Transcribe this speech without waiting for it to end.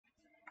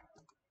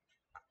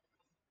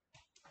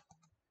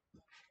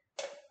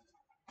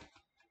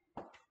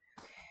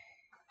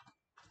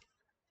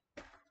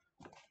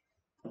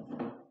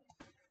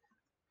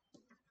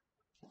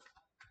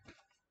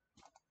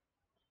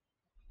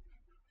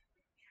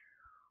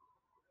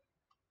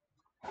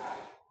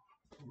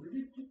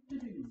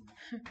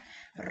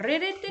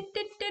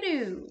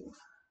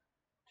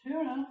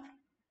Tuna.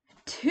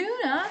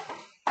 Tuna?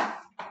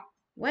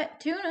 Wet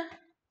tuna?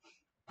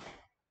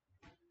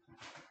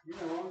 You're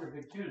no longer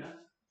big tuna.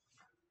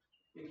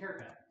 Big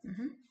haircut.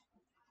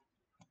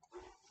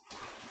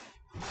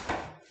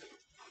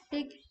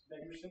 Big. Bet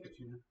you're sick of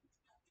tuna.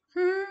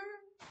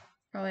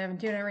 Probably having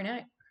tuna every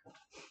night.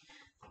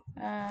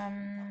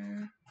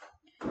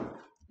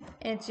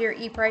 It's your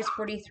E price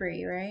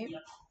 43, right?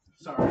 Yep.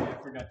 Sorry, I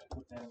forgot to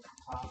put that at the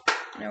top.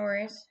 No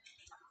worries.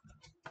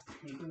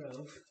 Hey,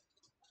 Grove.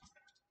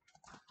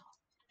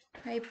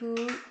 Hi,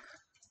 Pook.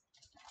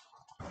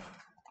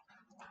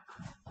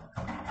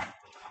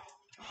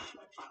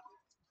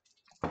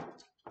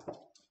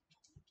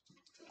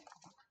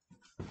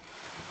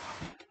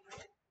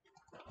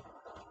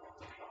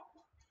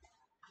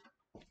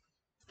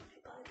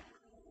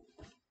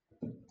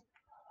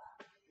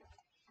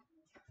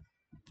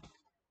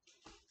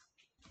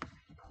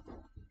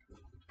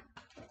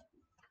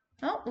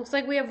 Oh, looks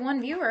like we have one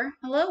viewer.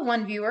 Hello,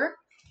 one viewer.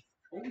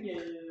 Oh,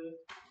 yeah.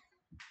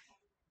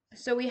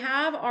 So we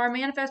have our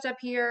manifest up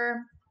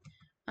here.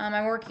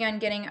 I'm working on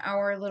getting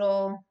our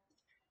little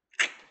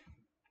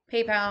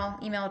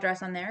PayPal email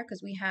address on there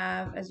because we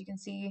have, as you can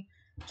see,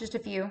 just a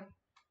few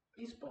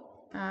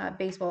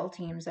baseball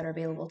teams that are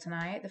available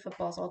tonight. The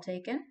football's all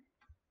taken.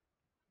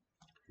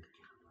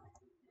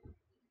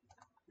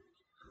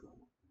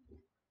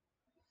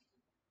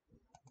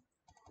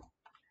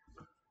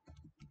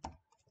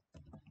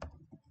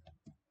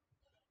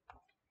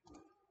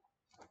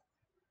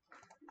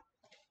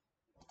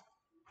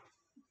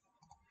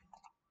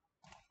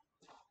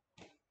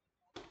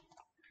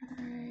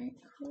 Alright,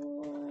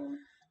 cool.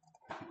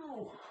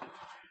 Oh.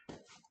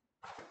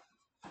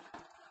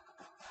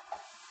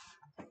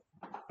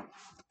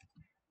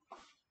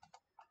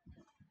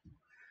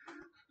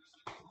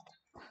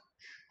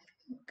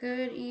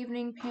 Good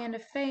evening, Panda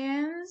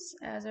fans,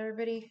 as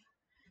everybody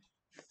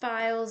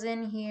files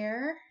in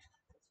here.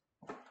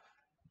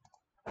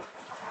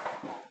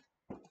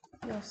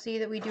 You'll see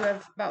that we do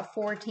have about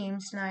 4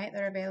 teams tonight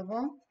that are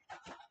available.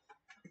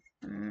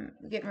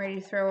 Getting ready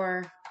to throw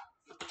our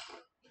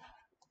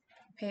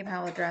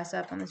PayPal address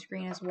up on the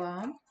screen as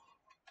well.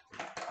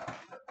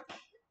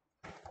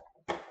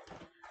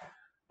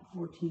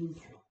 4 teams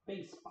for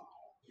baseball.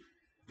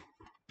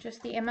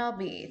 Just the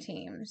MLB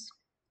teams,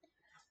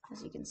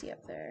 as you can see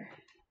up there.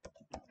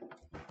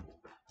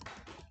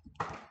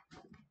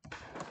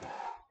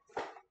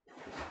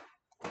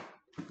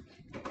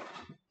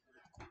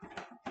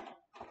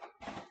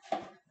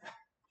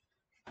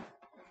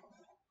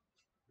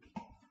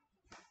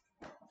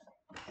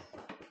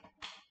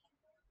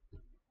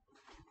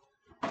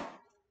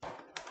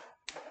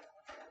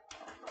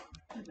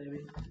 Hey,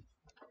 baby.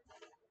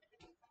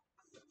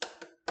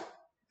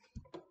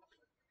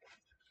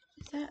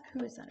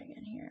 Who is that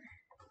again here?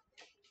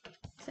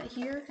 Is that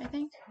here, I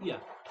think? Yeah.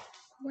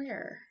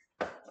 Where?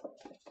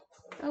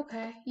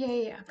 Okay.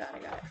 Yeah. Got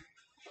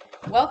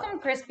it. Welcome,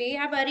 Crispy.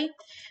 Hi, buddy.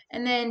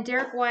 And then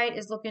Derek White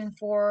is looking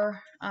for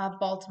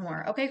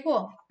Baltimore. Okay,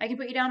 cool. I can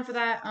put you down for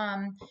that.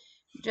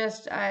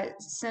 Just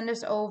send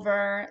us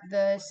over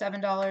the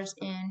 $7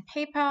 in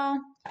PayPal.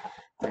 I'm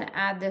going to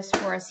add this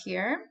for us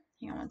here.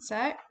 Hang on one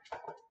sec.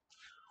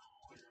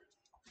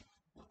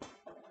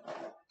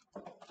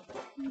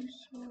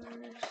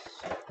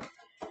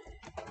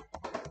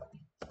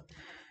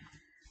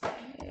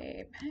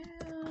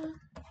 PayPal.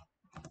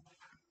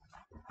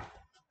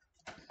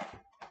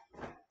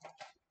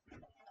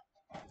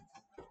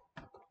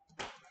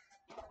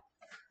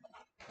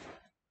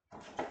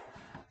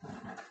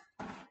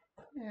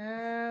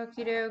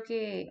 Okie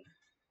dokie.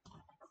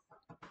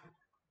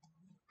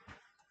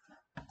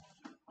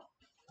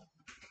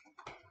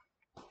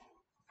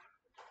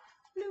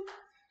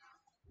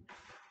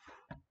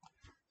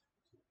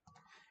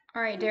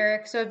 All right,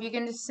 Derek. So if you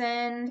can just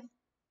send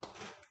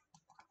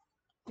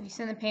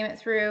the payment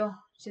through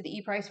to the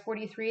E price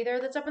 43 there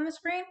that's up on the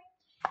screen,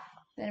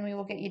 then we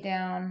will get you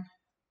down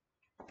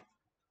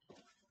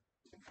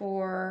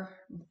for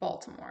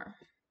Baltimore.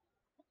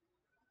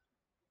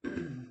 I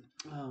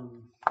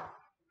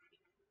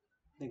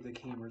think the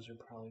cameras are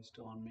probably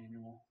still on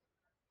manual.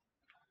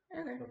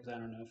 Okay. Because I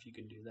don't know if you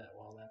can do that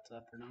while that's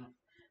up or not.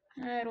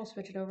 It'll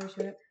switch it over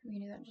to it. We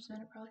can do that in just a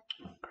minute, probably.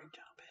 Great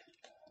job,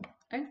 babe.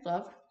 Thanks,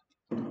 love.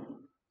 One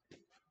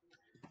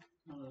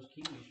of those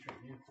kiwis right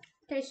here.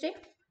 Tasty?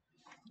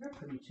 They're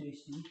pretty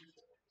tasty.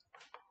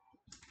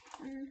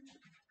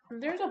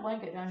 There's a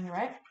blanket down here,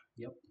 right?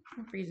 Yep.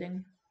 I'm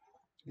freezing.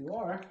 You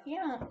are?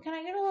 Yeah. Can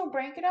I get a little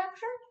blanket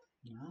action?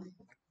 No.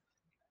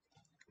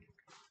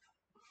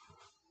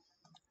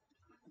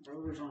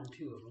 Broder's on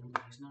 2 of them,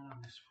 but he's not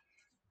on this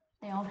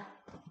Nailed.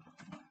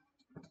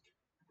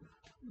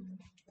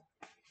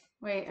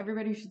 Wait,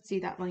 everybody should see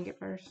that blanket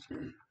first.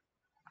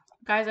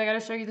 Guys, I gotta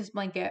show you this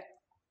blanket.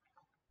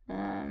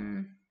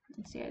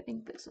 Let's see, I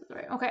think this is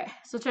right. Okay,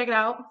 so check it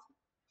out.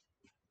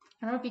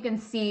 I don't know if you can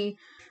see,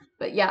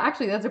 but yeah,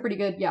 actually that's a pretty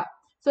good,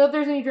 So if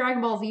there's any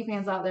Dragon Ball Z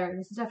fans out there,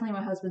 this is definitely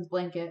my husband's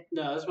blanket.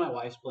 No, this is my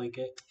wife's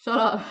blanket. Shut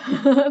up.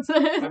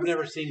 I've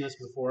never seen this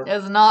before.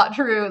 It's not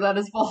true. That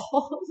is false.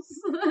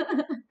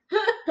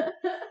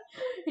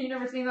 You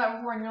never seen that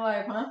before in your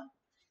life, huh?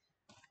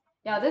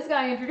 Yeah, this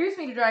guy introduced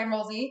me to Dragon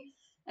Ball Z.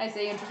 I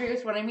say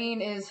introduced. What I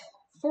mean is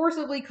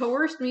forcibly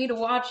coerced me to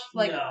watch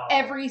like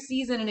every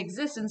season in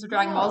existence of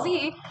Dragon Ball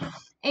Z,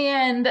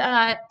 and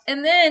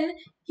then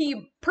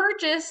he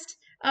purchased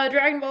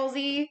Dragon Ball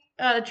Z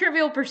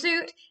Trivial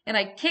Pursuit, and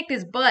I kicked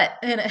his butt,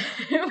 and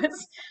it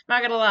was,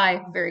 not gonna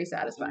lie, very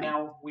satisfying.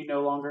 Now we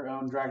no longer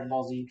own Dragon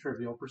Ball Z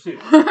Trivial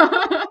Pursuit.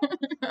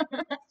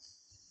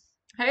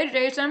 Hey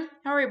Jason,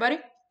 how are you, buddy?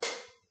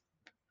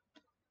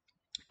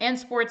 And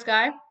Sports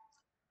Guy.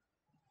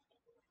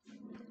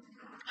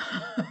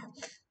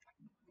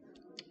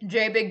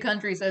 Jay Big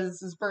Country says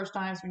it's his first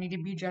time, so we need to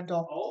be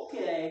gentle.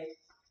 Okay.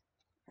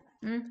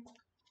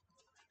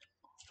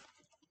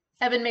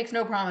 Evan makes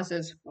no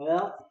promises.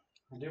 Well,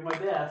 I'll do my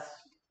best.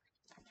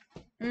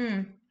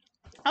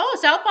 Oh,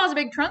 Southpaw's a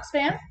big Trunks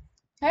fan.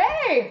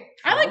 Hey,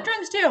 I like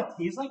Trunks too.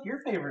 He's like your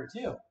favorite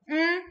too.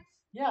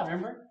 Yeah,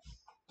 remember?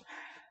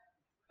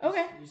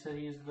 Okay. You said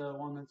he's the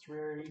one that's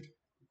very,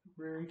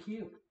 very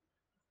cute.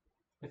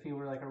 If he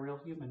were like a real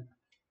human.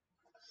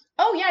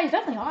 Oh yeah, he's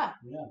definitely hot.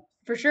 Yeah.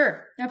 For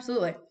sure.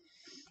 Absolutely.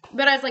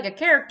 But as like a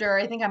character,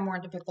 I think I'm more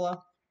into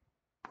Piccolo.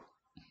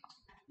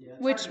 Yeah,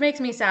 which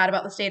makes me sad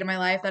about the state of my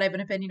life that I have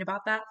an opinion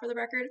about that, for the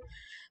record.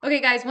 Okay,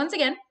 guys, once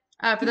again,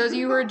 for those of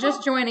you who are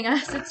just joining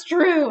us, it's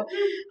true.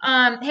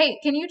 Hey,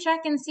 can you check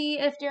and see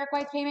if Derek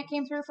White's payment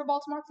came through for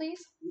Baltimore, please?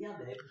 Yeah,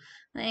 babe.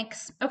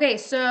 Thanks. Okay,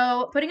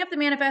 so putting up the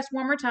manifest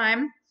one more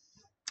time.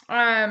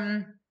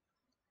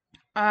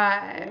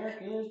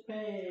 Derek is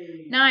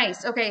paid.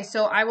 Nice. Okay,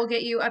 so I will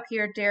get you up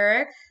here,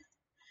 Derek,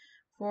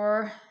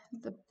 for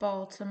the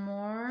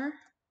Baltimore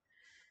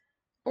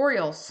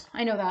Orioles.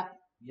 I know that.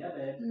 Yeah,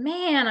 babe.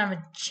 Man, I'm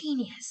a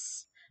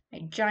genius.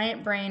 My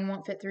giant brain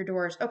won't fit through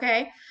doors.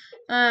 Okay.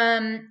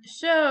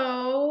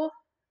 So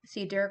let's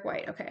see, Derek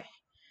White. Okay.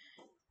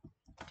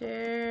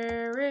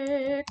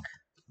 Derek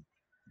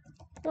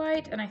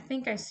White, and I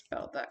think I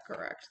spelled that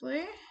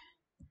correctly.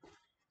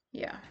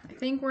 Yeah, I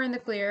think we're in the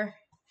clear.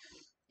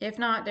 If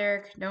not,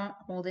 Derek, don't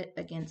hold it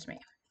against me.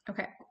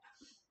 Okay.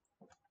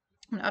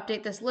 I'm going to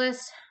update this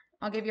list.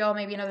 I'll give you all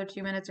maybe another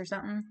 2 minutes or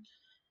something.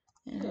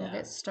 And we'll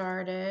get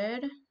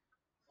started.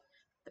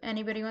 If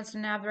anybody wants to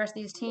nab the rest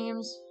of these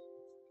teams,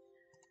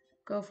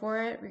 go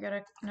for it. We got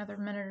another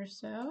minute or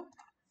so.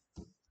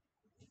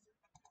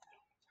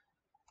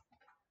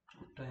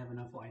 Do I have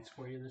enough lights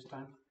for you this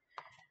time?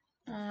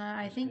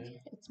 I think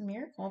it's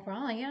Miracle,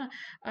 probably, yeah.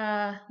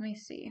 Let me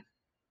see.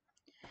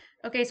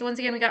 Okay, so once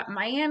again, we got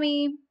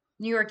Miami,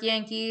 New York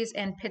Yankees,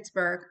 and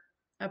Pittsburgh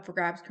up for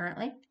grabs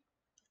currently.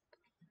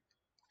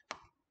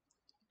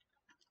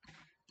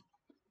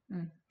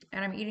 And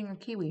I'm eating a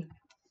kiwi.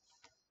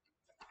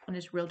 And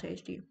it's real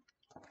tasty.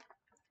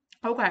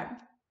 Okay.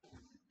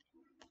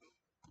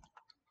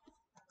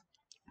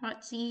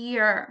 Let's see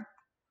here.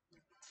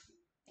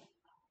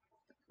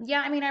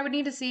 Yeah, I mean, I would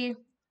need to see.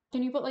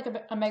 Can you put like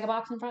a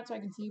Megabox in front so I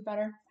can see you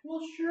better? Well,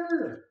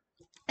 sure.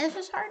 It's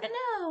just hard to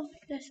know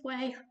this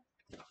way.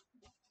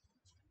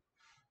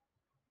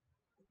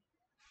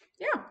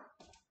 Yeah.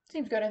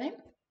 Seems good, I think.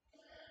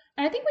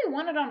 And I think we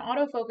want it on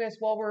autofocus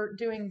while we're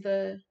doing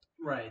the...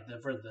 Right,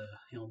 for the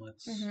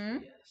helmets.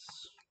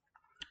 Yes.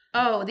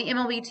 Oh, the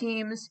MLB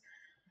teams.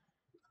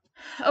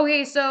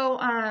 Okay, so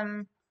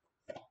I'm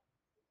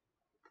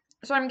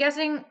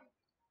guessing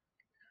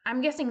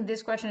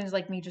this question is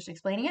like me just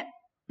explaining it.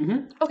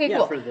 Okay,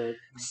 yeah, cool.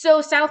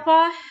 So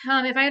Southpaw,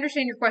 if I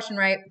understand your question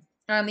right,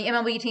 the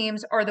MLB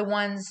teams are the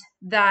ones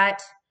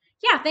that,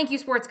 yeah, thank you,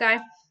 Sports Guy.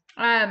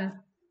 Oh,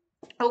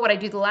 what I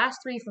do the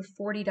last 3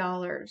 for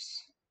 $40.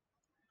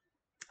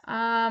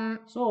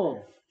 Sold.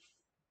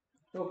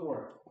 Go for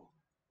it.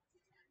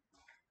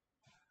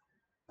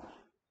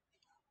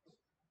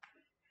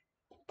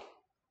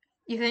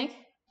 You think?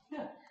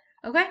 Yeah.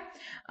 Okay.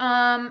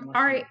 All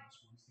right.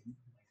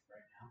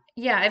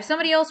 Yeah, if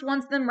somebody else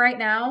wants them right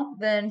now,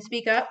 then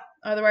speak up.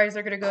 Otherwise,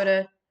 they're going to go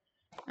to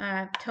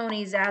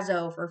Tony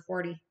Zazzo for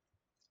 $40.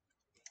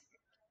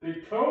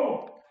 Big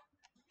toe.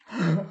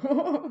 I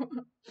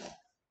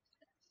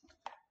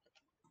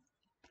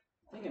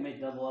think I may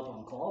double up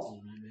on calls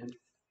in that, man.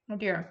 Oh,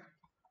 dear.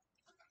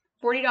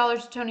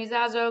 $40 to Tony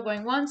Zazzo,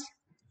 going once.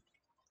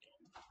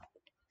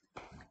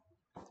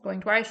 Going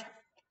twice.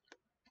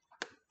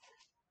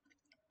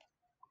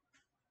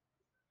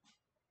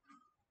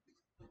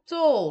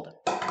 Sold.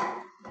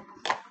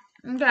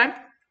 Okay.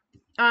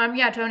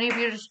 Yeah, Tony, if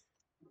you just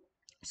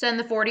send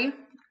the 40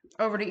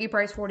 over to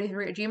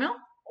eprice43@gmail.com.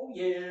 Oh,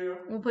 yeah.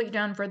 We'll put you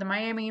down for the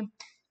Miami,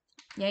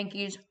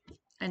 Yankees,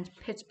 and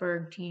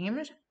Pittsburgh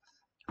teams.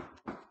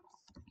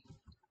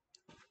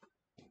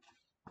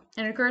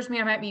 And it occurs to me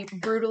I might be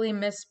brutally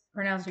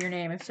mispronouncing your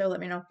name. If so,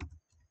 let me know.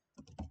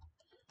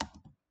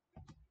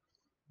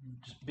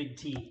 Just Big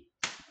T.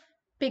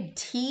 Big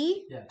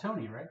T? Yeah,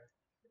 Tony, right?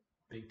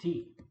 Big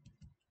T.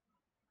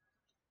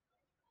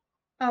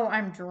 Oh,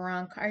 I'm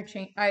drunk. I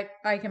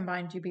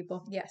combined 2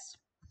 people. Yes.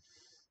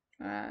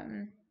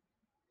 Oh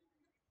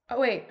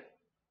wait.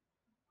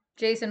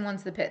 Jason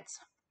wants the pits.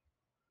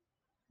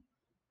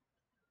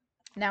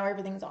 Now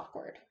everything's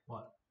awkward.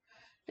 What?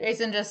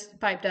 Jason just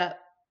piped up.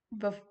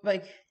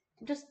 Like,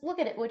 just look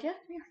at it, would you?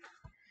 Here.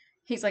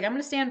 He's like, I'm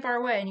gonna stand far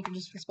away and you can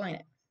just explain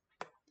it.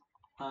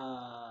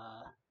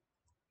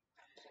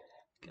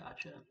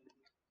 Gotcha.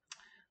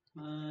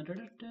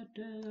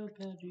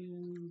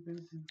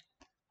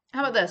 How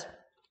about this?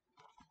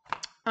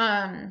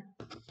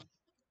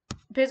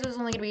 Peso's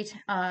only gonna be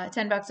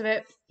 $10 of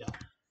it. Yeah.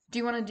 Do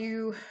you want to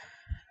do?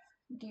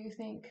 Do you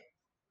think?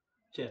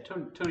 Yeah,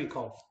 Tony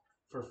called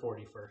for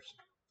 40 first.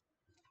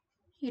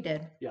 He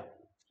did. Yeah.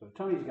 So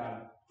Tony's got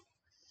it.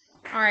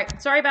 All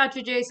right. Sorry about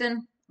you,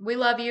 Jason. We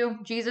love you.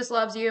 Jesus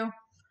loves you.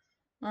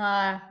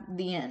 The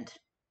end.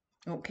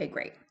 Okay,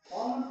 great.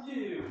 On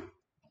to.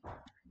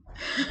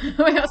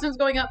 My husband's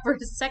going up for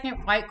his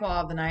second White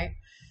Claw of the night,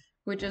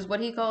 which is what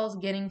he calls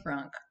getting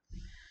crunk.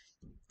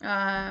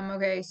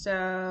 Okay,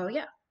 so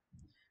yeah.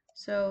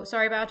 So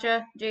sorry about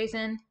you,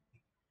 Jason.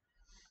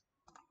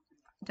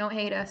 Don't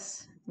hate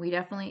us. We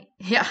definitely,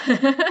 yeah.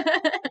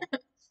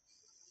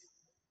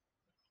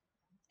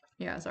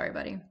 Yeah, sorry,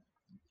 buddy.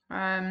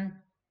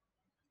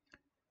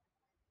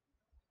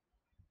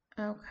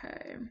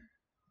 Okay.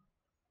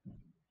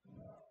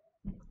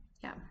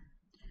 Yeah.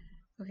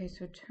 Okay,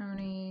 so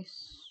Tony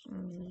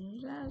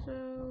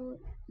Zazo,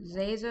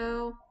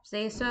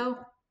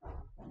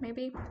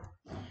 maybe.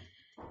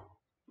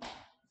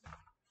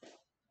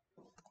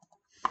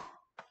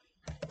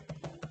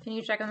 Can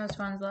you check on those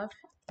funds, love?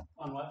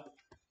 On what?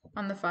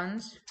 On the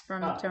funds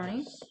from Tony.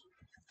 Yes.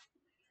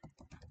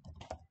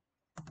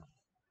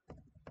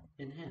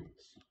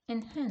 Enhance.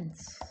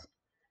 Enhance.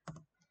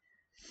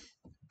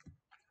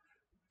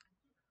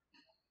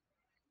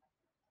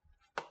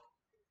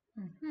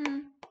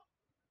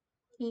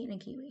 Eating a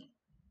kiwi.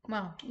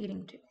 Well,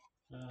 eating 2.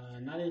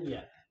 Not in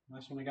yet.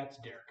 Last one I got is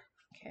Derek.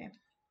 Okay.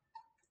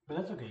 But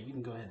that's okay. You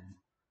can go ahead and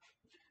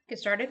Get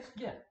started?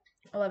 Yeah.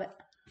 I love it.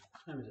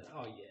 What time is it?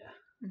 Oh, yeah.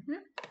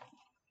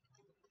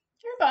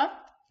 You're Bob.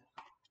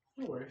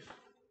 No worries.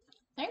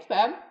 Thanks,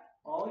 Bob.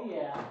 Oh,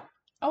 yeah.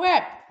 Okay.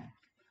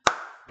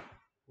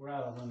 We're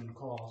out of lemon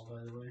claws,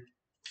 by the way.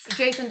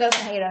 Jason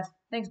doesn't hate us.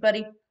 Thanks,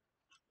 buddy.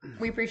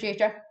 We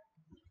appreciate you.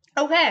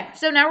 Okay,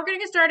 so now we're going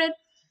to get started.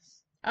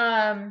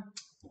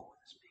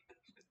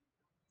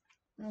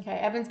 Okay,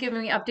 Evan's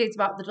giving me updates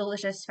about the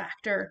delicious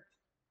factor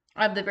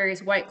of the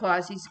various White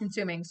Claws he's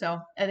consuming, so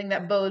I think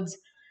that bodes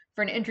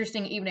for an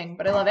interesting evening,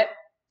 but I love it.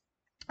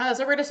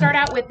 So we're going to start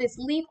out with this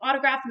Leaf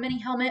Autograph Mini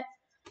Helmet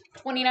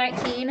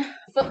 2019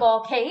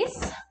 football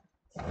case.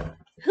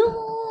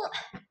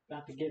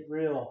 About to get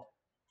real.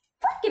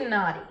 Freaking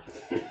naughty.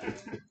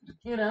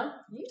 You know,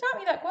 you taught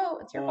me that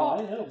quote. It's your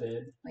fault. I know,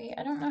 babe. Wait,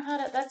 I don't know how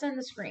to. That's in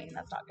the screen.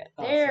 That's not good.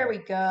 Oh, there sorry.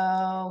 we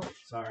go.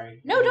 Sorry.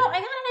 No, don't.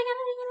 I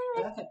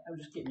got it. I'm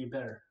just getting you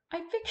better. I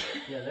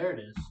figured. Yeah, there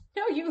it is.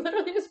 No, you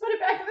literally just put it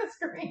back in the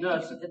screen. No,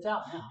 it's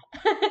out now.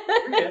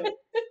 You're good.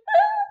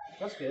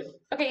 That's good.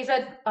 Okay, you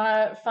said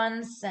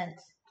fun scent.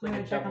 Like You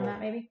want to check on that,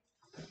 maybe?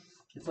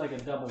 It's like a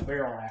double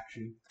barrel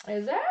action.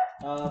 Is that?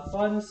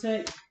 Fun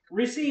scent.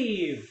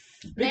 Receive.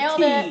 Big Nailed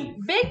T. it.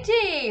 Big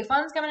T.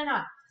 Fun's coming in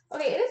hot.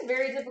 Okay, it is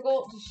very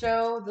difficult to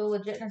show the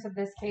legitness of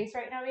this case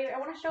right now, baby. I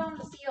want to show him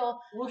the seal.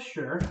 Well,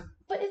 sure.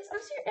 But it's, I'm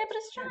serious, but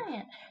it's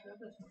giant.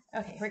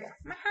 Okay, here we go.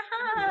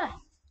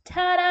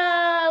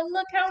 Ta-da!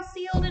 Look how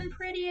sealed and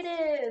pretty it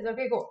is.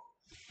 Okay, cool.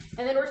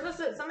 And then we're supposed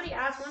to, somebody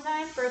asked one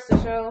time for us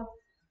to show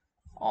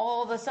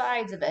all the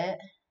sides of it,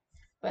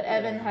 but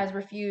Evan has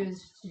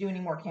refused to do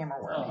any more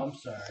camera work. Oh, I'm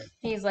sorry.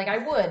 He's like, I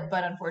would,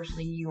 but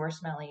unfortunately you are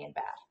smelly and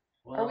bad.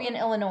 Well, are we in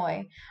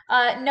Illinois?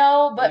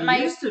 No, but we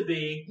used to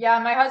be. Yeah,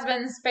 my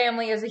husband's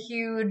family is a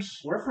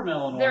huge. We're from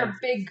Illinois. They're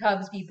big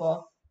Cubs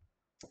people,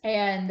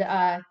 and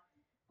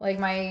like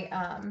my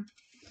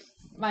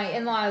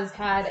in-laws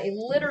had a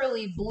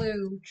literally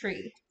blue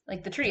tree.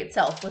 Like the tree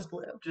itself was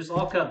blue. Just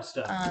all Cubs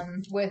stuff.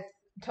 With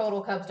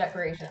total Cubs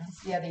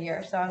decorations the other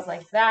year. So I was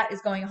like, that is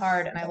going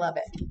hard, and I love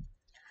it.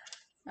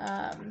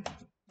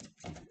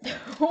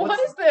 What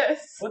is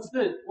this? What's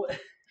the?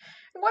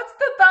 What's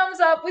the thumbs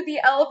up with the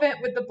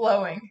elephant with the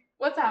blowing?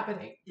 What's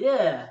happening?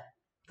 Yeah,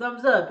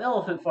 thumbs up,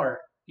 elephant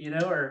fart. You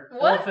know, or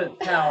what? Elephant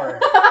power.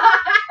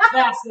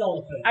 Fast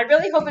elephant. I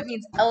really hope it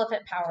means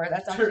elephant power.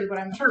 That's actually what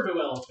I'm. Turbo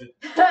elephant.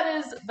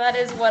 That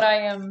is what I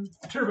am.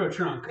 Turbo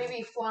trunk.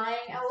 Maybe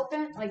flying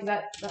elephant, like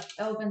that. The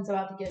elephant's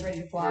about to get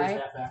ready to fly.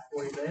 Here's that back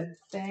for you, babe.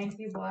 Thank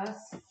you,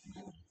 bless. I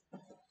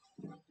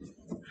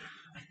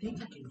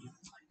think I can do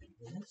it like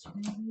this,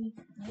 maybe.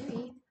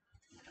 Maybe.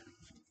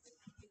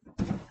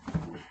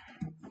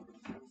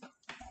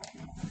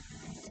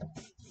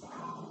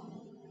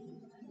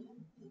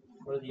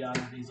 What are the odds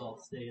of these all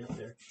stay up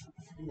there? I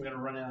think we're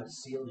gonna run out of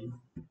sealing.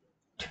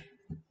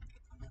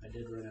 I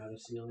did run out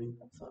of sealing.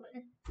 That's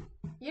funny.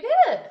 You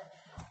did.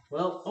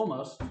 Well,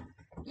 almost.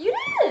 You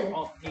did.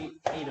 All eight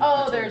of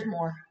Oh, them. there's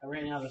more. I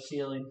ran out of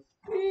sealing.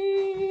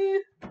 I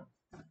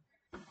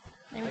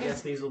I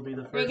guess these will be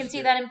the first. You can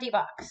see that empty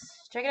box.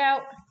 Check it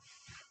out.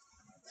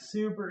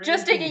 Super.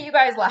 Just to get you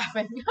guys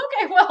laughing.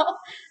 Okay, well,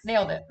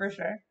 nailed it for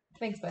sure.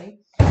 Thanks, buddy.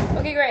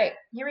 Okay, great.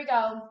 Here we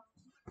go.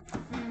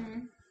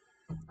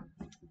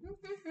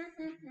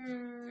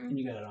 And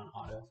you got it on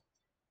auto.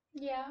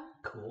 Yeah.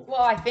 Cool.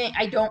 Well,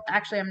 I don't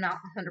actually. I'm not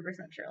 100%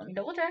 sure. Let me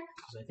double check.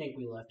 Because I think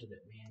we left it at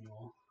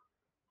manual.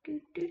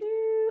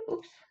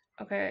 Oops.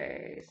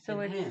 Okay,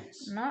 so Enhance.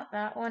 it's not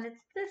that one.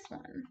 It's this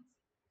one.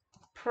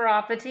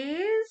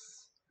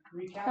 Properties.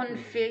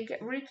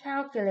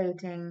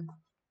 Recalculating.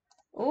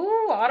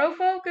 Ooh,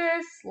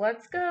 autofocus.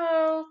 Let's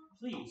go.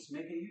 Please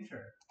make a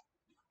U-turn.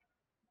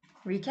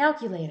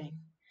 Recalculating.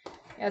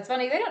 Yeah, it's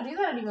funny. They don't do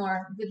that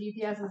anymore. The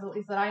GPSs, at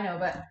least that I know.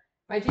 But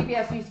my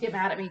GPS used to get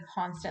mad at me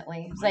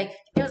constantly. It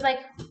was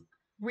like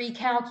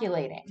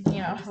recalculating.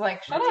 You know, it's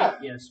like shut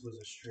up. GPS was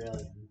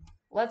Australian.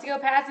 Let's go,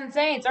 Pats and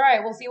Saints. All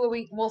right, we'll see what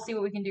we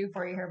can do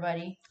for you here,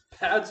 buddy.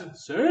 Pats and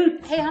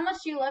Saints. Hey, how much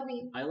do you love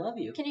me? I love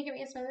you. Can you give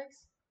me a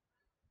Smithers?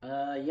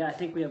 Yeah, I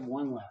think we have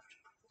one left.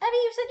 Abby,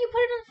 you said you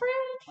put it in the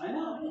fridge. I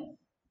know.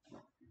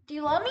 Do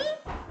you love me?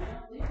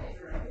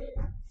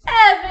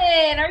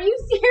 Evan, are you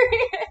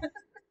serious?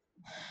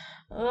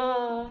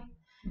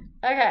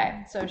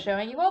 Okay, so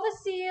showing you all the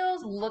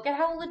seals. Look at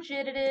how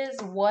legit it is.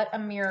 What a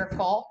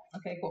miracle.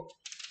 Okay, cool.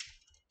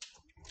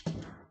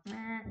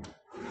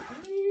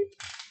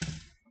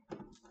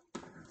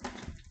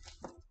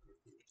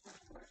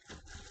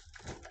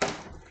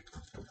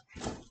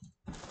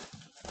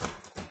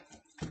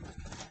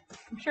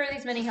 I'm sure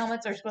these mini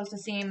helmets are supposed to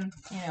seem,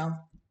 Oh,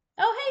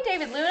 hey,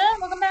 David Luna.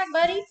 Welcome back,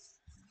 buddy.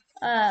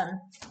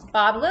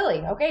 Bob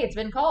Lilly. Okay, it's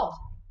been called.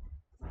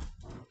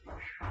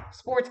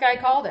 Sports guy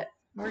called it.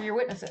 We're your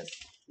witnesses.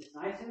 It's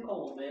nice and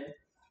cold, babe.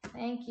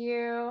 Thank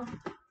you.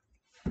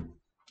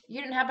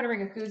 You didn't happen to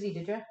bring a koozie,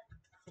 did you?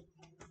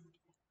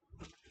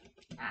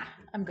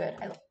 I'm good.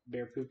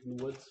 Bear poop in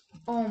the woods.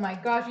 Oh my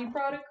gosh, you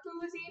brought a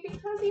koozie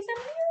because he's a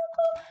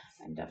miracle.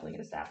 I'm definitely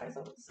going to stab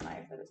myself with this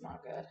knife. That is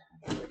not good.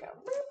 Here we go.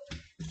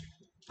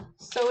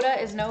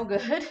 Soda is no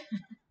good.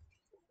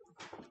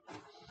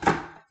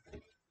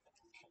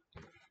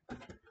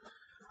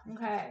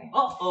 Okay.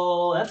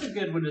 Uh-oh, that's a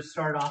good one to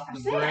start off the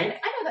break. I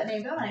know that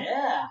name, don't I?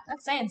 Yeah.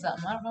 That's saying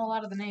something. I don't know a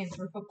lot of the names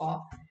for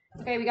football.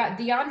 Okay, we got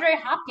DeAndre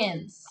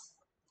Hopkins.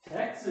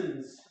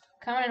 Texans.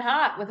 Coming in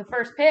hot with the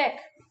first pick.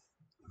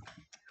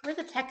 Who are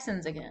the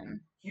Texans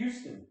again?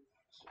 Houston.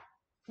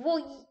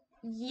 Well,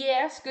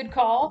 yes, good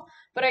call.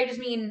 But I just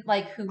mean,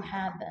 who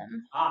had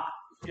them?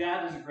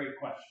 Yeah, that's a great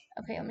question.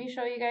 Okay, let me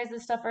show you guys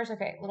this stuff first.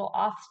 Okay, little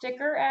off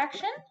sticker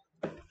action.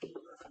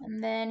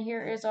 And then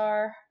here is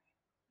our...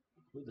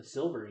 Ooh, the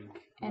silver ink.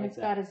 And it's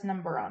got his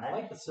number on it. I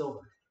like the silver.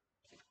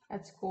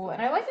 That's cool.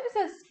 And I like that it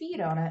says speed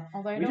on it.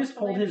 Although we just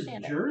pulled his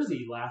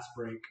jersey last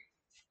break.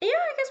 Yeah,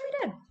 I guess we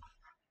did.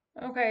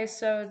 Okay,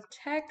 so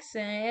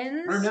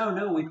Texans. Or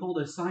no, we pulled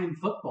a signed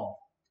football.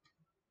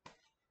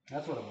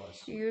 That's what it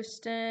was.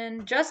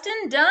 Houston.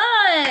 Justin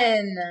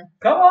Dunn.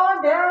 Come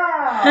on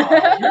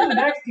down. You're the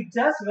next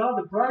contestant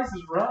on The Price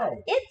is Right.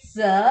 It's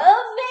a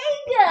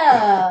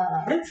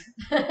Vega.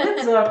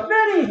 It's a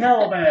mini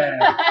helmet.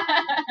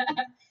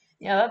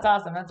 Yeah, that's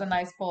awesome. That's a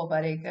nice pull,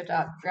 buddy. Good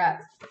job.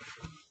 Congrats.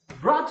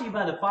 Brought to you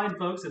by the fine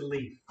folks at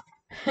Leaf.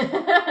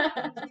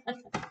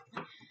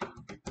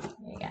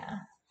 Yeah.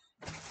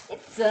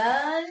 It's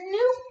a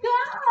new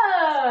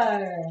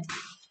car.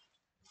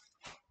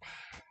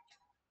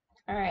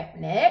 All right,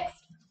 next.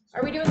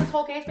 Are we doing this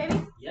whole case,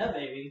 baby? Yeah,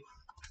 baby.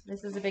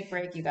 This is a big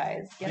break, you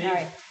guys. Get it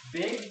right.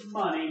 Big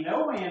money,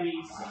 no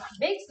whammies.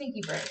 Big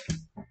stinky break.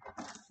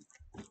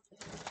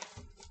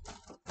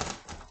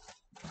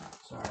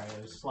 Sorry,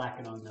 I was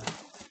slacking on the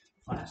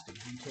plastic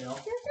detail.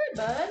 You're good,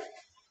 bud.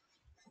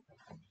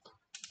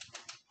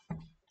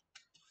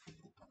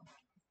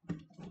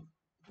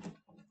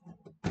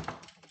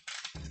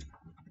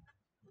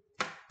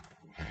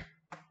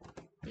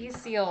 These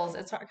seals,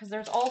 it's hard because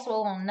there's also a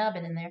little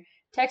nubbin in there.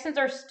 Texans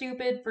are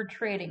stupid for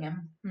trading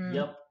him.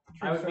 Yep.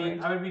 I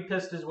would be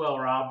pissed as well,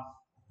 Rob.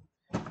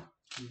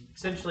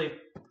 Essentially,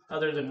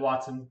 other than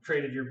Watson,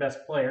 traded your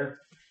best player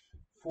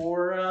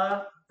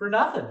for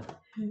nothing.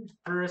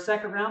 For a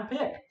second round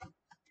pick.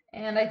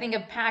 And I think a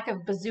pack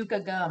of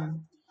bazooka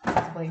gum,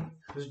 possibly.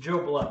 It was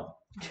Joe Blow.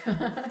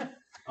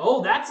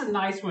 Oh, that's a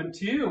nice one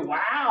too.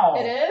 Wow.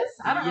 It is?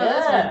 I don't know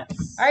this one.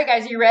 All right,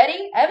 guys, you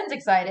ready? Evan's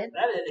excited.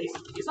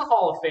 He's a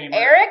Hall of Famer.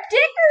 Eric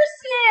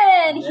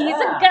Dickerson. Yeah. He's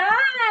a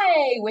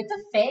guy with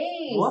a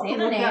face. We'll have to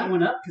and look a name. that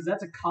one up because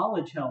that's a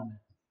college helmet.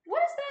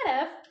 What is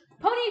that, Ev?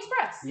 Pony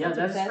Express. Yeah,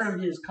 that's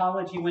from his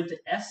college. He went to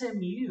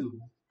SMU.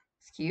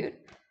 It's cute.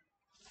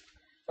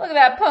 Look at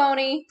that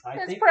pony.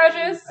 It's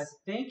precious. I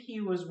think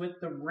he was with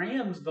the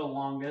Rams the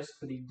longest,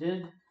 but he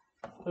did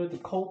play with the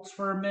Colts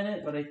for a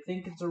minute, but I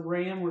think it's a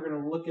Ram. We're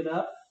going to look it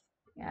up.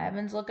 Yeah,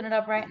 Evan's looking it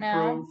up right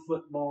now. Pro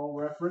Football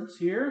Reference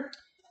here.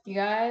 You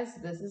guys,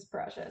 this is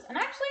precious. And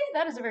actually,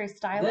 that is a very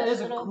stylish That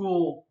is a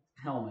cool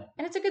helmet.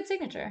 And it's a good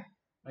signature.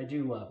 I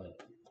do love it.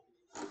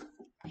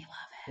 We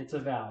love it. It's a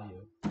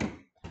value.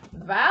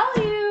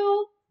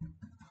 Value!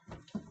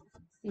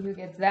 See who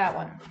gets that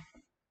one.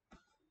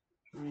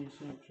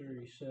 26,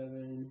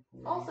 37.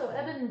 Also,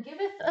 Evan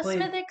giveth a Played-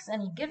 smithix,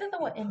 and he giveth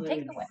away, and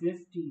taketh away.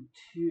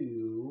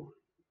 52.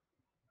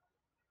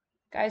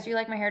 Guys, do you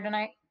like my hair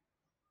tonight?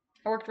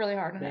 I worked really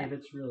hard on Babe, it.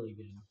 it's really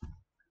good.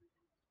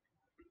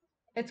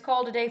 It's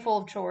called A Day Full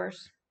of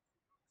Chores.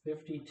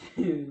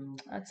 52.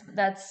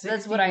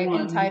 That's what I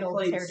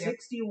entitled He this played hairdo.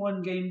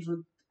 61 games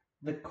with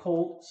the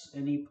Colts,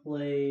 and he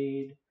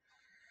played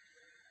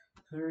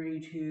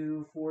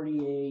 32,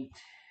 48.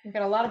 We've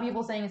got a lot of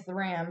people saying it's the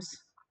Rams.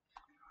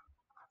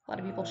 A lot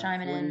of people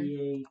chiming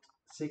 48,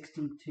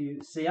 62.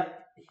 So,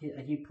 yep,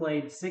 he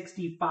played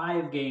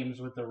 65 games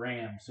with the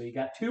Rams. So he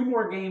got 2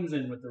 more games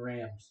in with the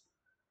Rams.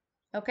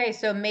 Okay,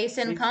 so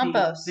Mason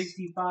Campos.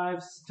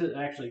 65 to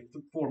actually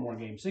 4 more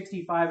games.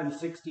 65 and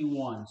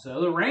 61.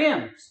 So the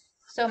Rams.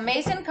 So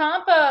Mason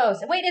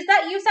Campos. Wait, is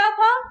that you,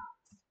 Southpaw?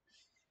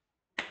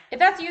 If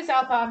that's you,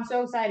 Southpaw, I'm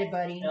so excited,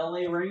 buddy.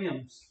 LA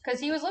Rams. Because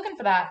he was looking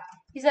for that.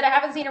 He said, I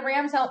haven't seen a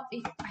Rams help.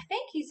 I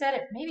think he said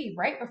it maybe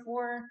right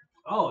before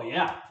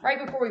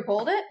we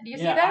pulled it. Do you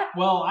see that?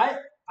 Well, I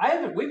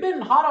haven't. We've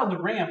been hot on the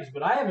Rams,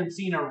 but I haven't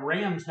seen a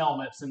Rams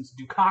helmet since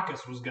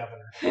Dukakis was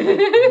governor. That's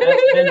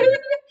been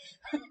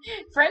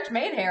French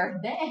made hair.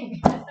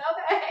 Dang.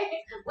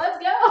 Okay. Let's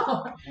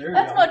go.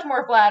 That's much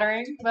more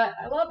flattering, but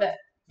I love it.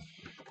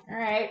 All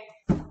right.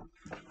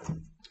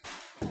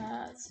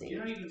 Let's see. You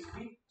don't even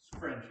speak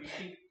French. You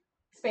speak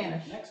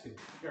Spanish. Mexican.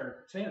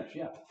 Or Spanish,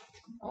 yeah.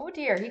 Oh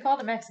dear, he called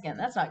it Mexican.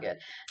 That's not good.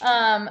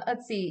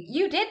 Let's see.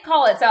 You did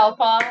call it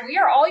Southpaw. We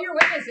are all your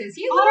witnesses.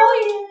 He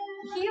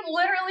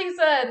literally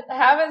said,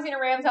 "Haven't seen a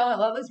Rams helmet.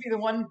 Let this be the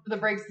one that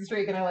breaks the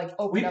streak." And I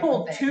opened We up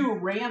pulled the thing. 2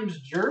 Rams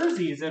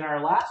jerseys in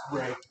our last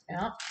break.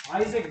 Yeah.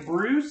 Isaac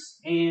Bruce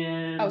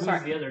and who's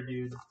sorry. the other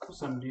dude?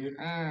 Some dude.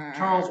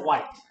 Charles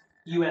White,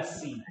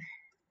 USC.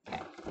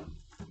 Okay.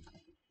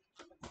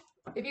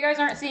 If you guys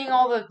aren't seeing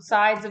all the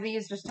sides of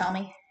these, just tell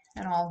me,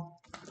 and I'll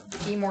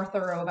be more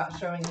thorough about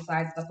showing the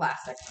sides of the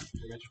plastic.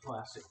 I got your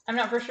plastic. I'm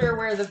not for sure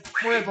where the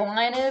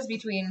line is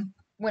between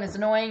when it's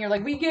annoying, you're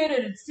like, we get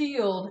it, it's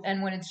sealed,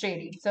 and when it's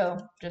shady. So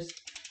just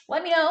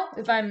let me know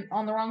if I'm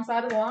on the wrong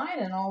side of the line,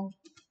 and I'll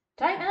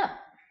tighten up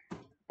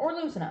or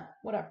loosen up,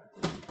 whatever.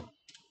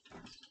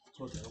 That's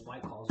what the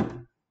White Claws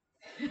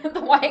do.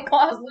 The White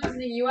Claw's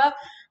loosening you up.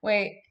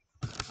 Wait,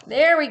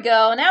 there we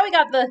go. Now we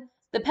got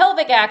the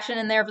pelvic action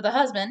in there for the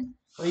husband.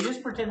 Well, you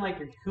just pretend like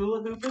you're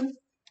hula hooping.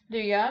 Do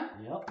you?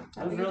 Yep,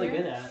 I was really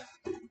good at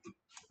it.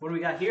 What do we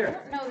got I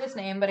here? don't know this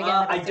name, but again,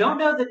 I don't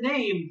know the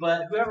name,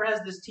 but whoever has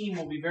this team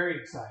will be very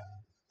excited.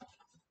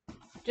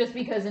 Just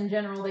because in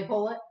general they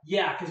pull it?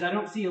 Yeah, because I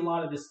don't see a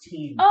lot of this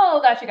team. Oh,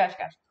 gotcha.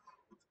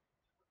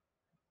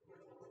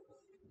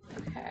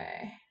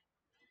 Okay.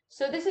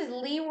 So this is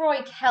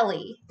Leroy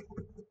Kelly.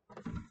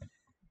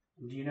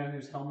 Do you know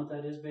whose helmet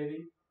that is,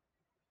 baby?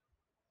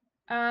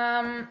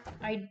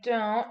 I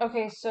don't.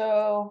 Okay,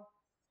 so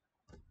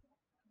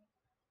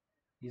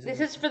this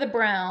is for the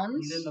Browns.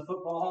 He's in the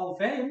Football Hall of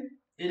Fame.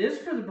 It is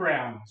for the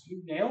Browns.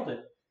 You nailed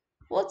it.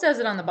 Well, it says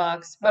it on the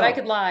box, but I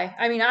could lie.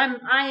 I mean, I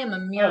am a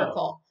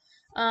miracle.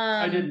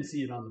 I didn't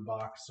see it on the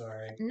box.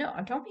 Sorry. No,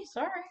 don't be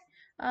sorry.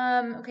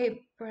 Okay,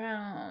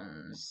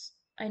 Browns.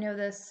 I know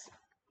this,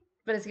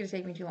 but it's gonna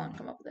take me too long to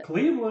come up with it.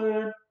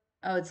 Cleveland.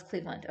 Oh, it's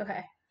Cleveland.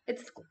 Okay, it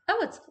is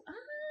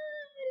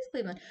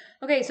Cleveland.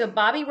 Okay, so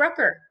Bobby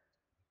Rucker.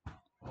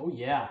 Oh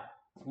yeah,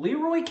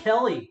 Leroy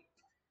Kelly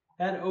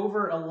had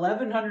over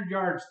 1,100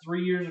 yards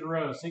 3 years in a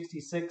row.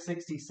 66,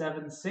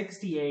 67,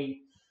 68,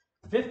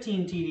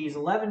 15 TDs,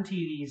 11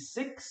 TDs,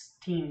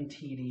 16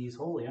 TDs.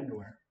 Holy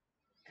underwear.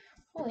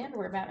 Holy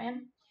underwear,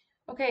 Batman.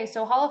 Okay,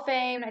 so Hall of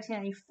Fame,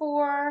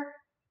 1994.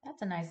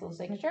 That's a nice little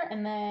signature.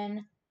 And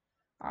then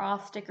our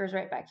off stickers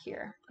right back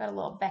here. Got a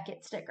little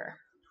Beckett sticker.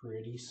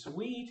 Pretty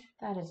sweet.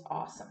 That is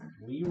awesome.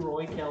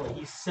 Leroy Kelly.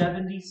 He's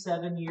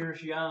 77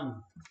 years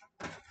young.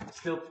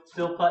 Still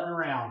putting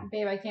around.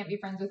 Babe, I can't be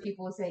friends with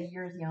people who say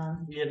years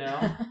young. You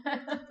know?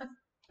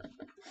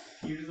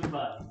 Use the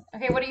button.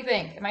 Okay, what do you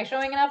think? Am I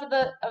showing enough of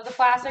the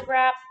plastic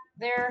wrap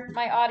there,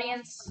 my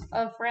audience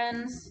of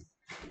friends?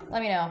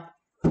 Let me know.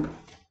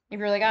 If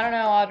you're like, I don't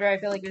know, Audra, I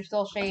feel like you're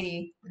still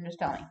shady, then just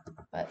tell me.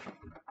 But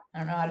I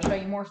don't know how to show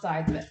you more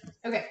sides of it.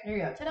 Okay, here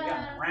you go. Ta-da! We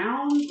got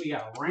Browns, we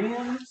got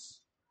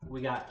Rams,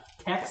 we got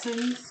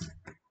Texans.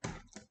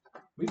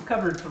 We've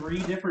covered 3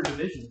 different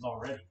divisions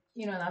already.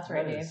 You know that's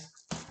right, Dave.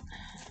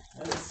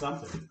 That is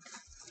something.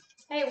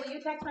 Hey, will you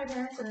text my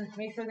parents and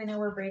make sure they know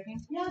we're breaking?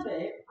 Yeah,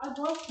 babe. I'd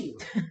love to.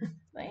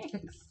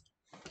 Thanks.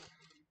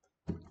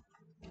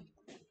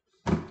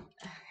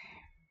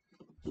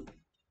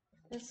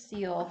 This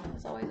seal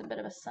is always a bit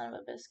of a son of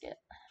a biscuit.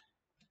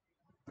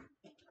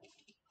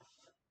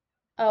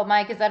 Oh,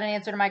 Mike, is that an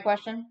answer to my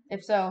question?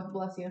 If so,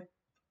 bless you.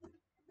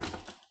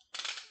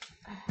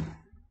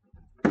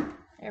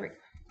 There we go.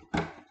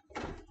 I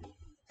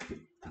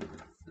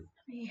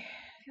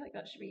feel like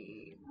that should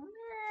be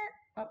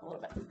up a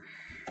little bit.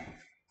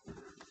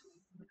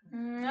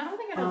 I don't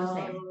think I know his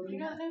name. Do you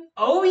know that name?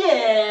 Oh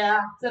yeah,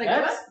 Is that a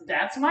good one?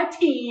 That's my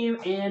team,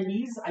 and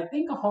he's I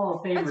think a Hall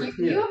of Famer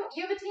too. You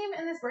have a team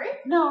in this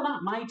break? No,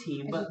 not my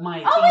team, but my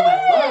team. Oh,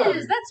 I love.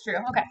 That's true.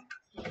 Okay.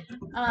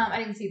 I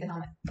didn't see the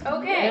helmet.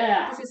 Okay.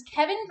 Yeah. This is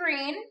Kevin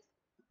Green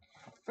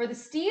for the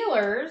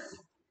Steelers.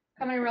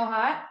 Coming in real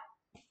hot.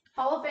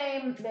 Hall of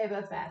Fame. Babe,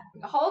 that's bad.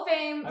 Hall of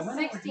Fame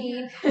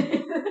 16.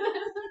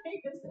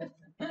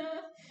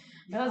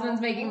 My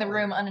husband's making the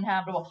room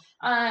uninhabitable.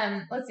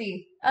 Let's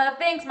see.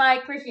 Thanks,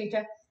 Mike. Appreciate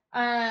you.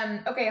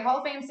 Okay, Hall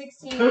of Fame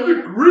 16.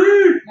 Kevin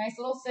Green. Nice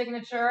little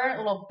signature. A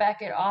little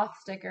Beckett off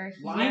sticker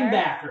here.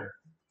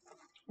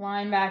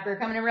 Linebacker.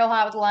 Coming in real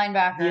hot with the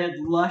linebacker. He had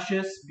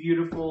luscious,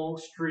 beautiful,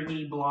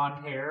 stringy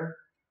blonde hair.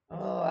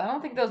 Oh, I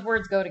don't think those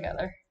words go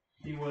together.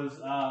 He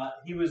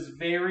was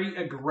very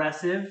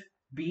aggressive.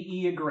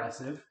 B.E.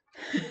 aggressive.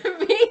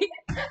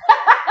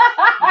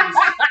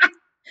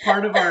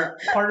 Part of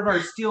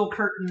our steel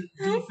curtain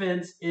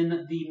defense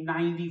in the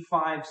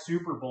 '95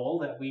 Super Bowl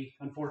that we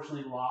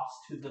unfortunately lost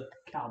to the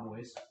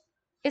Cowboys.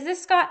 Is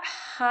this Scott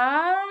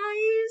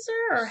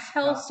Heiser or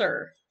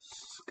Helser?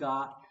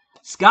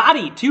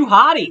 Scotty, too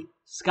hottie.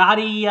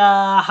 Scotty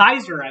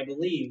Heiser, I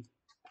believe.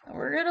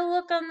 We're gonna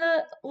look on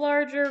the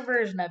larger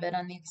version of it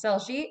on the Excel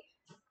sheet.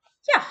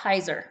 Yeah,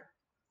 Heiser.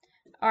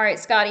 All right,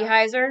 Scotty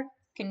Heiser.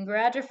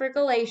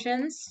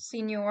 Congratulations,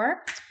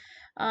 Senior.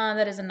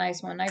 That is a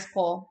nice one. Nice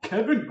pull.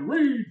 Kevin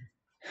Green.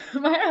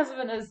 My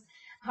husband is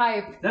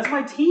hype. That's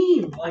my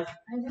team.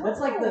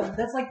 That's like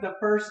the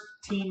first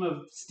team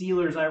of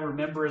Steelers I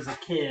remember as a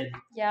kid.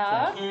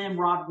 Yeah. Like him,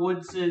 Rod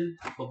Woodson,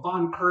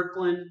 LaVon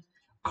Kirkland,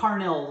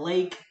 Carnell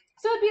Lake.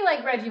 So it'd be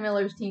like Reggie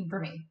Miller's team for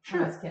me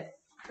when I was a kid.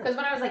 Because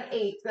when I was like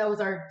 8, that was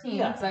our team.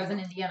 Because I was an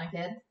Indiana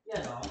kid.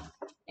 Yeah.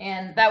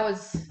 And that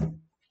was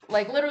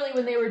like literally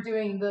when they were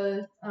doing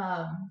the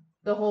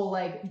whole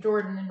like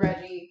Jordan and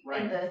Reggie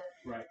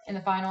in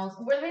the finals.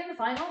 Were they in the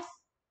finals?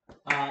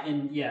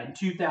 In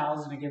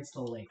 2000 against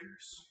the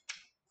Lakers.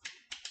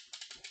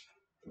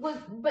 Was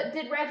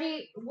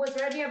Reggie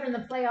ever in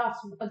the playoffs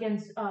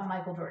against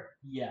Michael Jordan?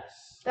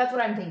 Yes. That's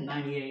what I'm thinking.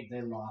 98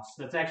 they lost.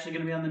 That's actually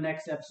going to be on the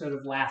next episode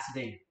of Last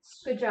Dance.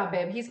 Good job,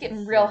 babe. He's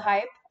getting real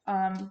hype.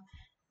 Oh,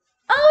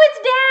 it's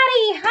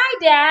Daddy. Hi,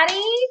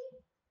 Daddy.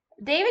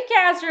 David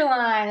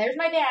Casterline. There's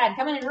my dad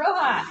coming in real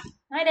hot.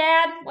 Hi,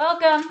 Dad.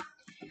 Welcome.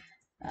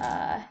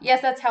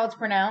 Yes, that's how it's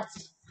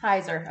pronounced.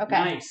 Heiser.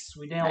 Okay. Nice.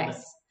 We nailed it.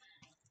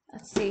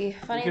 Let's see.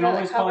 Funny you can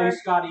always call you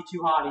Scotty Too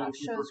Hottie if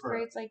you shows prefer.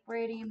 Greats like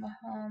Brady and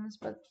Mahomes,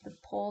 but the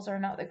polls are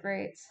not the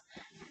greats.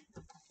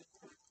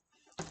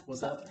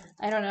 What's up?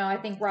 I don't know. I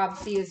think Rob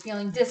C is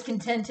feeling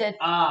discontented.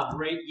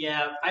 Brady.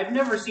 Yeah, I've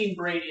never seen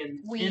Brady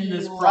in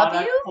this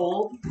product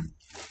pulled.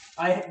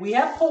 We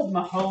have pulled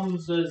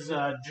Mahomes'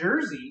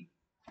 jersey.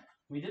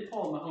 We did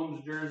pull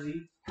Mahomes'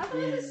 jersey. How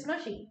come I'm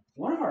smushy?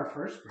 One of our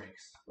first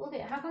breaks. Look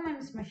at how come I'm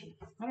smushy?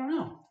 I don't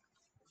know.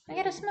 I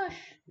got a smush.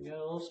 You got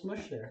a little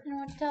smush there. I don't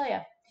know what to tell you.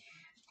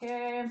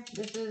 Okay,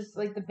 this is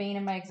like the bane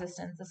of my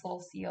existence. This little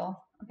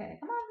seal. Okay,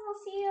 come on,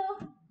 little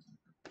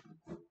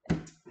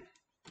seal.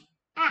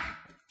 Ah,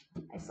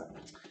 I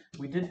slipped.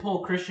 We did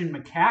pull Christian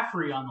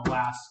McCaffrey on the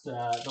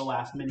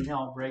last mini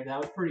helmet break. That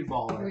was pretty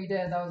baller. We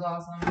did. That was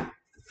awesome.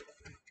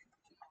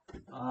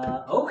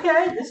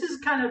 Okay, this is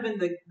kind of in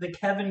the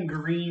Kevin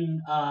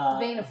Green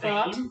vein of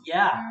thought.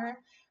 Yeah.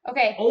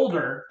 Okay.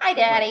 Older. Hi,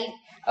 Daddy.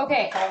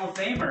 Okay. Hall of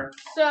Famer.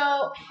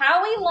 So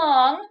Howie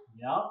Long.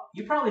 Yep.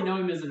 You probably know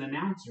him as an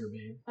announcer,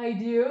 babe. I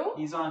do.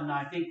 He's on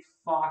I think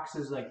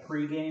Fox's like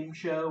pregame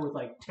show with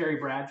like Terry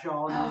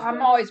Bradshaw.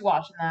 I'm always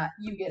watching that.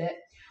 You get it.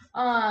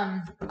 No,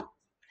 I'm not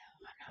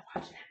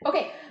watching that.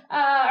 Okay.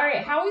 All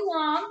right. Howie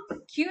Long.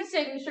 Cute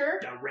signature.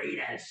 The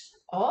Raiders.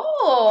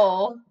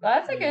 Oh,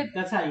 that's a good.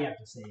 That's how you have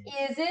to say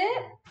it. Is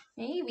it?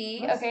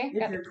 Maybe. Okay.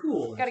 If you're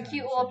cool. Got a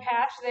cute little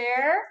patch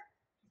there.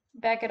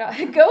 Back it up.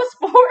 Go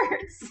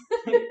sports.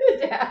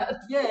 Dad.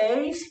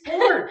 Yay,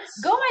 sports.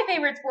 Go my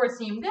favorite sports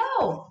team.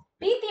 Go.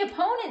 Beat the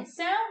opponent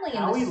soundly.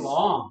 Howie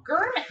Long.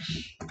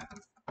 Skirmish.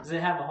 Does it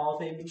have a Hall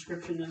of Fame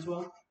inscription as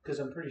well? Because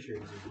I'm pretty sure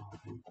he's in the Hall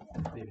of Fame.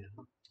 Maybe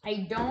not.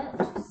 I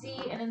don't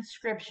see an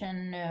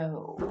inscription,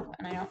 no.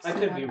 And I don't see I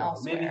could one be wrong.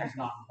 elsewhere. Maybe he's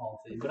not in the Hall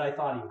of Fame, but I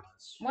thought he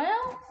was.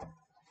 Well,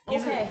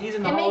 okay. He's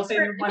in the Hall of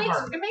Fame of my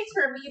heart. It makes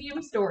for a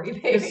medium story,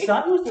 baby. His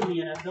son was in the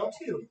NFL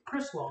too.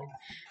 Chris Long.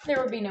 There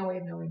would be no way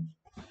of knowing.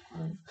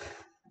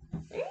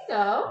 There you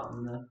go.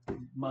 In the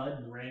mud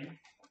and rain.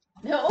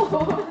 No.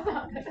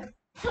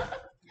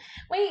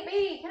 Wait,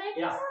 baby, can I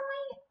do some of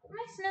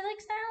my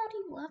Smithwick's now? Do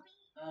you love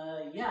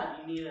me? Yeah.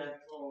 Do you need a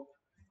little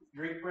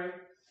drink break?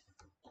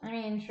 I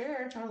mean,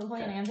 sure. I wasn't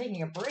planning on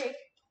taking a break.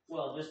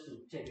 Well, just to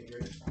take a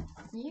drink.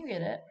 You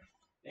get it.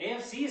 The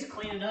AFC is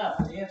cleaning up.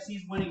 The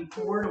AFC's winning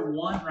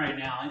 4-1 right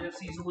now.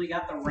 NFC's only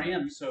got the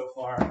Rams so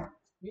far.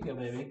 Here you go,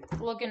 baby.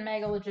 Looking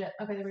mega legit.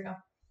 Okay, there we go.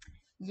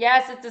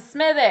 Yes, it's a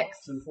Smithwick's.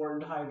 It's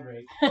important to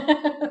hydrate.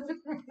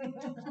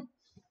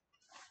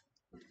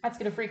 That's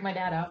going to freak my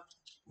dad out.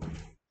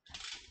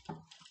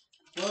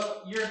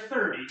 Well, you're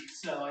 30,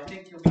 so I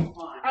think you'll be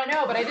fine. I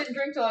know, but I didn't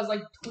drink till I was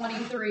like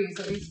 23,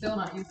 so he's still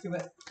not used to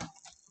it.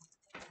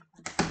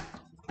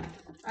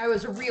 I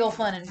was real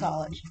fun in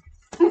college.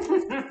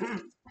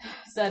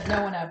 Said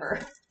no one ever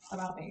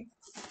about me.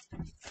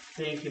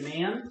 Thank you,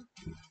 man.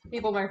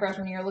 People my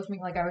freshman year looked at me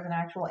like I was an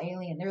actual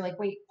alien. They were like,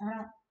 "Wait,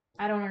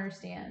 I don't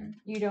understand.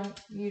 You don't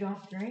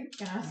drink?"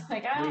 And I was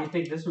like, "I don't." What do you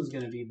think this one's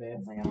gonna be, I babe?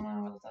 was like, "I don't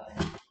know what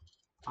to tell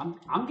you."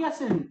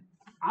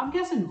 I'm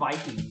guessing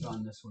Vikings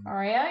on this one.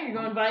 Oh yeah, you're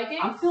going Vikings?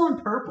 I'm feeling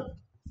purple.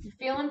 You're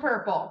feeling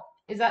purple.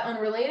 Is that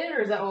unrelated or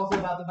is that also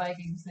about the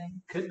Vikings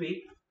thing? Could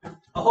be.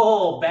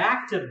 Oh,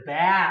 back to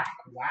back.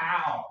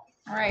 Wow.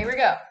 All right, here we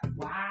go.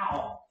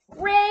 Wow.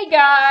 Ray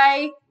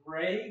guy.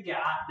 Ray got.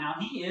 Now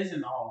he is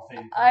in the Hall of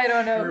Fame. I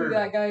don't know who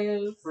that guy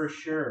is. For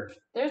sure.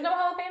 There's no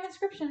Hall of Fame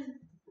inscription.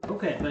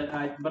 Okay, but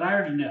I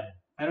already know.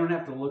 I don't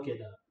have to look it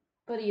up.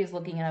 But he is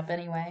looking it up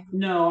anyway.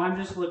 No, I'm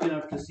just looking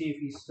up to see if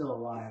he's still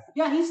alive.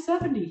 Yeah, he's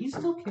 70. He's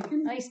still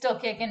kicking. He's still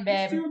kicking,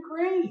 babe. He's doing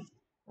great.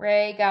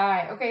 Ray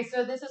guy. Okay,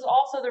 so this is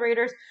also the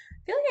Raiders.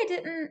 I feel like I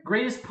didn't.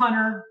 Greatest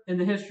punter in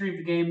the history of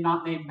the game,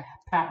 not named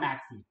Pat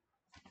McAfee.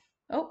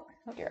 Oh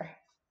dear.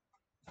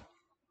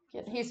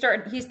 He's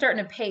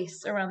starting to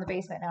pace around the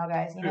basement now,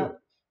 guys. You know.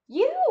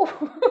 You.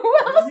 Who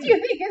else do you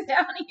think is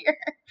down here?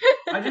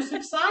 I'm just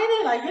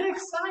excited. I get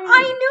excited.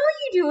 I know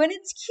you do, and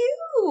it's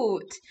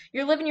cute.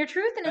 You're living your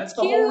truth, and That's it's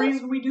cute. the whole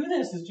reason we do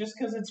this is just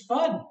because it's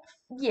fun.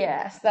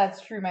 Yes, that's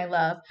true, my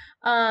love.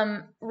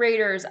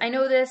 Raiders. I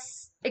know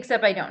this,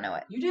 except I don't know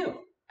it. You do.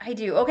 I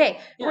do. Okay,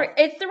 Yeah.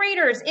 It's the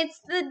Raiders. It's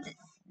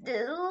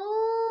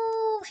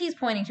he's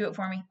pointing to it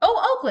for me.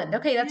 Oh, Oakland.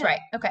 Okay, that's right.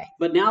 Okay.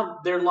 But now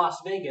they're Las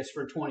Vegas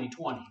for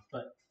 2020,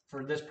 but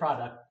for this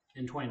product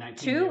in 2019.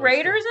 Two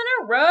Raiders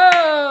in a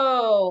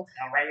row.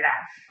 The Raiders.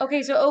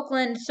 Okay, so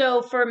Oakland.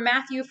 So for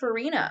Matthew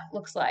Farina,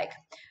 looks like.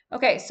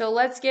 Okay, so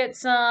let's get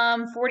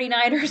some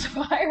 49ers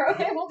fire.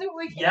 Okay, we'll do what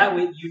we can. Yeah,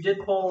 you did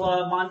pull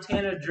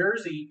Montana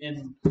jersey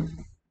in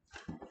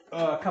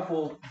a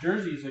couple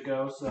jerseys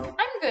ago, so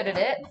I'm good at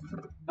it.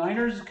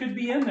 Niners could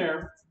be in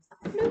there.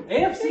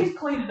 AFC's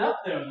cleaned it up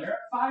though. They're at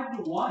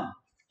 5-1.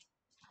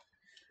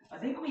 I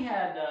think we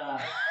had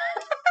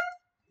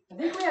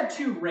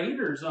two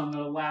Raiders on the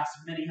last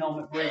mini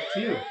helmet break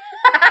too.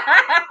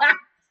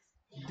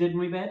 Didn't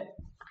we, babe?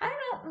 I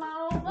don't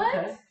know. What?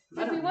 Okay.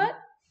 Did we what?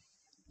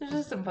 There's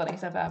just some funny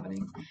stuff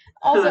happening.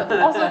 Also,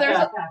 there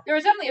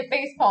was definitely a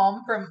face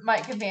palm from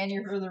Mike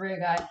Companion for the real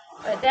guy.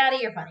 But Daddy,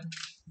 you're funny.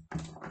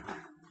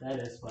 That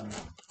is funny.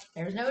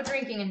 There's no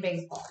drinking in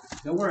baseball.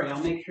 Don't worry,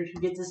 I'll make sure she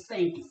gets a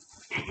spanking.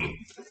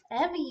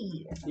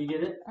 Evie. You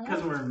get it?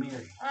 Because we're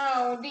married.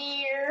 Oh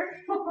dear.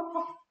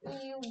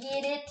 You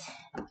get it.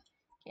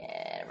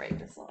 Get ready for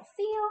this little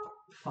seal.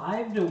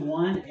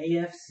 5-1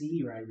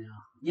 AFC right now.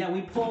 Yeah,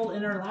 we pulled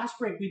in our last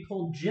break. We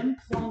pulled Jim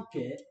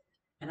Plunkett,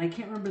 and I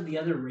can't remember the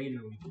other Raider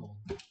we pulled.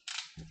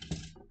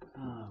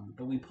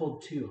 But we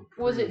pulled two.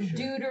 Was it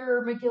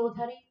Duder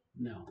McGillicuddy?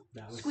 No,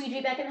 that was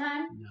Squeegee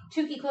Beckenheim? No.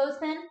 Tukey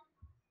Clothespin?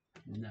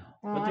 No.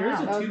 Oh, But there is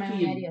a that was my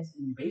Tukey idea.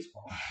 in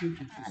baseball.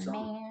 Tukey Toussaint.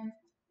 Man.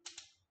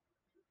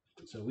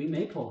 So we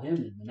may pull him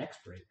in the next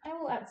break. I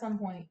will at some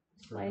point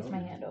slice my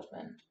Logan. hand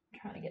open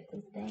trying to get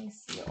this dang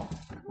seal.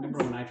 Remember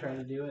when I tried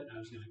to do it? I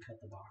was going to cut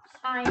the box.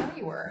 I know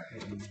you were.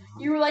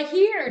 You were like,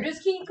 here,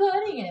 just keep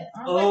cutting it.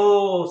 I was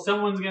Oh,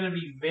 someone's going to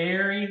be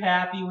very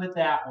happy with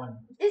that one.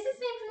 like, is this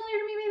name familiar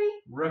to me, maybe?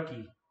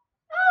 Rookie.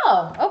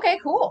 Oh, okay,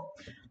 cool.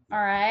 All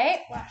right.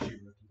 Last year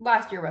rookie.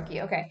 Last year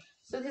rookie. Okay.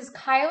 So this is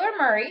Kyler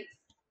Murray,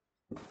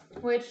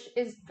 which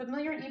is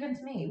familiar even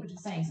to me, which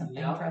is saying something,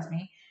 Yep. trust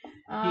me.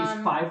 He's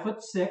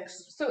 5'6".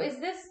 So is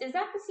that the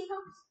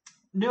Seahawks?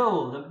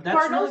 No, that's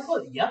Cardinals? really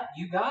close. Yep,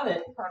 you got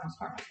it. Cardinals.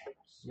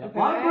 Yep. Okay.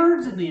 A lot of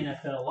birds in the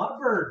NFL. A lot of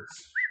birds.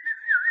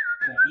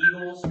 The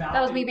Eagles, Falcons.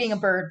 That was me being a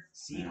bird.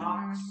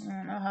 Seahawks. I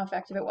don't know how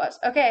effective it was.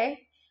 Okay.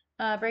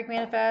 Break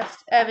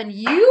manifest. Evan,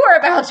 you are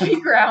about to be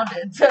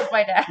grounded, says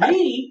my dad.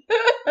 Me?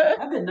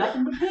 I've been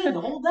nothing but good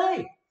the whole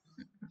day.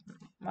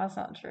 That's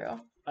not true.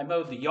 I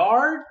mowed the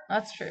yard.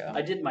 That's true.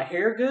 I did my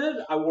hair good.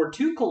 I wore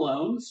 2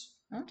 colognes.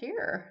 Oh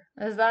dear.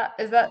 Is that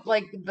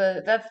like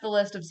that's the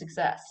list of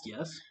success?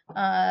 Yes.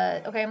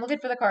 Okay, I'm looking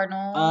for the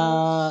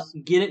Cardinals.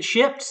 Get it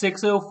shipped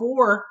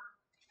 604.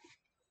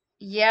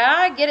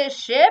 Yeah, get it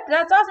shipped.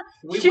 That's awesome.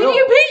 We Should will.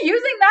 you be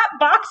using that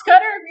box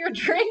cutter if you're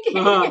drinking?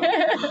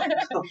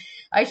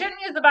 I shouldn't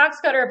use the box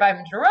cutter if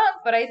I'm drunk,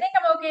 but I think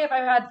I'm okay if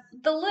I've had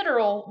the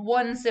literal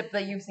one sip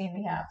that you've seen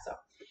me have.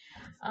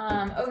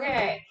 So,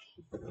 okay.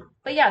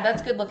 But yeah,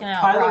 that's good looking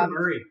out, Kyler Rob.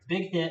 Murray,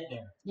 big hit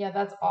there. Yeah,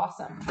 that's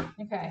awesome.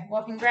 Okay,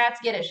 well, congrats,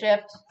 get it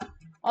shipped.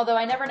 Although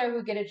I never know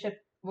who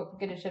what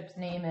Get It Shipped's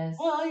name is.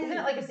 Well, Isn't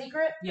it like a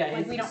secret? Yeah,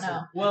 like we don't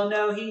know. Well,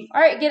 no, he.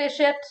 All right, Get It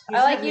Shipped. he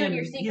I like sent you me and a-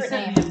 your secret He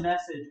sent name. me a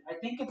message. I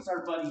think it's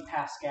our buddy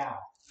Pascal.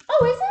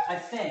 Oh, is it? I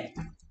think.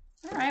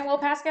 All right, well,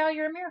 Pascal,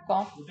 you're a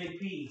miracle. The big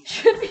P.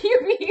 Should you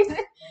be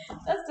using?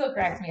 That still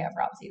cracks me up,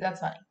 Robsy.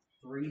 That's funny.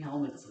 3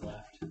 helmets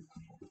left.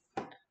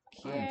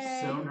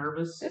 Okay. I'm so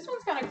nervous. This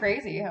one's kind of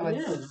crazy how It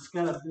it's. is.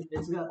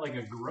 It's got like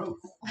a growth.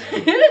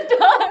 It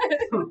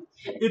does.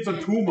 It's a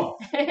tumor.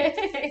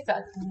 It's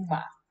a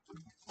tumor.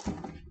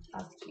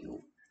 That's cute.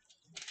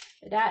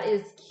 That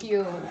is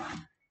cute.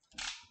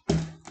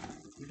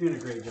 You're doing a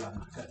great job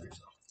not cutting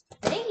yourself.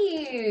 Thank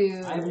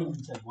you. I haven't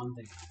even said one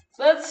thing.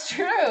 That's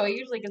true. I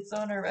usually get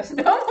so nervous.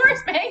 No more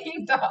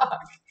spanking talk.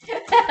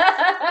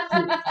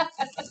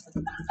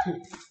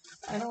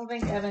 I don't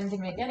think Evan can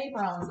make any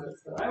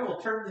promises. I will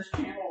turn this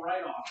channel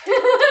right off.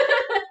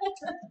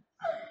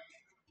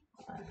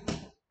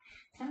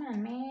 Come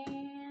on,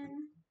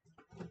 man.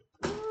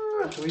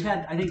 So we've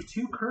had, I think,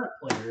 2 current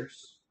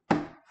players,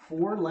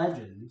 4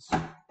 legends,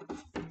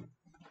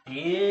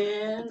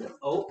 and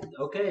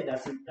okay,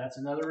 that's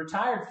another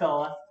retired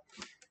fella.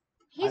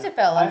 He's a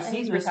fella, I've and seen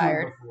he's this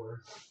retired. one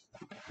before.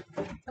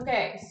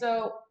 Okay,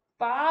 so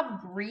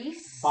Bob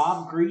Grease.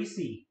 Bob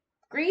Greasy.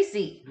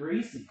 Greasy.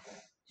 Greasy.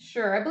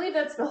 Sure, I believe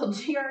that's spelled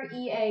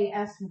Greasy.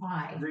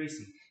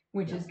 Greasy.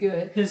 Which is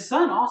good. His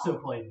son also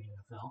played in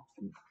the NFL.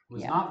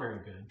 Was not very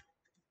good.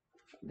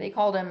 They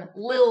called him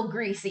Lil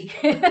Greasy.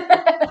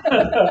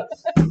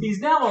 He's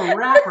now a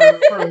rapper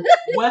from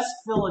West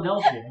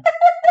Philadelphia.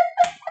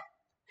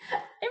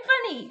 They're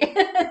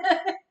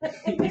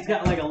funny. He's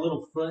got like a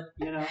little foot,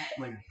 you know?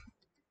 Like,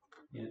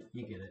 yeah,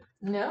 you get it.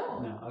 No.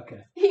 No,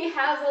 okay. He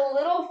has a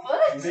little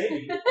foot?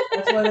 Maybe.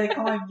 That's why they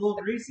call him Lil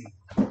Greasy.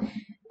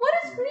 What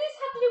does grease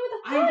have to do with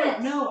a foot? I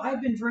don't know.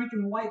 I've been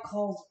drinking White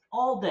Claws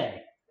all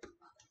day.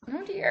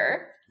 Oh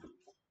dear.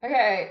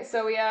 Okay,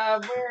 so we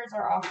have, where's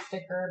our off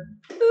sticker?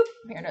 Boop,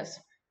 here it is.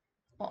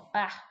 Well,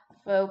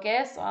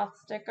 focus, off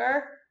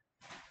sticker.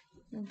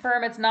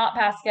 Confirm it's not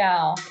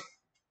Pascal,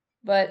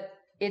 but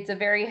it's a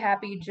very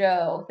happy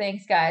Joe.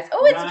 Thanks, guys.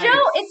 Oh, it's Nice.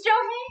 Joe. It's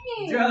Joe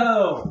Haney.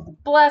 Joe.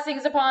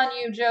 Blessings upon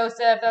you,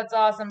 Joseph. That's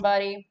awesome,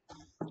 buddy.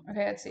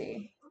 Okay, let's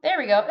see. There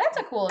we go. That's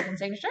a cool looking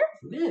signature.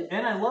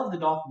 And I love the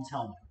Dolphins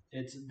helmet.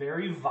 It's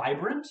very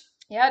vibrant.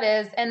 Yeah, it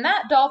is. And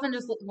that dolphin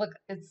just look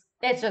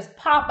it's just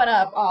popping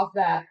up off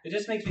that. It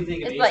just makes me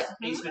think of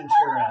Ace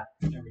Ventura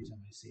every time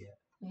I see it.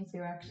 Me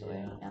too,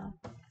 actually. Yeah.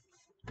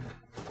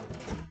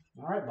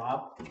 All right,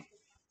 Bob.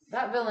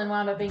 That villain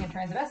wound up being a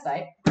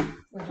transvestite,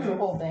 which is a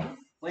whole thing.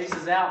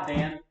 Laces out,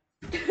 Dan.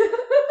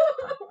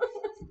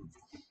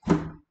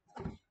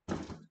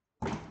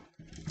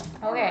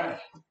 Okay. Right.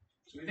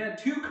 So we've had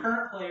 2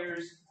 current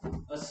players,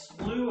 a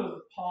slew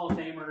of Hall of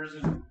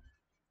Famers and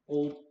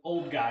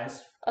old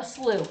guys. A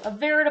slew. A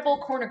veritable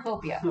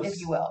cornucopia, if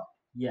you will.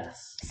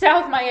 Yes.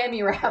 South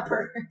Miami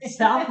rapper.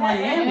 South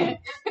Miami.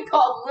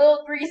 Called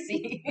Lil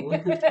Greasy.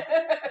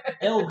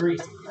 El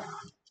Greasy.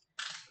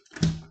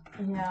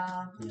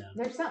 Yeah.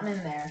 There's something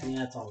in there. Yeah,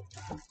 that's all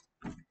we got.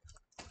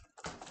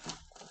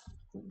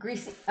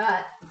 Greasy.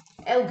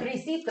 El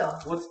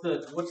Grisito. What's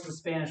the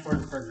Spanish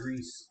word for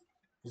grease?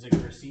 Is it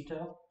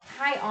grisito?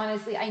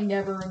 Honestly, I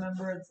never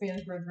remember the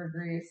Spanish word for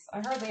grease.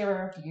 I hardly ever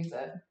have to use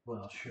it.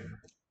 Well,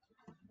 sure.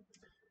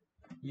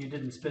 You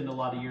didn't spend a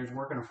lot of years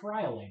working a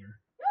fry-later.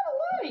 Not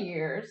a lot of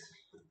years.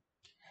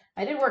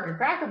 I did work at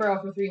Cracker Barrel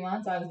for 3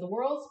 months. I was the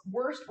world's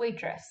worst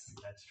waitress.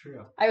 That's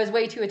true. I was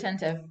way too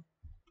attentive.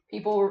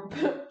 People were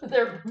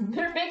their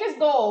biggest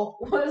goal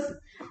was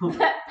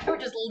that I would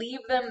just leave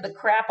them the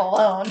crap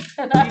alone.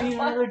 And You need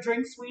another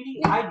drink,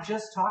 sweetie? I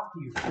just talked to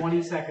you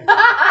 20 seconds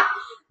ago.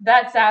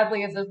 That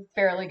sadly is a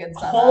fairly good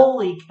sum up.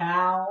 Holy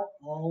cow!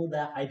 Oh,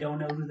 that I don't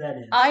know who that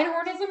is.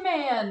 Einhorn is a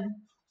man.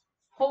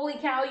 Holy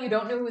cow! You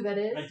don't know who that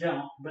is? I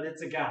don't, but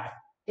it's a guy.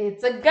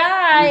 It's a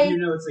guy. You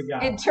know it's a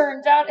guy. It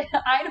turns out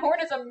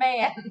Einhorn is a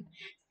man.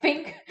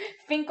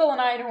 Finkel and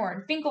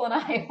Einhorn. Finkel and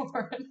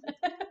Einhorn.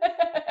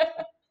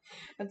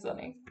 That's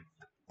funny.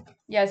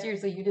 Yeah,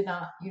 seriously, you did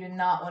not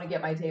want to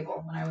get my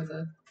table when I was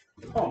a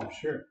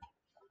sure.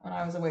 When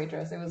I was a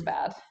waitress. It was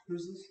bad.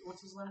 Who's this?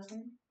 What's his last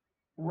name?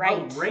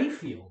 Wright. Oh,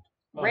 Rayfield.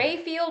 Oh.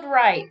 Rayfield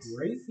Wright.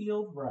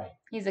 Rayfield Wright.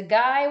 He's a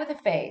guy with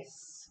a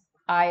face,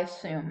 I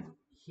assume.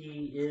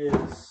 He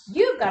is.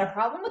 You've got a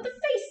problem with the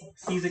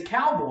faces. He's a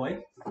cowboy.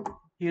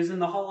 He is in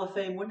the Hall of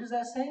Fame. When does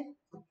that say?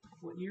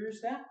 What year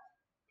is that?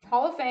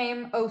 Hall of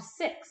Fame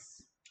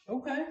 06.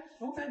 Okay.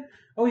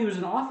 Oh, he was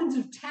an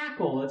offensive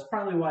tackle. That's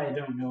probably why I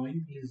don't know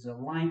him. He's a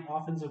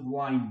offensive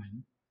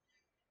lineman.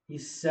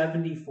 He's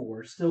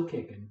 74, still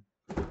kicking.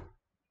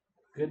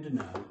 Good to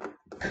know.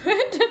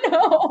 Good to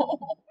know.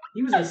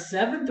 He was a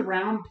 7th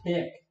round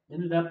pick.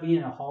 Ended up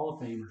being a Hall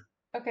of Famer.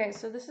 Okay,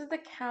 so this is the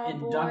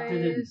Cowboys.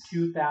 Inducted in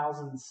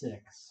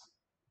 2006.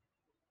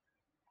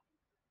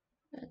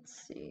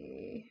 Let's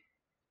see.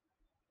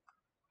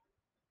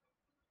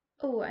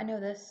 Oh, I know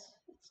this.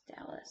 It's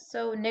Dallas.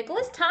 So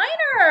Nicholas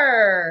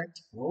Tyner.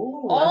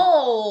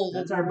 Oh,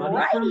 that's our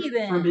buddy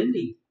from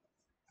Indy.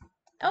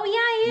 Oh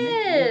yeah, he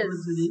is.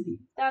 Nicholas in Indy.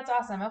 That's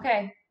awesome.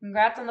 Okay,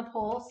 congrats on the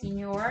poll,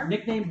 Senior.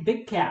 Nicknamed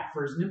Big Cat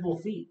for his nimble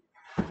feet.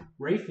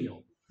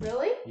 Rayfield.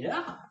 Really?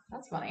 Yeah.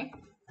 That's funny.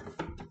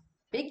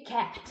 Big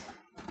Cat.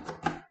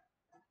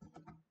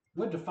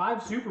 Went to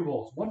 5 Super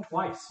Bowls. Won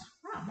twice.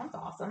 Wow, that's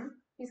awesome.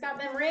 He's got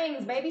them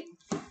rings, baby.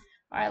 All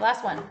right,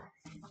 last one.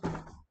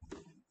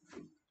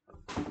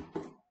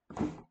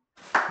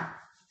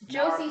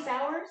 Josie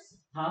Sowers?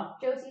 Huh?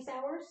 Josie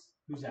Sowers?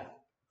 Who's that?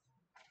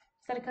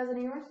 Is that a cousin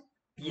of yours?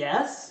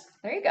 Yes.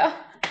 There you go.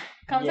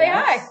 Come say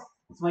hi.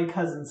 It's my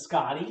cousin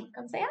Scotty.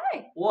 Come say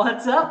hi.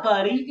 What's up,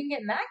 buddy? You can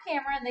get in that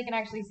camera and they can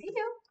actually see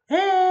you.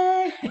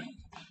 Hey.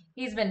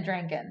 He's been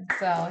drinking,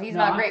 so he's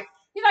No, not great.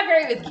 He's not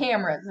great with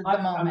cameras at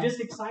the moment. I'm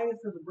just excited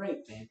for the break,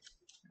 man.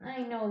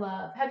 I know,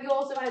 love. Have you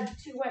also had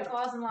 2 White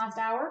Claws in the last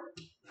hour?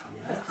 Because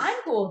Yes.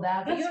 I'm cool with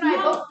that. But That's you and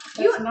I both.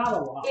 That's not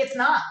a lot. It's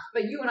not.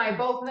 But you and I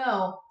both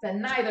know that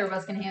neither of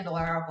us can handle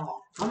our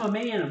alcohol. I'm a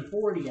man. I'm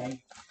 40. I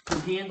can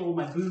handle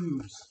my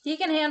booze. He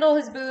can handle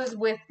his booze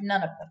with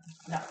none of them.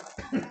 No.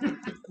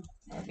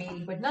 I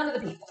mean, with none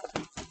of the people.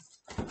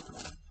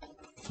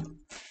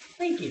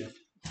 Thank you.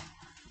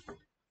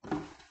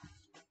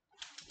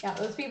 Yeah,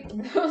 those people.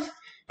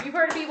 You've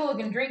heard of people who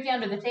can drink you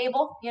under the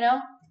table, you know?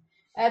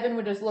 Evan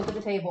would just look at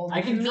the table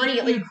and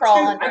immediately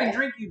crawl under it. I can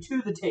drink you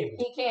to the table.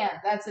 He can't.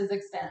 That's his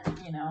extent,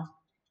 you know?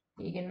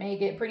 He can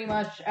make it pretty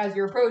much as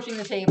you're approaching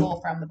the table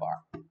from the bar.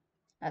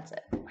 That's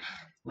it.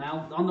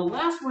 Now, on the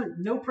last one,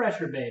 no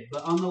pressure, babe,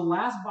 but on the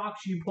last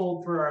box you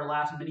pulled for our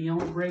last mini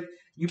helmet break,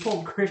 you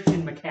pulled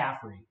Christian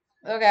McCaffrey.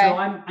 Okay. So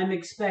I'm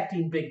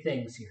expecting big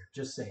things here,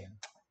 just saying.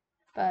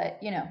 But,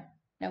 you know,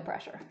 no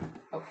pressure.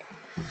 Okay.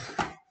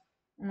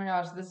 Oh my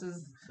gosh, this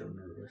is so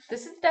nervous.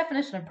 This is the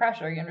definition of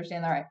pressure. You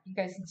understand that, right? You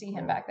guys can see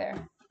him back there.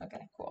 Okay,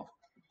 cool.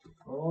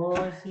 Oh,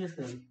 I see a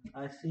thing.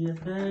 I see a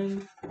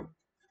thing.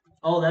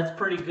 Oh, that's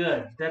pretty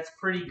good. That's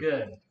pretty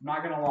good. I'm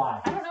not gonna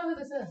lie. I don't know who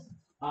this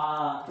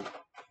is.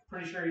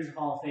 Pretty sure he's a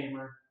Hall of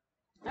Famer.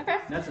 Okay.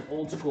 That's an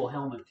old school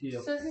helmet too.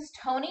 So this is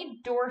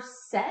Tony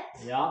Dorsett.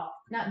 Yeah.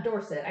 Not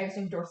Dorset. I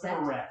assume Dorset.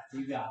 Correct.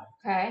 You got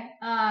it. Okay.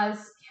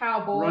 This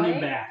cowboy. Running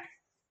back.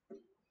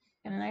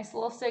 And a nice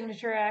little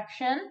signature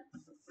action.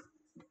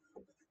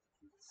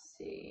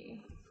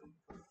 See.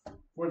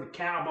 We're the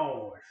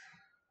Cowboys.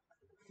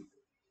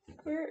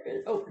 Where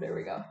is? Oh, there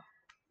we go.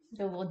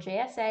 The little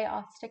JSA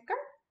off sticker.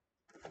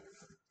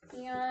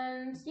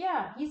 And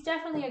yeah, he's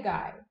definitely a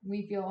guy.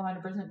 We feel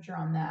 100% sure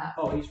on that.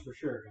 Oh, he's for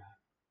sure a guy.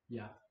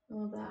 Yeah.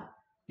 Love that.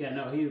 Yeah,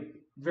 no, he's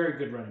very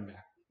good running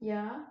back.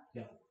 Yeah.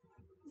 Yeah.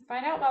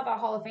 Find out about that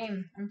Hall of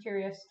Fame. I'm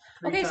curious.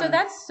 Okay,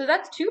 times. so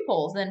that's 2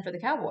 polls then for the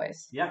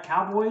Cowboys. Yeah,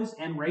 Cowboys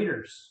and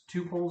Raiders,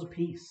 2 polls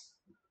apiece.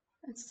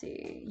 Let's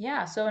see.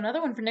 Yeah, so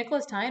another one for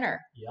Nicholas Tyner.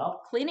 Yep.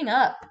 Cleaning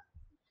up.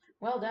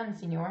 Well done,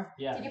 senor.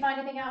 Yeah. Did you find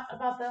anything out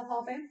about the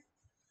Hall of Fame?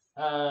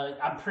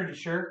 I'm pretty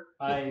sure.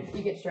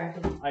 You get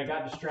distracted. I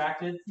got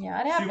distracted.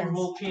 Yeah, it happens. Super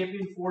Bowl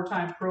champion,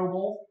 4-time Pro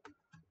Bowl.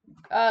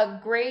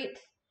 Great.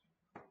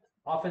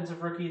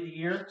 Offensive Rookie of the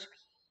Year.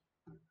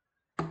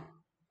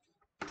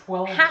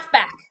 12.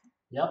 Halfback.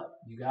 Yep,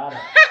 you got it.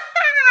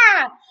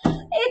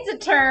 It's a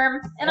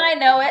term, and I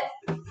know it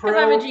because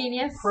I'm a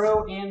genius.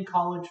 Pro and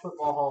College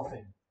Football Hall of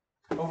Fame.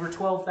 Over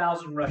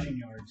 12,000 rushing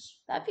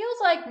yards. That feels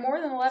like more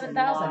than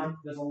 11,000.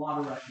 There's a lot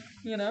of rushing.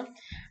 You know? All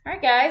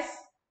right, guys.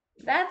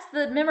 That's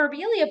the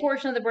memorabilia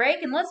portion of the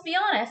break, and let's be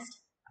honest,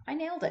 I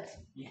nailed it.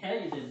 Yeah,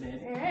 you did,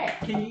 man. All right.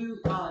 Can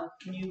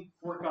you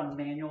work on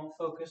manual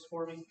focus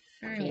for me?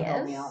 Can you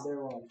help me out there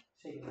while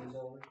I'm taking these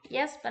over?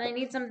 Yes, but I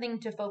need something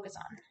to focus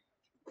on.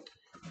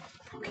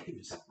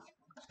 Okay.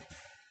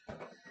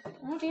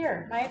 Oh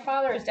dear, my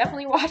father is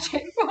definitely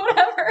watching.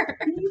 Whatever.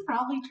 You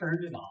probably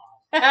turned it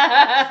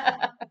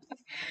off.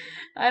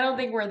 I don't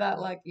think we're that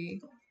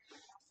lucky.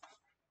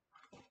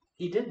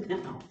 He didn't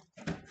know.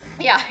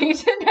 Yeah, he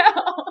did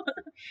know.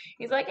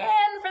 He's like,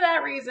 and for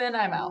that reason,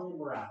 I'm out.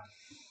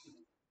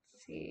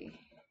 Let's see.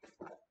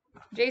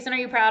 Jason, are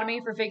you proud of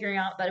me for figuring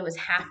out that it was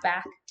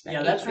halfback?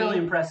 Yeah, that's really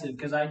impressive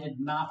because I did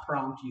not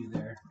prompt you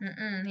there.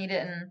 He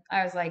didn't.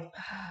 I was like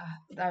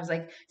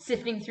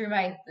sifting through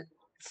my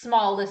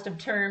small list of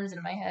terms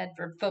in my head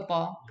for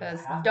football because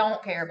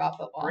don't care about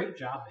football. Great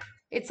job, man.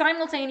 It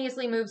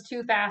simultaneously moves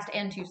too fast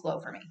and too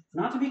slow for me.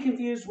 Not to be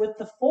confused with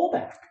the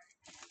fullback.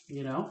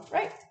 You know?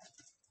 Right.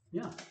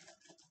 Yeah.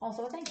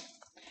 Also a thing.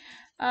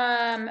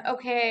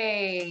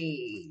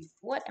 Okay.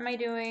 What am I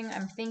doing?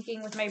 I'm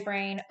thinking with my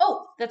brain.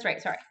 Oh, that's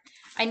right. Sorry.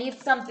 I need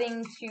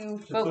something to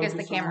focus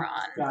the camera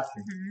on.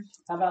 Gotcha.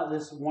 How about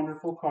this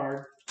wonderful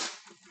card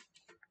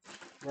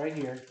right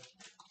here?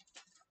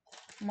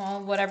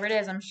 Well, whatever it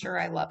is, I'm sure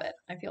I love it.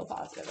 I feel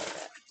positive of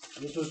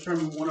it. This was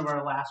from one of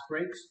our last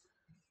breaks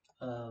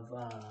of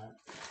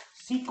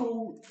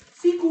Sequel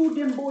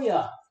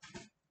Demboya.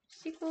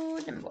 Sequel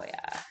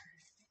Demboya.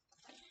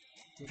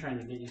 I'm trying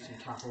to get you some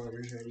taco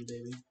orders ready,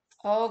 baby.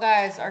 Oh,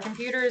 guys, our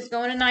computer is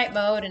going to night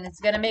mode, and it's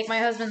going to make my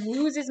husband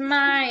lose his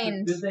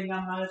mind. Good thing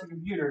I'm not at the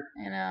computer.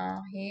 You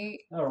know,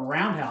 a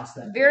roundhouse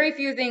that. Very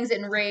few things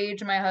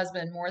enrage my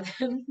husband more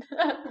than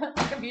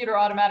the computer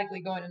automatically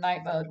going to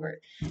night mode, where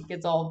it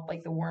gets all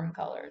like the warm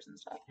colors and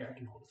stuff. Yeah, I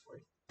can hold it for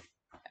you.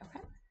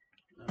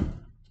 Okay.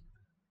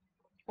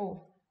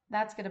 Oh,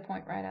 that's going to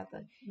point right at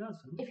the. No,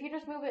 if you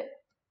just move it,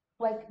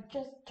 like,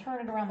 just turn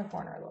it around the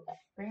corner a little bit.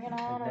 Bring it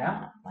on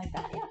around. Like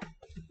that, yeah.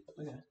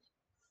 Okay.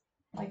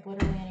 Like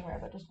literally anywhere,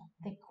 but just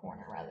think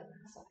corner rather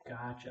than the side.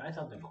 Gotcha. I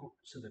thought the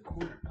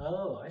corner.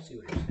 Oh, I see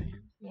what you're saying.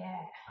 Yeah.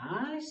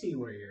 I see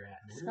where you're at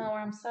now. Smell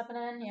where I'm stepping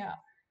in. Yeah.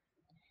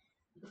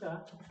 Okay.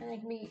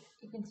 And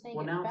you can snake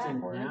well, it now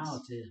backwards.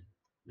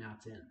 Now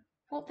it's in.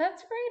 Well,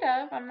 that's great,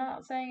 Ev. I'm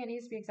not saying it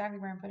needs to be exactly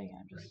where I'm putting it.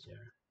 I'm just right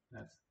there.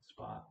 That's the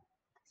spot.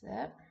 Is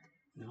that?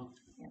 No.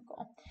 Yeah,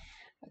 cool.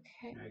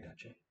 Okay. I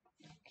gotcha.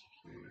 Okay.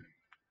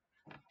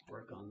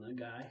 Work on the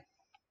guy.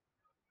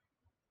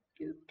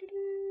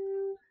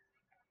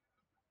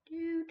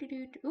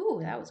 Ooh,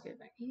 that was good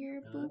back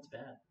here. No, that's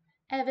bad.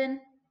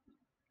 Evan,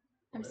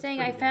 I'm saying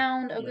I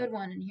found a good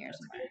one in here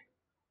somewhere.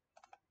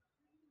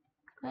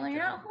 Well,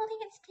 you're not holding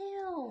it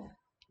still.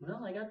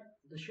 Well, I got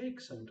the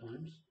shakes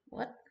sometimes.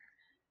 What?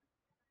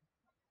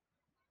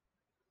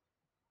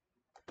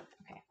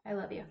 Okay, I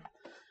love you.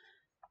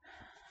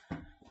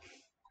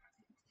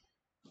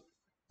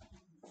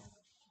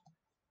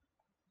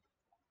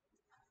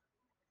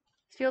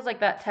 Feels like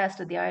that test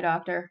at the eye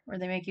doctor where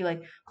they make you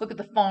like look at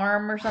the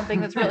farm or something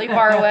that's really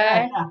far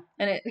away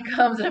and it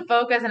comes into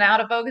focus and out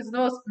of focus. It's the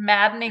most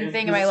maddening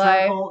thing in my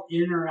life. Circle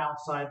in or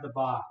outside the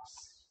box.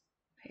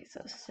 Okay,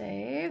 so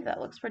save. That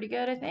looks pretty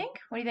good, I think.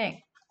 What do you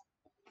think?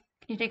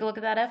 Can you take a look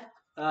at that, F?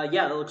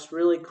 Yeah, that looks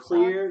really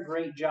clear.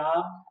 Great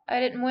job. I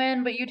didn't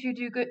win, but you two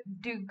do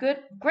good.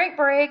 Great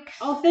breaks.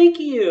 Oh, thank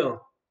you.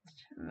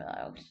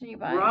 Rob,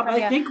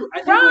 I think we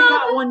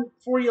got one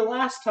for you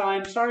last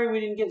time. Sorry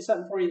we didn't get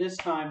something for you this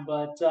time,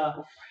 but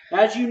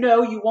as you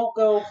know, you won't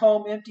go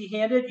home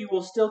empty-handed. You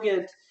will still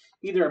get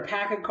either a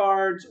pack of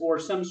cards or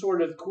some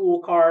sort of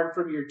cool card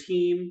from your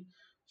team.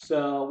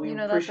 So we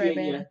appreciate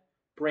you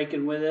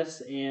breaking with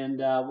us, and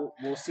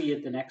we'll see you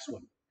at the next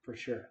one for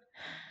sure.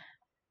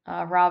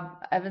 Rob,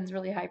 Evan's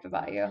really hype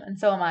about you, and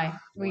so am I.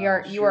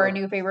 You are a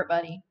new favorite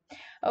buddy.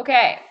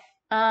 Okay.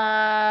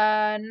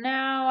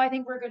 Now I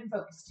think we're good and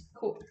focused.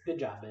 Cool. Good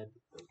job, babe.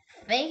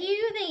 Thank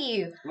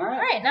you. All right. All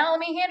right, now let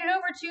me hand it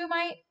over to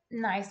my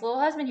nice little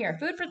husband here.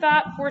 Food for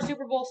thought before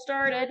Super Bowl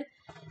started.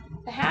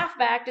 The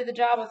halfback did the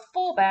job of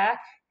fullback.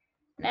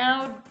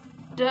 Now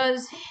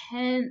does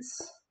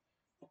Hence.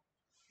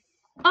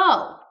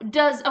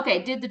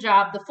 Did the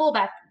job the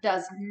fullback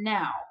does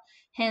now.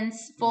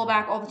 Hence,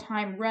 fullback all the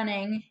time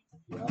running.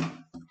 Yep.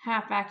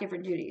 Halfback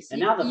different duties.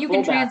 And now you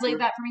can translate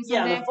that for me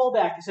someday? Yeah, the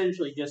fullback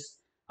essentially just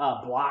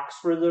blocks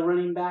for the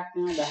running back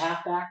now, the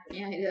halfback.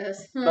 Yeah, he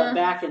does. But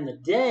back in the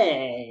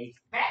day.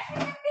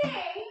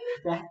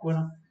 Back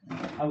when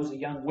I was a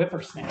young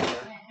whippersnapper.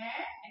 A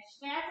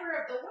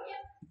snapper of the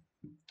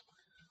whip.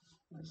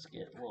 Let's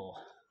get a little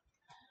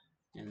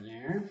in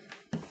there.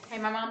 Hey,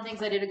 my mom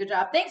thinks I did a good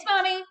job. Thanks,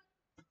 Mommy.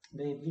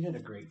 Babe, you did a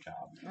great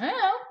job. I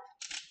know.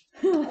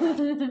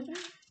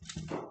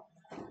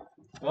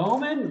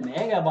 Bowman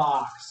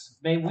Megabox.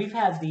 Babe, we've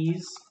had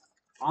these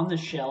on the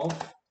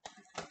shelf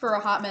for a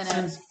hot minute.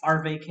 Since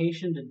our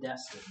vacation to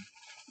Destin.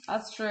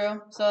 That's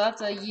true. So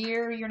that's a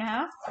year and a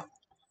half?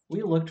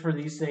 We looked for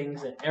these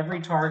things at every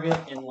Target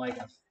in like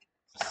a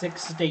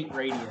 6-state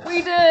radius.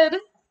 We did.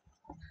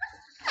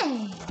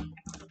 Hey,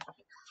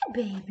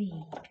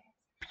 baby.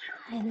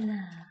 I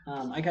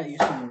love. I got you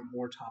some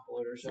more top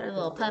loaders. Our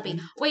little puppy.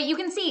 Wait, you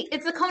can see.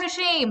 It's the cone of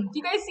shame. Do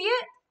you guys see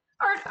it?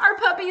 Our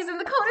puppy's in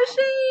the cone of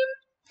shame.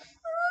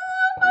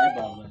 I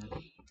love it.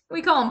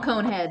 We call him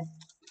Conehead.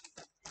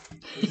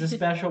 He's a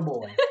special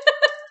boy.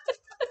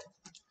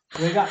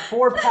 We got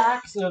 4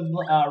 packs of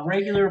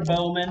regular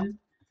Bowman.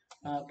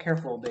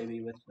 Careful,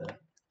 baby, with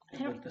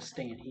the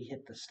stand. He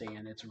hit the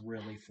stand. It's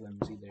really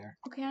flimsy there.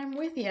 Okay, I'm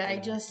with you. I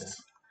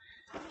just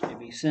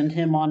maybe send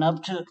him on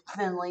up to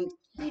Finley.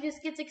 He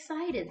just gets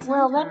excited sometimes.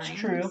 Well, that's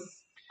true.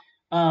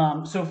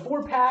 So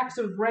 4 packs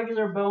of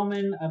regular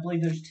Bowman. I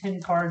believe there's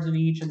 10 cards in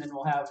each, and then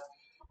we'll have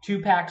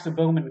 2 packs of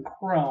Bowman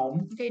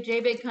Chrome. Okay, J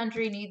Big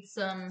Country needs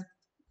some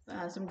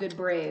good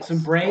Braves. Some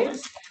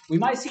Braves? We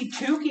might see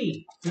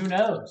Tukey. Who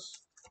knows?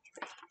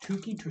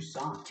 Tukey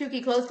Toussaint.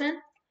 Tukey Clothespin?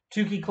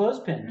 Tukey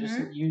Clothespin. Just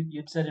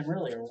you'd said him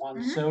earlier.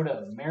 Juan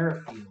Soto,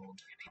 Merrifield,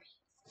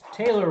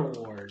 Taylor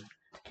Ward,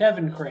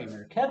 Kevin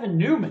Kramer, Kevin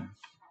Newman.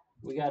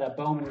 We got a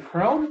Bowman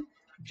Chrome.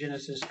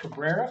 Genesis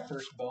Cabrera,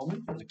 first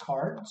Bowman for the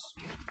Cards.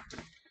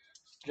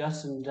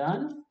 Justin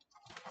Dunn.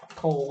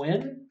 Cole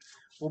Wynn.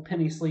 We'll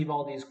penny sleeve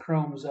all these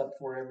Chromes up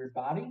for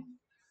everybody.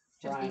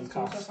 Ryan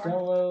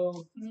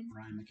Costello.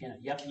 Ryan McKenna.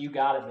 Yep, you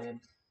got it, babe.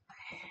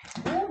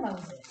 Oh,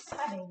 Moses.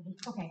 Hi, baby.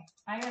 Okay,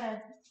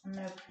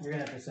 You're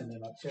going to have to send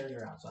them upstairs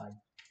or outside.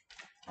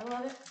 I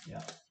love it.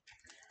 Yep.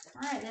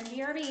 All right, then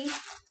BRB.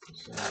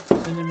 So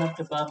send them up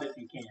to Bub if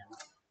you can.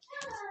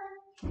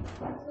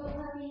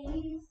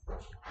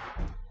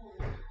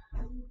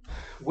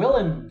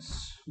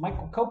 Willens,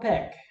 Michael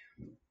Kopech,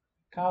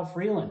 Kyle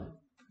Freeland,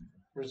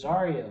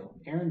 Rosario,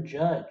 Aaron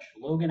Judge,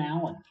 Logan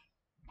Allen,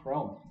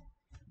 Chrome,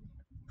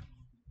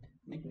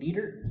 Nick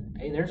Nieder.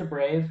 Hey, there's a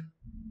Brave.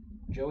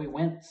 Joey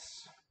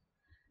Wentz,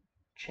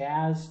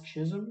 Chaz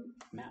Chisholm,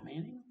 Matt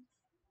Manning.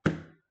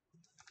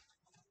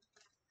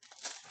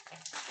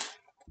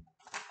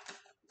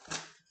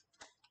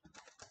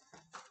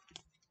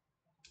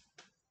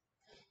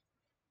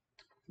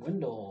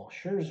 Wendell,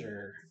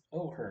 Scherzer,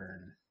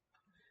 O'Hearn,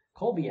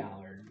 Colby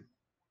Allard,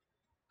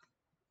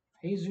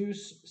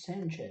 Jesus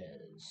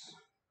Sanchez,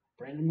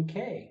 Brandon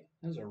McKay.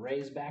 Those are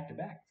Rays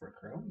back-to-back for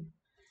Chrome.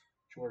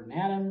 Jordan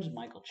Adams,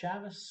 Michael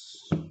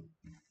Chavis.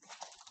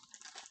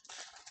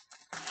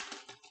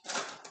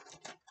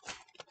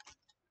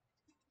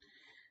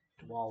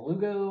 Dewal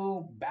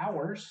Lugo,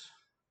 Bowers,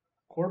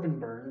 Corbin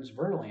Burns,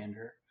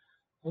 Verlander,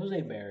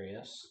 Jose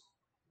Barrios,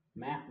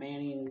 Matt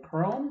Manning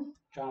Chrome,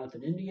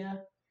 Jonathan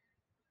India,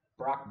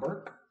 Brock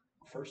Burke,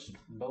 first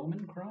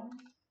Bowman Chrome,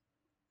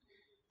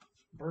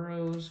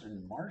 Burrows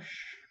and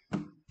Marsh.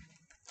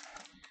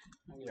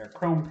 We get our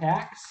Chrome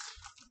packs.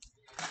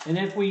 And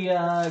if we,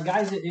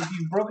 guys, if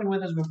you've broken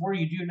with us before,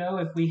 you do know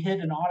if we hit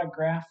an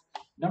autograph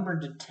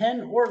numbered to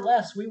 10 or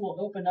less, we will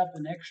open up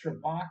an extra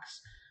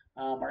box.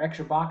 Our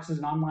extra box is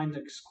an online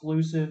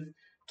exclusive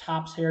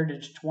Topps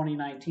Heritage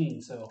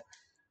 2019. So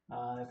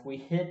if we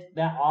hit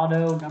that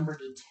auto numbered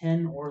to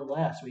 10 or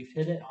less, we've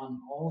hit it on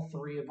all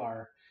three of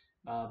our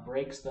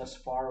breaks thus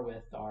far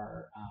with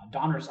our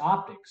Donruss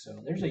Optics. So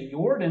there's a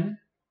Jordan.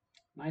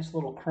 Nice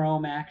little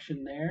chrome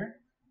action there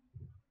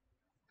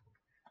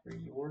for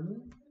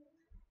Jordan.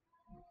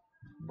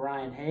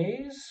 Brian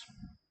Hayes.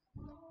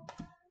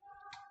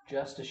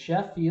 Justice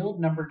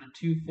Sheffield, numbered to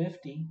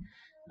 250.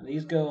 Now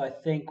these go, I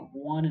think,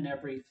 1 in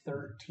every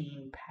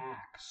 13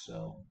 packs.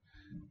 So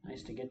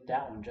nice to get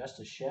that one.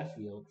 Justice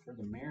Sheffield for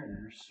the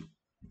Mariners.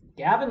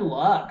 Gavin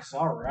Lux,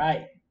 all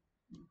right.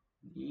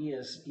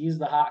 He's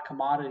the hot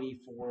commodity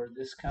for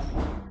this coming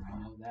year. I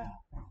know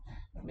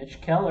that. Mitch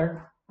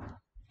Keller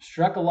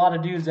struck a lot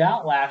of dudes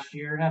out last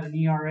year. Had an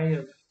ERA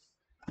of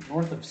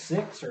north of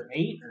 6 or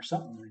 8 or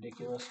something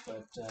ridiculous,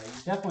 but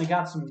he's definitely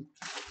got some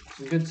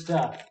good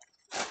stuff.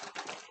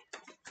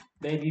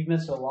 Babe, you've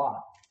missed a lot.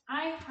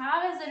 I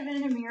have. Has it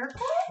been a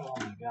miracle? Oh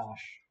my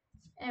gosh.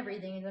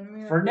 Everything is a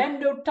miracle.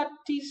 Fernando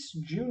Tatis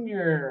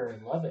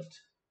Jr. Love it.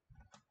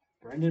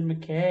 Brendan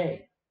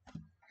McKay.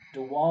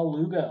 DeWall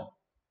Lugo.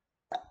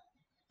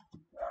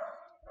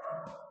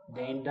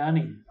 Dane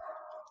Dunning.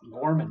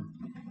 Gorman.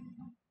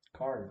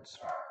 Cards.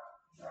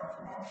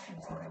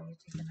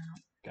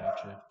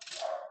 Gotcha.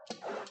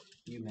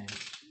 You may.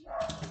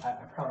 I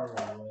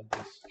probably would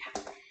just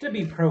to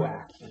be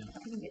proactive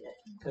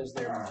because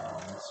they're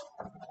Marlins.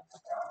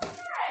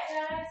 Alright,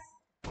 guys.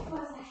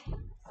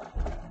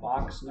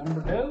 Box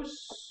number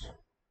dose.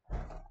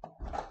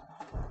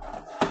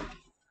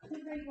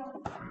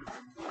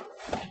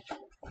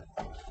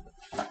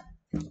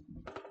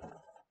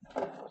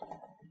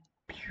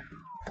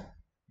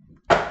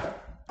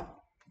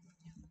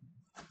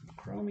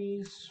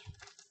 Chromies.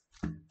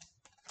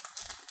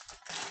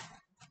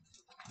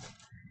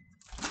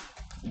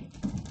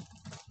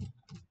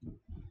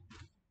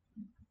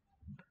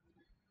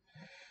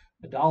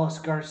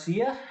 Adolis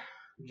Garcia,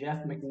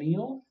 Jeff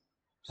McNeil,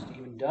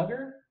 Steven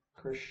Duggar,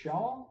 Chris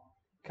Shaw,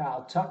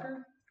 Kyle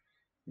Tucker,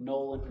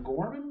 Nolan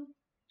Gorman,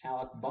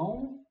 Alec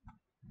Bohm,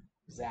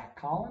 Zach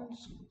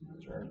Collins,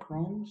 those are our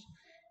chromes,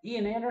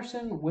 Ian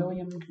Anderson,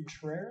 William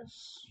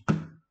Contreras.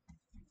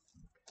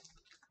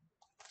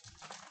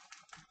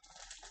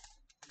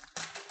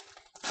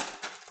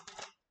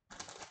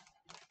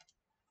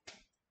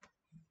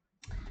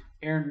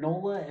 Aaron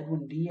Nola,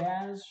 Edwin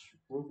Diaz,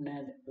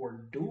 Rovned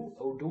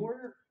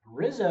Odor,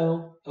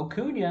 Rizzo,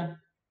 Acuna,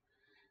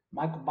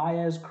 Michael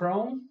Baez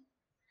Chrome,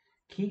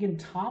 Keegan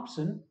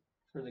Thompson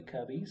for the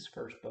Cubbies,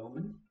 first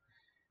Bowman,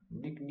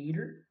 Nick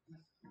Nieder,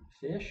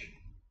 Fish,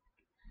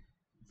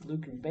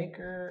 Lucan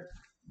Baker,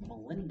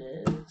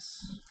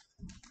 Melendez.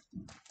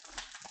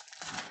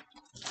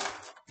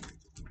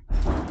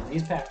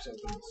 These packs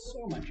open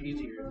so much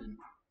easier than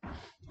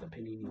the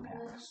Panini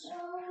packs.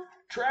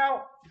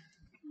 Trout.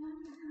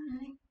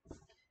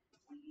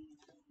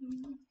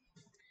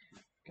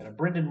 Got a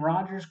Brendan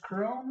Rodgers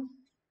Chrome.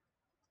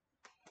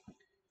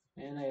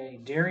 And a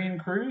Darian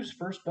Cruz,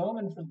 first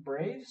Bowman for the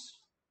Braves.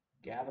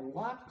 Gavin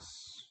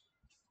Lux.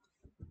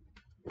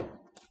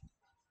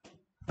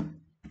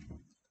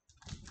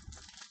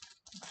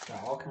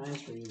 Got all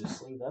kinds for you to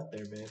sleeve up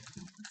there, babe.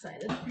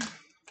 Excited.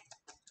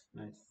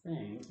 I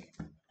think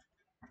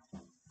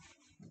I'll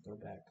go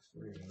back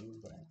through,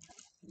 but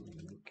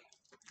link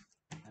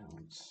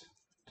bounce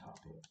top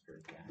of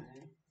your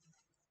guy.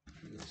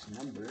 It's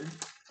numbered.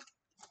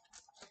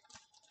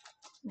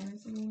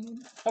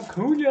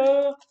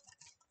 Acuna.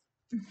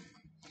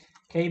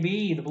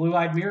 KB, the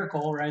blue-eyed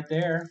miracle, right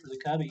there for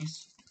the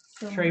Cubbies.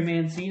 So Trey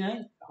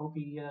Mancini. Hope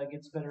he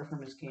gets better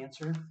from his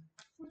cancer.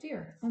 Oh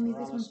dear. Only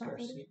this one's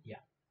Garcia. Yeah.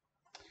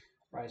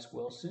 Bryce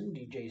Wilson,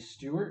 DJ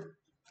Stewart,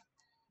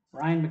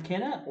 Ryan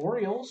McKenna,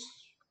 Orioles,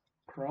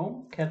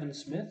 Chrome, Kevin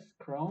Smith,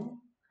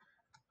 Chrome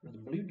for the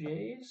Blue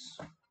Jays.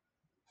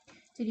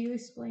 Did you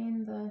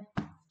explain the?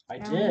 I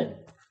did.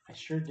 I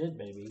sure did,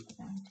 baby.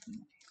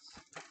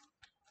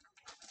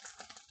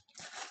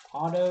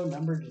 Auto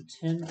numbered to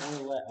 10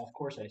 or less. Of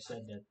course, I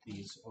said that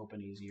these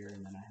open easier,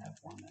 and then I have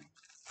one that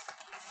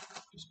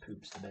just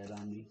poops the bed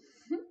on me.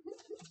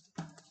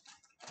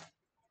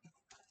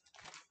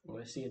 Oh,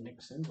 I see a Nick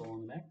Senzel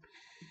on the back.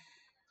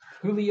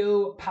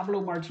 Julio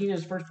Pablo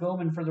Martinez, first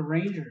Bowman for the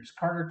Rangers.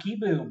 Carter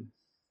Kieboom.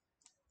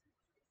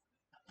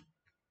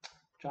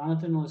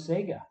 Jonathan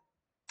Lasega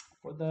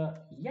for the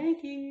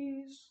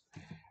Yankees.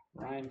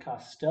 Ryan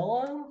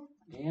Costello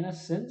and a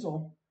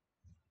Senzel.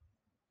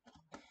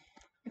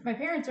 If my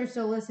parents are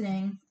still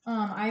listening,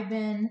 I've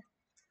been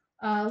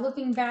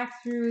looking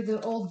back through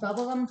the old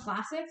Bubblegum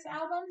Classics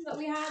album that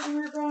we had when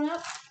we were growing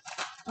up.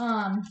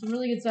 Some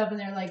really good stuff in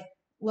there, like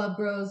Love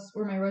Grows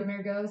Where My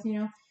Rosemary Goes, you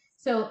know.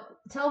 So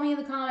tell me in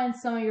the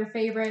comments some of your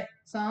favorite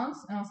songs,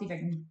 and I'll see if I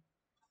can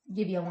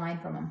give you a line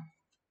from them.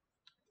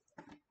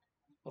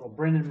 Little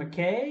Brendan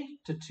McKay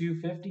to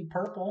 250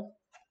 purple.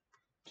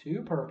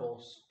 2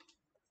 purples.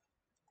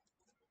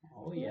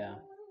 Oh, yeah.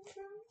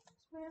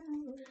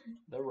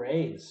 The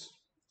Rays.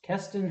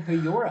 Keston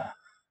Huyora.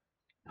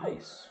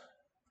 Nice.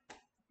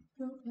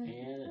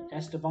 And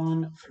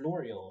Esteban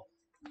Florial.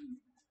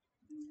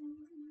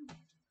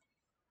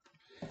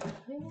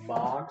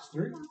 Box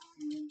 3.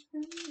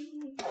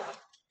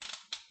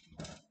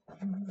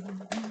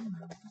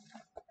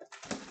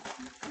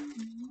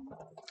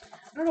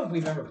 I don't know if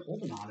we've ever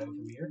pulled an auto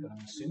from here, but I'm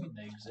assuming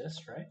they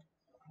exist, right?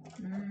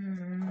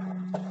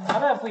 How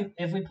about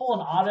if we pull an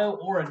auto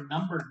or a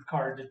numbered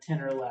card to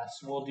 10 or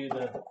less, we'll do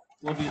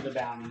the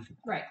bounty.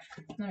 Right.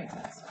 That makes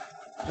sense.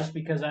 Just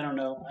because I don't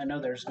know. I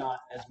know there's not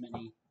as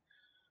many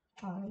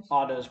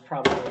autos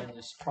probably in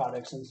this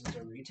product since it's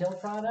a retail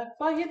product,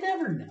 but you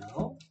never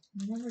know.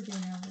 You never do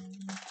know.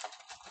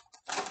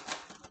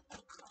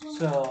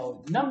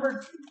 So,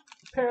 numbered,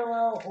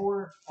 parallel,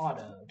 or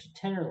auto to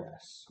 10 or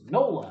less.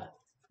 Nola,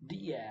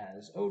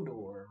 Diaz,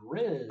 Odor,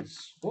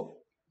 Riz. Whoop.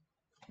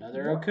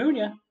 Another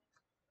Acuna.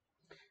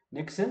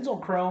 Nick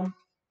Senzel Chrome.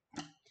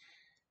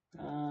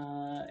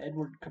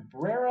 Edward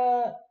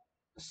Cabrera.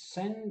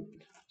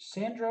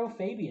 Sandro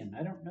Fabian.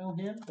 I don't know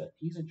him, but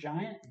he's a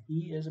giant and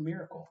he is a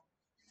miracle.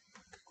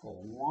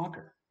 Cole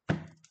Walker.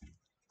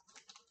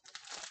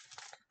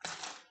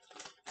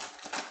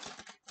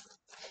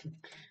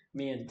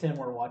 Me and Tim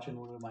were watching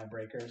one of my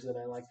breakers that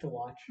I like to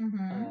watch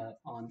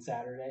on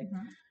Saturday.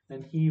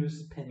 And he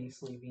was penny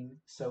sleeving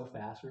so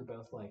fast. We were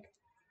both like,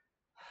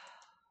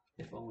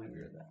 if only we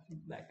were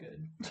that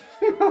good.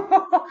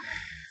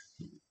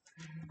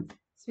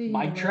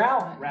 Mike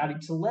Trout, Rowdy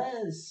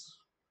Tellez,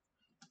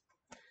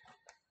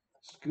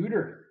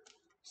 Scooter,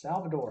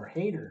 Salvador,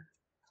 Hader,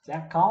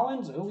 Zach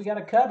Collins. Oh, we got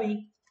a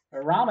Cubby.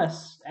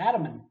 Aramis,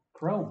 Adaman,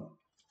 Chrome.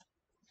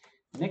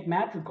 Nick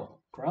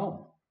Madrigal,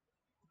 Chrome.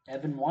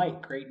 Evan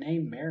White, great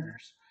name,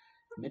 Mariners.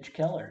 Mitch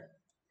Keller,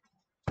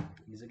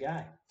 he's a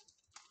guy.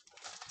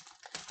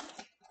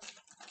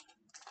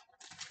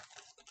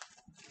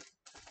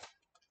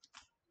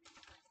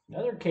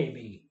 Another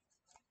KB.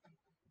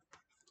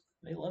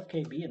 They love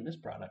KB in this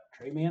product.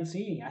 Trey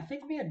Mancini. I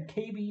think we had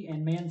KB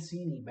and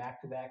Mancini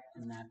back to back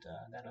in that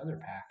other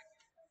pack.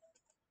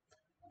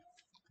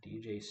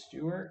 DJ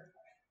Stewart,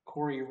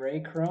 Corey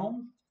Ray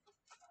Chrome,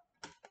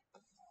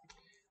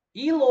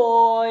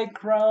 Eloy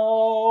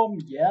Chrome.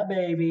 Yeah,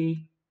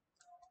 baby.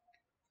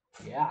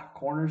 Yeah,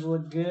 corners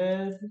look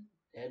good.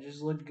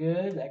 Edges look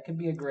good. That could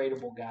be a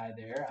gradable guy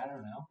there. I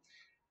don't know.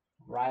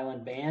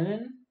 Rylan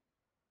Bannon,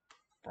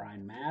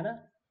 Brian Matta.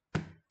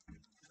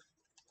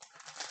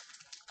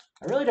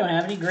 I really don't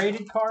have any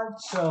graded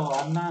cards, so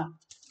I'm not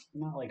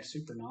like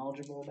super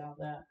knowledgeable about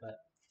that, but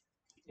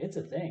it's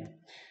a thing.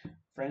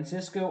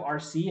 Francisco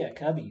Arcia,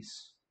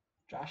 Cubbies.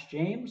 Josh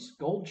James,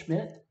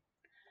 Goldschmidt.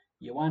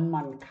 Yohan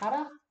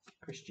Moncada,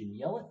 Christian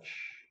Yelich.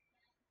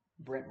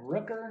 Brent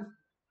Rooker.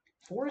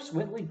 Forrest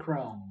Whitley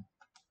Chrome.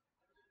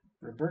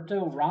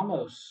 Roberto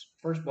Ramos,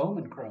 first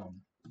Bowman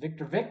Chrome.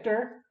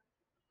 Victor.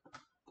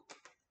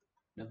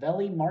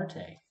 Novelli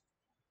Marte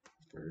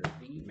for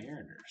the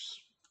Mariners.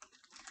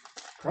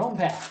 Chrome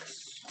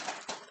packs.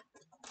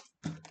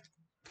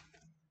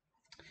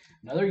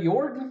 Another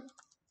Jordan.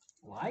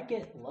 Like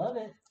it, love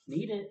it,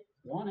 need it,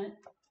 want it.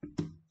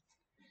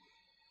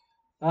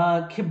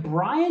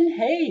 Cabrian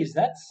Hayes.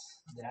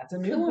 That's a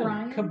new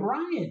one.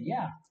 Cabrian,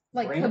 yeah.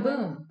 Like Brandon,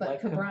 Kaboom, but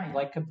like Cabrian.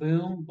 Like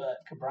Kaboom, but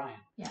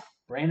Cabrian. Yeah.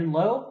 Brandon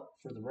Lowe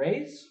for the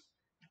Rays.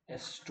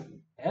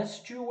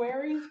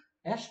 Estuary.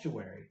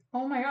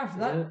 Oh my gosh,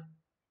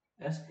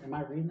 Am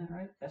I reading that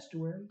right?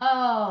 Estuary?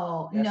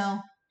 Oh,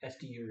 no.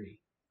 Estuary.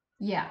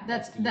 Yeah,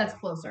 that's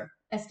closer.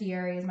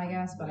 Estuary is my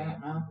guess, but I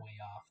don't know. I'm way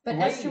off. But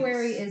Blaze.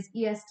 Estuary is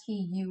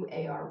Estuary.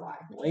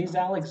 Blaze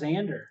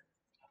Alexander.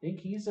 I think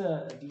he's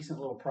a decent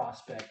little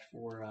prospect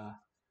for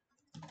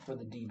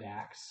the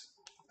D-backs.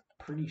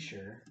 Pretty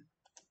sure.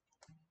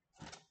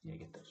 Yeah,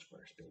 get those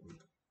first, baby.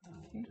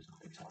 Just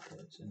the top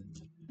coats and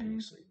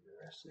basically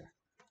the rest there.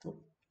 Oh,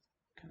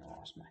 kind of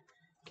lost my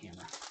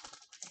camera.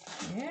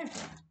 Yeah.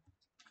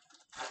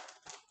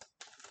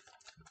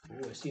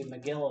 Oh, I see a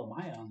Miguel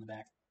Amaya on the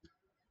back.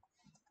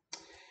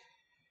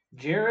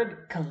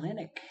 Jared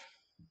Kalenic.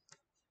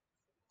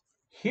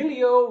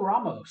 Helio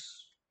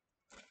Ramos.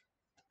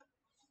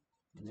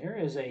 And there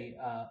is a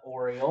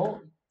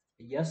Oriole.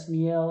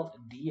 Yasniel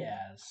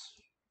Diaz.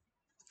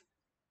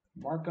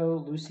 Marco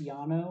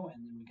Luciano.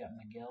 And then we got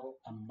Miguel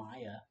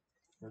Amaya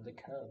for the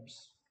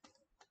Cubs.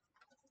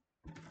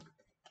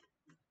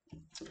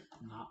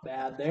 Not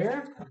bad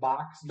there.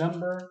 Box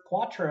number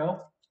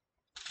Cuatro.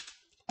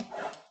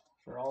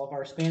 For all of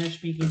our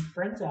Spanish-speaking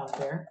friends out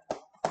there.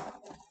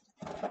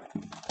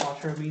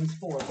 Cuatro means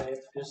 4, babe,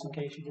 just in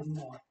case you didn't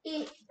know.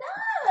 It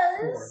does.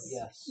 4.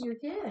 Yes. You're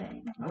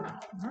kidding. Nope. Wow.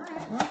 All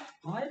right.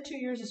 Well, I had 2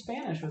 years of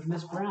Spanish with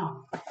Miss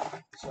Brown.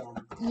 So.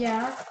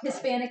 Yeah,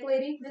 Hispanic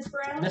lady, Miss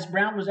Brown. Miss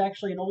Brown was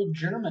actually an old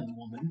German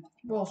woman.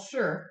 Well,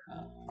 sure.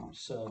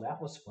 So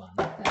that was fun.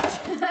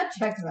 That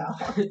checks out.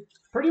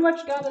 Pretty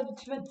much got a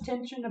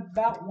detention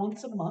about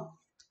once a month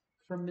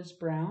from Miss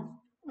Brown.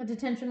 A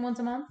detention once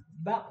a month?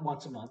 About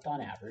once a month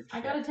on average.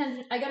 I got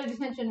a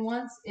detention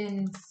once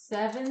in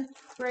 7th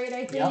grade,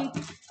 I think,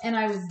 and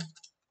I was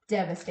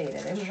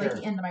devastated. It was like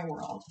the end of my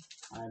world.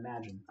 I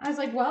imagine. I was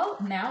like, well,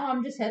 now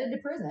I'm just headed to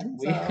prison.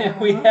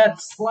 We had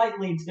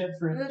slightly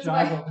different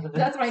childhoods.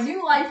 That's my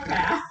new life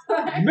path.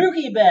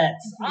 Mookie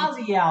Betts,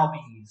 Ozzy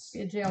Albies,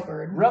 a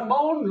jailbird.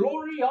 Ramon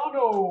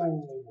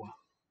Laureano,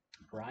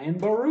 Brian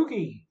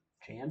Baruchi,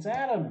 Chance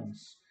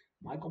Adams,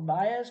 Michael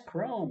Baez,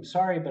 Chrome.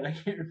 Sorry, but I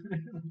can't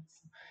remember.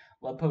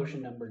 Love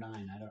Potion number 9.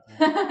 I don't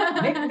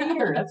know. Nick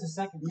Nieder. That's the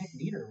second Nick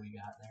Nieder we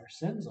got there.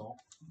 Sinzel.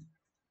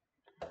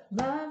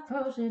 Love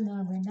Potion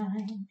number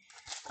 9.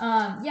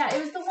 Yeah,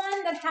 it was the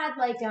one that had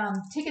like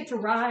Ticket to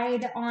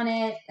Ride on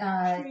it.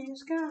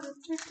 She's got a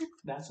ticket.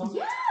 That song?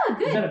 Yeah,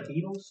 good. Is that a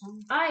Beatles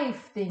song? I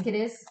think it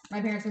is.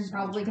 My parents can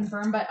probably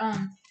confirm, but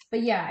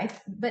yeah,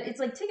 but it's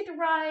like Ticket to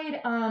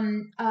Ride.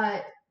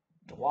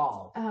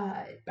 DeWall,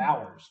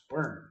 Bowers,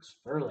 Burns,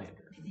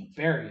 Verlander,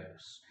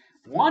 Barrios,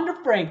 Wander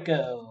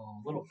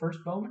Franco, little first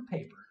Bowman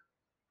paper.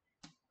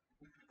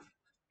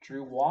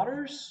 Drew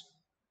Waters,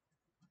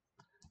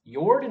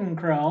 Jordan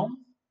Chrome,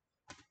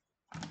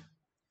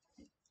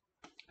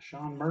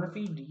 Sean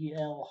Murphy,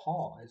 DL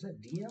Hall. Is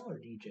that DL or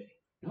DJ?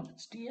 No,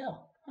 it's DL.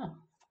 Huh.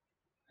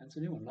 That's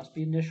a new one. Must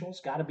be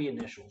initials. Got to be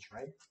initials,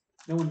 right?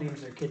 No one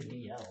names their kid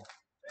DL. Well,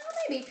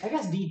 maybe. I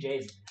guess DJ's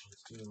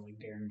initials too, like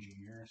Darren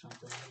Jr. or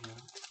something.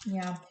 You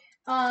know?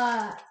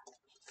 Yeah.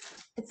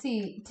 Let's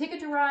see. Ticket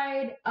to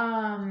Ride.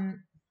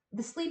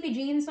 The Sleepy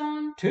Jean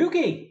song.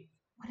 Tukey.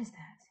 What is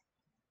that?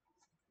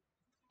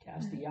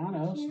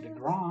 Castellanos,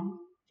 DeGrom.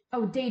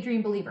 Oh,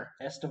 Daydream Believer.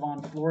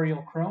 Estevan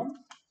Florial Chrome.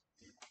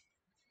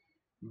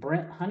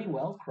 Brent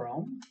Honeywell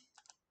Chrome.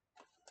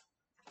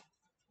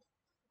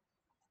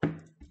 Let's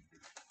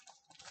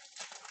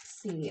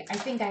see. I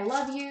Think I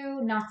Love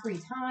You. Knock 3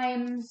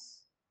 Times.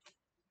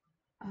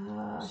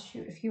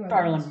 Shoot, a few others.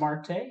 Darlin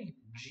Marte.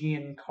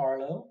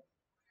 Giancarlo.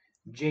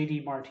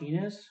 JD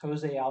Martinez.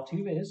 Jose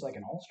Altuve is like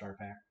an all-star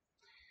pack.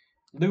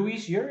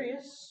 Luis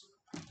Urias.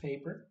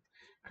 Paper.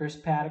 Chris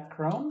Paddock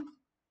Chrome.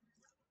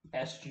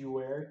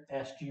 Estuary.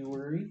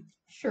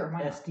 Sure,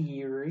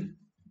 Estuary.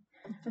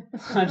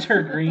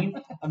 Hunter Green.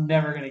 I'm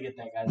never going to get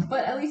that guy's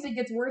But at least it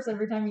gets worse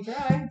every time you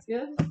try. It's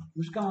good.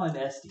 We're just calling it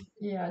Esty.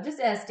 Yeah, just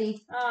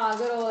Esty. Ah,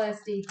 good old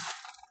Esty.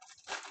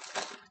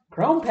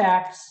 Chrome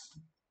packs.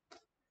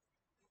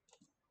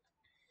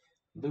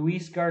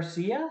 Luis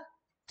Garcia.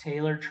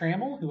 Taylor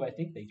Trammell, who I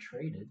think they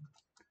traded.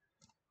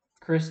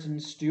 Kristen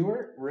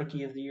Stewart,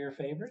 Rookie of the Year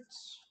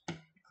favorites.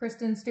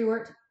 Kristen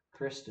Stewart.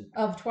 Kristen.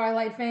 Of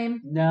Twilight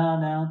fame.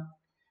 No.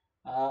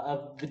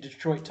 Of the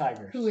Detroit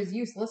Tigers. Who is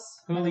useless.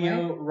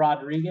 Julio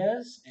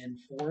Rodriguez and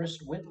Forrest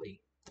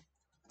Whitley.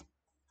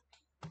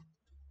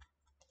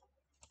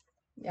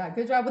 Yeah,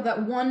 good job with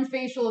that one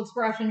facial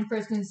expression,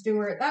 Kristen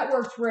Stewart. That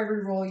works for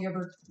every role you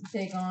ever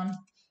take on.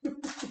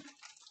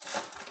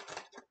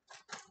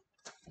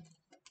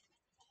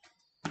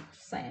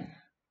 Just saying.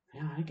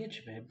 Yeah, I get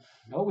you, babe.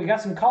 Oh, we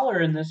got some color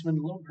in this one.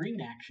 A little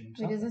green action.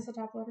 Wait, is this a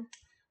top loader?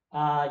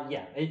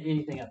 Yeah.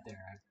 Anything up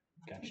there,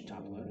 I got you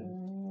top loaded.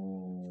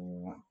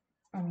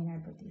 I mean, I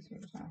put these here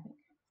just now, I think.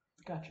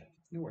 Gotcha.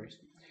 No worries.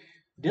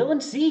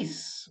 Dylan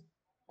Cease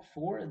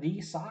for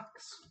the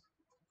Sox.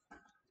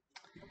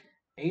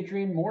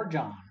 Adrian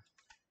Morejon.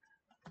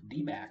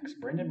 D-backs.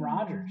 Brendan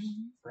Rodgers.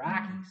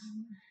 Rockies.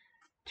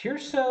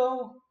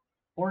 Tirso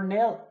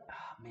Ornell.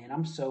 Oh, man,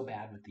 I'm so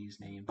bad with these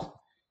names.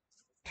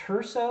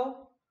 Tirso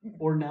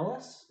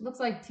Ornelas? Looks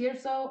like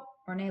Tirso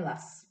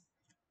Ornelas.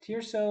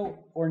 Tirso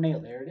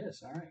Ornelas. There it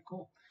is. All right,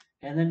 cool.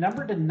 And then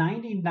number to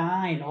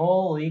 99.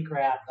 Holy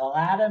crap.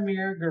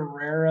 Vladimir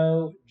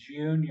Guerrero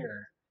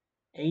Jr.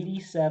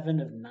 87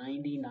 of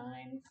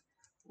 99.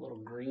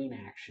 Little green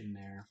action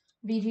there.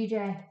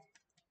 VGJ.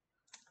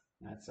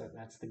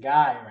 That's the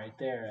guy right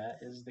there.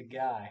 That is the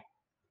guy.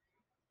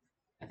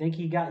 I think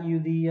he got you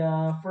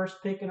the first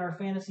pick in our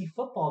fantasy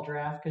football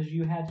draft because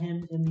you had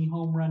him in the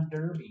home run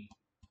derby,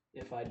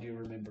 if I do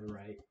remember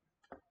right.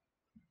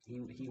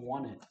 He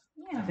won it.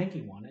 Yeah. I think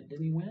he won it.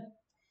 Didn't he win it?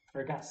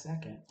 Or got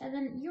second? And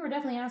then you were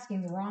definitely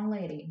asking the wrong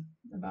lady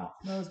about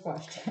those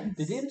questions.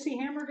 Did MC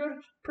Hammer go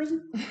to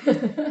prison?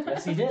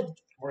 Yes, he did.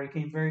 Or he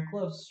came very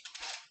close.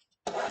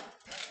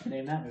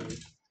 Name that movie.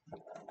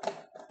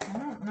 I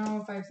don't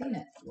know if I've seen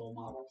it. Role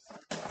models.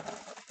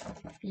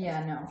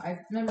 Yeah, no. I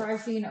remember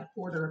I've seen a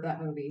quarter of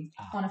that movie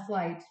on a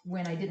flight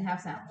when I didn't have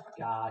sound.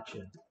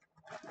 Gotcha.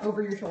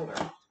 Over your shoulder.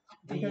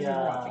 Because you were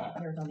watching it.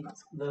 There was nothing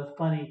else. The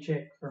funny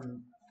chick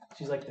from,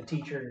 she's like the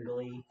teacher in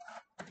Glee.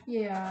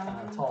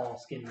 Yeah. Tall,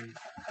 skinny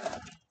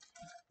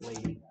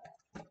lady.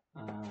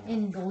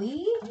 In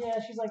Glee? Yeah,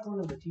 she's like one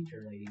of the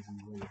teacher ladies in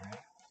Glee, right?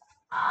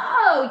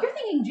 Oh, you're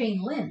thinking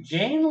Jane Lynch.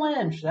 Jane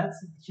Lynch.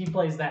 She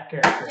plays that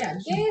character. Yeah,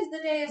 day is the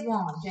day is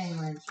long. Jane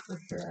Lynch for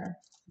sure.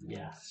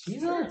 Yeah,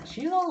 she's a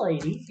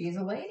lady. She's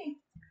a lady.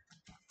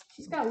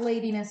 She's got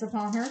ladiness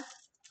upon her.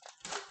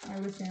 I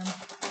would assume.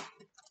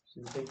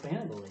 She's a big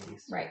fan of the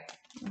ladies. Right.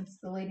 It's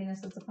the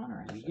ladiness that's upon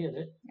her. You get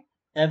it.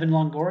 Yeah. Evan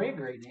Longoria,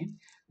 great name.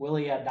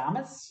 Willie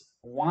Adames,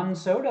 Juan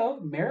Soto,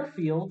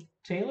 Merrifield,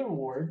 Taylor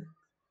Ward,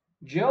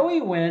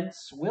 Joey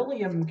Wentz,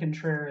 William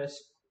Contreras,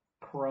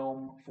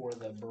 Chrome for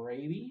the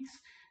Braves,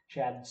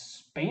 Chad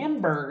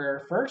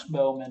Spanberger, first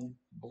Bowman,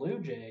 Blue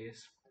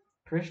Jays,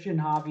 Christian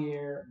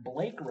Javier,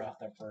 Blake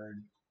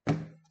Rutherford.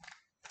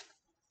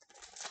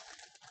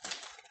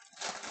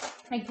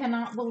 I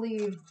cannot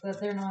believe that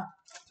they're not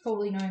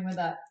totally knowing with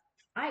that.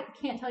 I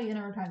can't tell you the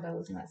number of times I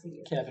listened to that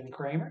CD. Kevin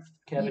Kramer,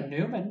 Kevin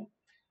Newman,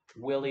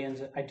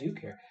 Williams, I do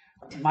care.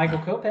 Michael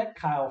Kopech,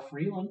 Kyle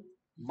Freeland,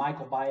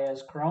 Michael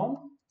Baez,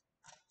 Chrome,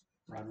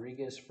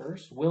 Rodriguez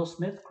first, Will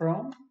Smith,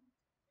 Chrome,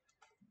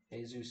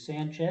 Jesus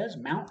Sanchez,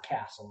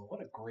 Mountcastle.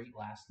 What a great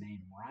last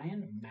name.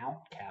 Ryan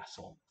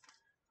Mountcastle.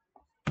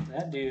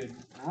 That dude,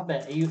 I'll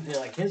bet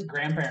his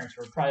grandparents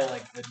were probably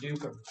like the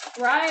Duke of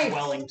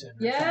Wellington.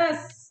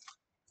 Yes.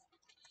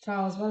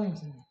 Charles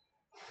Wellington.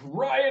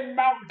 Ryan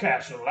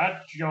Mountcastle,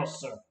 at your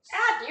service.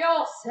 At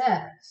your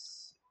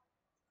service.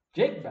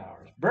 Jake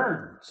Bowers,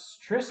 Burns,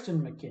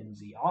 Tristan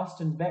McKenzie,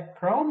 Austin Beck,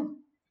 Chrome,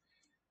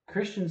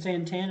 Christian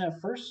Santana,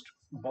 first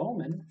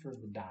Bowman for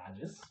the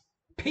Dodgers,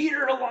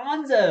 Peter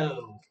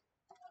Alonso.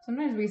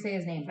 Sometimes we say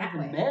his name that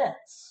way.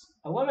 Mets.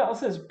 I love it. It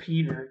says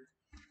Peter.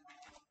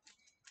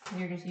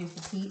 You're just used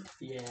to Pete.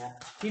 Yeah,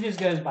 he just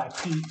goes by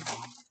Pete.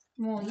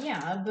 Well,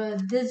 yeah,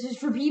 but this is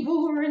for people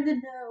who are in the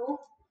know.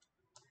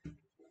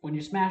 When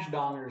you smash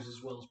dongers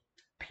as well as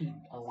Pete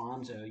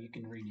Alonso, you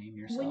can rename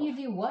yourself. When you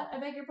do what? I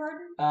beg your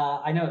pardon?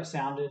 I know it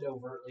sounded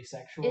overtly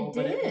sexual, it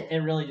did. But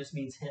it really just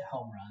means hit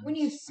home runs. When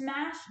you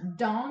smash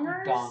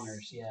dongers?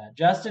 Dongers, yeah.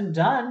 Justin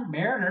Dunn,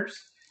 Mariners.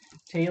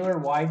 Taylor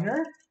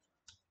Widener.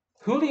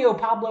 Julio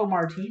Pablo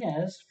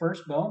Martinez,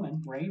 first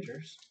Bowman,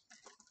 Rangers.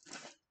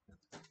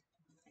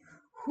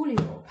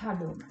 Julio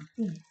Pablo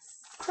Martinez.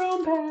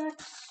 Chrome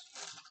packs.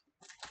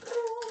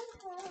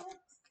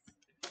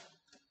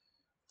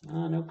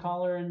 No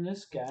collar in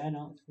this guy, I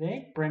don't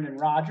think. Brendan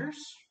Rodgers.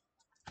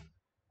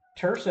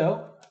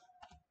 Terso.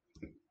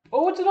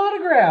 Oh, it's an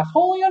autograph.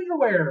 Holy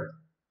Underwear.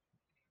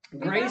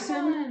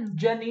 Grayson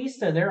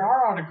Janista. There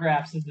are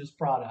autographs in this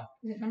product.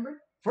 Is it numbered?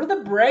 For the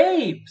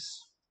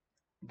Braves.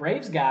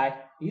 Braves guy.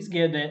 He's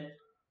getting it.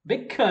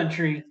 Big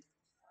Country.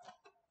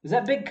 Is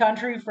that Big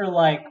Country for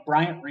like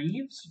Bryant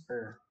Reeves?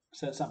 Or is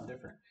that something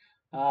different?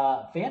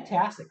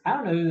 Fantastic. I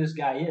don't know who this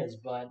guy is,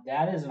 but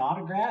that is an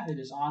autograph. It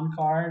is on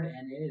card,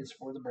 and it is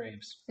for the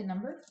Braves. Is it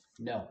numbered?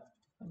 No.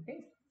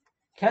 Okay.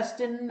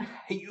 Keston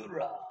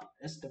Hayura.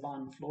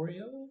 Esteban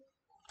Florio.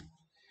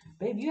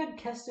 Babe, you had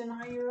Keston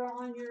Hayura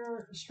on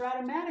your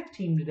Stratomatic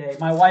team today.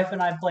 My wife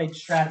and I played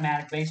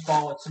Stratomatic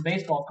baseball with some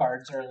baseball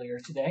cards earlier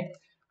today.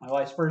 My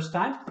wife's first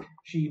time.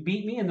 She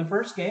beat me in the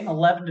first game,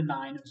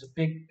 11-9. It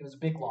was a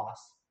big loss.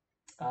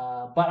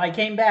 But I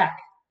came back.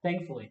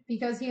 Thankfully.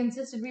 Because he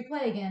insisted we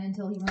play again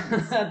until he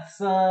wins. That's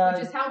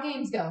which is how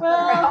games go in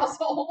our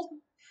household.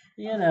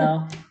 You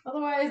know.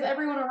 Otherwise,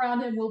 everyone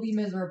around him will be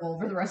miserable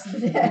for the rest of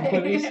the day.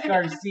 Luis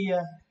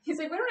Garcia. He's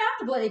like, we don't have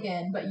to play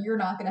again, but you're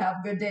not going to have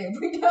a good day if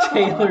we don't.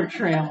 Taylor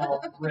Trammell,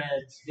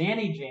 Reds.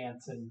 Danny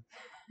Jansen.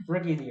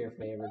 Rookie of the Year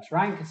favorites.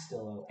 Ryan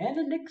Castillo. And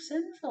a Nick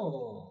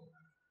Senzel.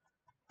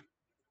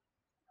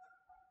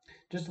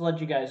 Just to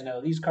let you guys know,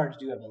 these cards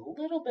do have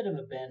a little bit of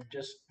a bend.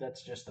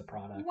 That's just the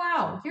product.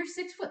 Wow, so. You're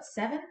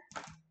 6'7"?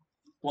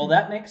 Well,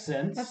 that makes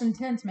sense. That's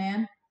intense,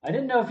 man. I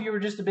didn't know if you were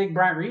just a big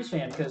Bryant Reeves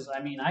fan, because,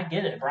 I mean, I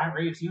get it. Bryant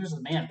Reeves, he was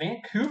the man.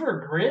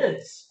 Vancouver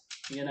Grizz,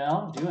 doing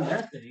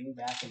their thing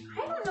back in the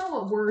I don't know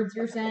what words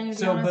you're saying,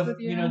 to be honest with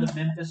you. You know, the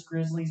Memphis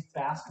Grizzlies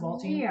basketball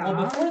team? Yeah.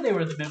 Well, before they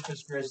were the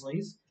Memphis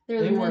Grizzlies. They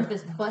were the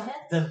Memphis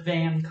Buttheads? The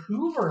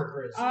Vancouver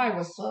Grizzlies. I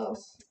was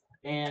close.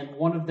 And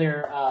one of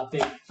their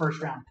big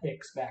first-round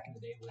picks back in the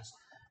day was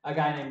a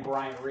guy named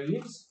Bryant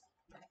Reeves.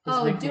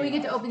 Do we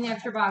get to open the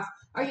extra box?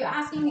 Are you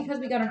asking because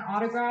we got an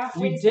autograph?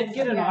 We did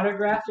get an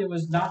autograph. It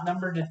was not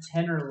numbered to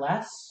 10 or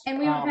less. And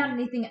we haven't found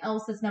anything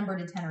else that's numbered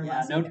to 10 or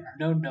less. Yeah,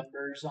 no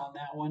numbers on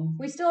that one.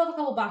 We still have a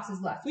couple boxes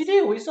left. We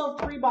do. We still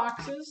have 3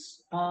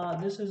 boxes.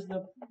 This is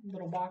the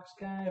little box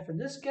guy for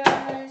this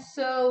guy.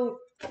 So,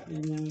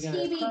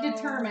 TV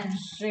determined,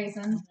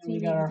 Jason. We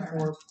got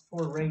our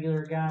four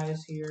regular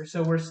guys here.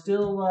 So we're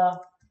still,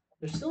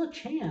 there's still a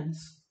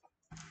chance.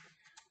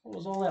 What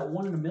was all that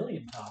 1 in a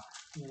million talk,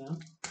 you know?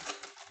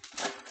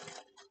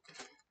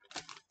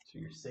 So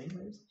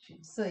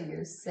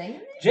you're saying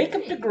there's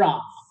Jacob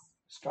deGrom,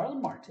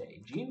 Starlin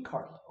Marte,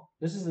 Giancarlo.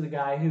 This is the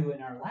guy who,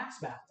 in our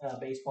last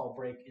baseball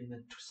break in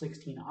the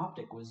 16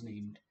 Optic, was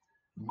named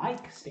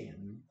Mike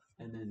Stanton,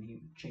 and then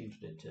he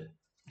changed it to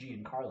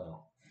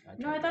Giancarlo.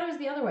 No, I thought it was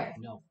the other way.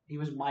 No, he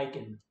was Mike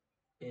in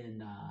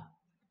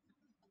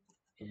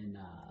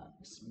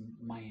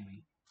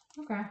Miami.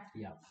 Okay.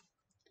 Yeah.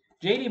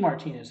 JD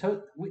Martinez.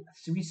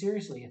 We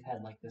seriously have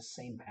had like this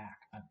same pack.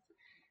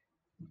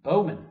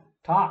 Bowman,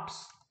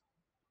 Tops.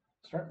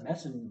 Start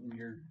messing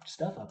your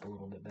stuff up a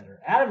little bit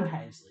better. Adam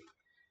Heisley.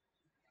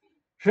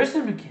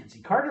 Tristan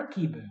McKenzie. Carter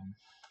Keyboom.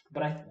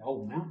 But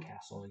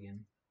Mountcastle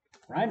again.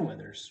 Ryan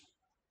Withers.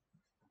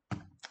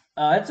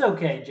 It's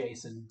okay,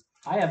 Jason.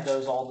 I have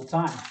those all the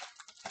time.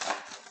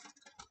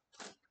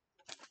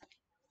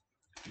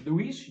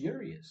 Luis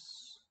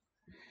Urias.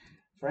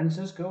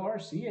 Francisco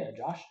Arcia.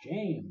 Josh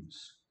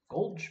James.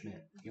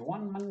 Goldschmidt.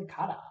 Yohan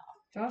Moncada.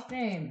 Josh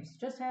James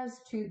just has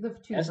two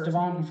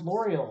Esteban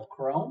Florial.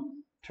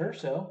 Chrome.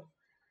 Terso.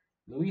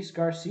 Luis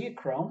Garcia.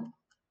 Chrome.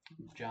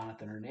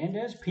 Jonathan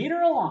Hernandez.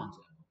 Peter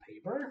Alonso.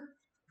 Paper.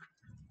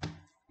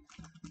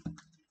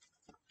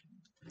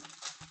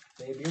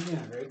 Babe, you're doing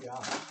a great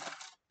job.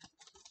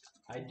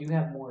 I do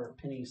have more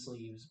penny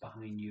sleeves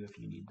behind you if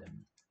you need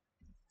them.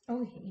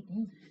 Oh, hey.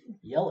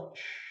 Yelich.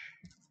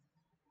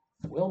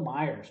 Will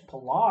Myers.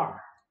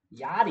 Pilar.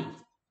 Yachty.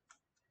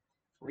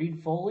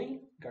 Reed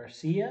Foley.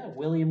 Garcia.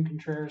 William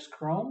Contreras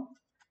Chrome.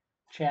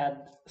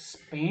 Chad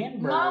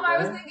Spanberger. Mom, I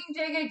was thinking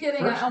JK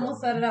kidding. I almost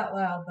said it out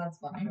loud. That's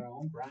funny.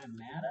 Chrome. Brian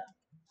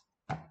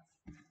Matta.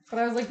 But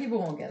I was like, people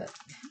won't get it.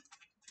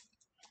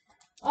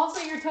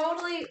 Also, you're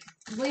totally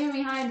leaving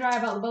me high and dry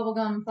about the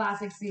Bubblegum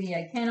Classic CD.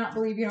 I cannot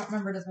believe you don't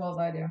remember it as well as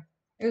I do.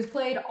 It was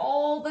played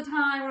all the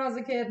time when I was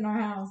a kid in our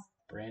house.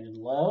 Brandon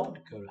Lowe,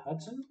 Dakota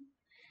Hudson,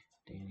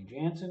 Danny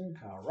Jansen,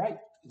 Kyle Wright,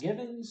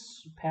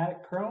 Givens,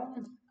 Paddock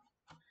Chrome,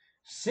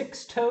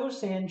 Six-Toe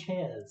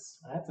Sanchez.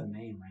 That's a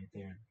name right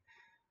there.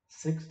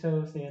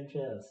 Six-Toe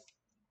Sanchez.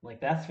 Like,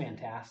 that's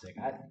fantastic.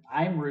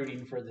 I'm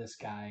rooting for this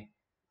guy.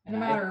 No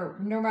matter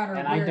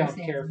and I don't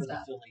care for the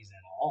Phillies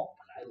at all.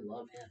 I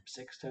love him.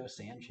 Six-Toe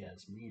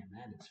Sanchez. Man,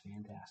 that is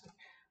fantastic.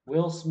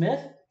 Will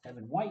Smith,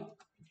 Evan White,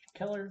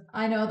 Keller.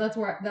 I know, that's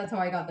how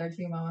I got there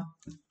too, Mama.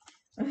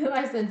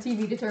 I said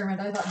TV determined.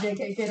 I thought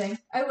JK kidding.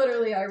 I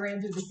ran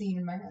through the scene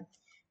in my head.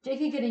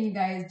 JK kidding, you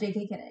guys.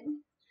 JK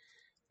kidding.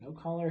 No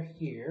caller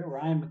here.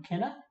 Ryan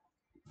McKenna,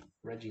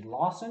 Reggie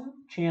Lawson,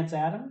 Chance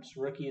Adams,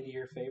 Rookie of the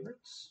Year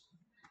favorites.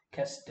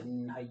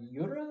 Keston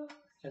Hayura,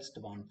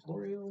 Esteban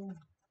Florio.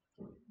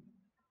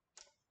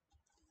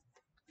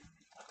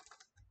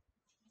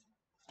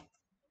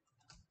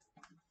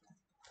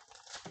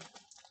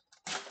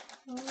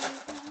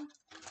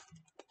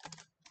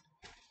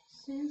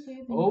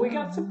 Oh, we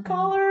got some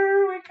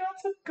color.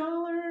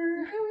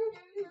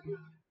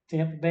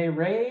 Tampa Bay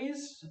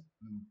Rays,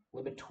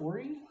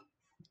 Liberatore,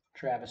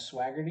 Travis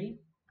Swaggerty.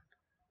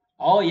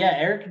 Oh, yeah,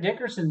 Eric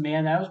Dickerson,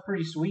 man. That was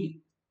pretty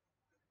sweet.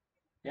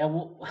 Yeah,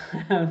 well,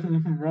 rum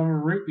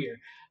and root beer.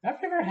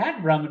 I've never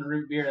had rum and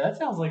root beer. That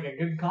sounds like a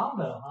good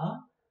combo, huh?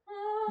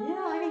 Yeah,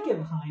 I can get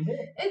behind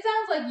it. It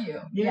sounds like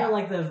you. You know,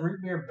 like those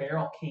root beer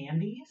barrel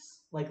candies?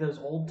 Like those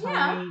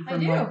old-timey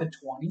from like the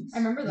 20s? I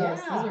remember those.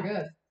 Yeah. Those are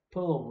good. Put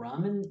a little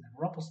rum in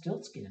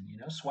Rumpelstiltskin,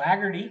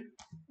 Swaggerty.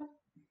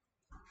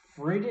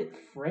 How do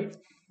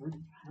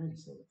you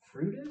say it?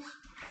 Fruit?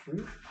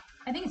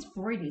 I think it's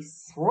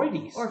Freudis.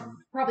 Freudis. Or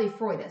probably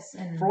Freudis.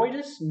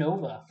 Freudis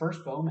Nova.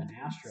 First Bowman,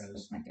 Astros.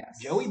 That's my guess.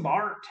 Joey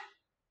Bart.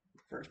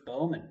 First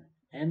Bowman.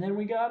 And then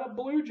we got a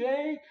Blue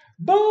Jay.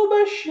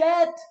 Boba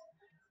Shett.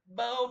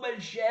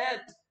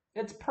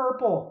 It's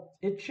purple.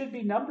 It should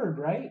be numbered,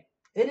 right?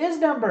 It is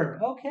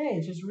numbered. Okay,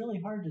 it's just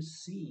really hard to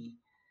see.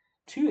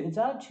 It's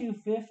out of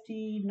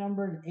 250,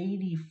 numbered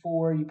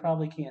 84. You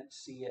probably can't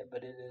see it,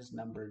 but it is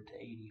numbered to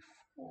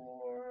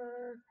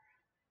 84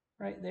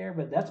 right there.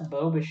 But that's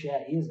Bo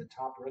Bichette. He is a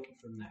top rookie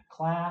from that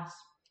class.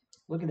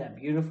 Look at that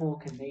beautiful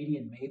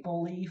Canadian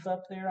maple leaf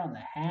up there on the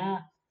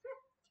hat.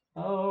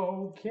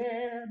 Oh,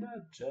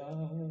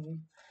 Canada,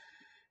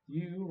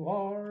 you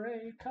are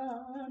a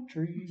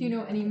country. Do you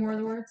know any more of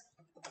the words?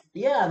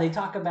 Yeah, they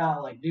talk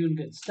about like doing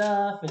good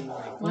stuff and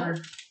like we're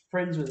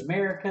friends with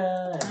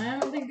America. And I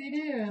don't think they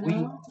do.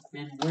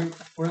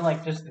 We're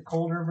like just the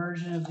colder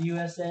version of the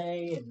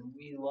USA, and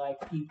we like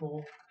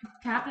people.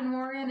 Captain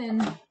Morgan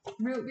and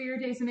root beer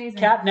tastes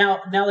amazing. Now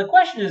the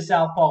question is,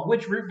 Southpaw,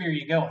 which root beer are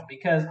you going?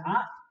 Because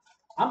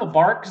I'm a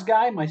Barks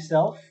guy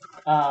myself.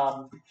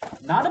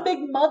 Not a big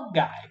mug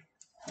guy.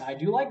 I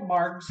do like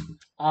Barks.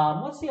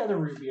 What's the other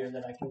root beer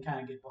that I can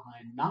kind of get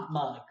behind? Not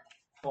mug.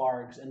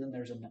 Bargs, and then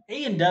there's an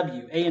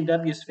A&W.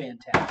 A&W is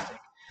fantastic.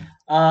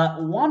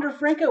 Wander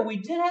Franco, we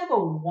did have a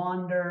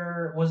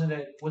Wander. Was it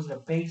a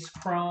base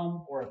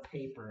chrome or a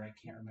paper? I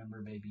can't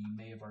remember. Maybe you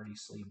may have already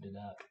sleeved it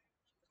up.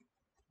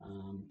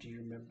 Do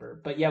you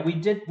remember? But yeah, we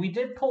did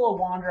pull a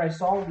Wander. I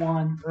saw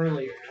one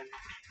earlier.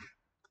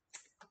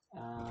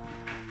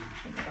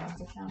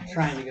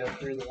 Trying to go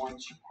through the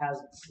ones she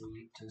hasn't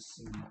sleeved to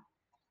see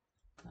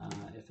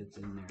if it's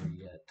in there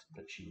yet,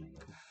 but she may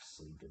have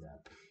sleeved it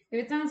up.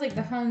 If it sounds like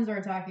the Huns are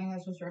attacking,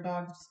 that's just our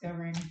dog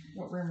discovering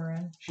what room we're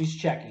in. She's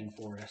checking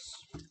for us.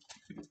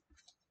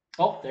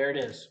 Oh, there it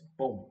is.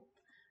 Boom.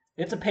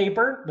 It's a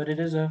paper, but it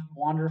is a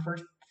Wanderer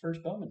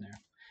first Bowman there.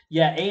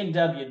 Yeah,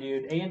 A&W,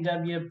 dude.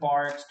 A&W,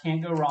 Barks,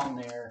 can't go wrong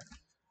there.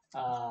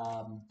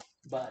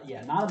 But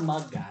yeah, not a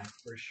mug guy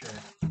for sure.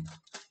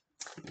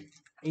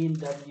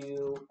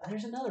 A&W.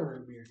 There's another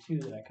root beer too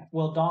that I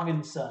well, Dog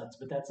and Suds,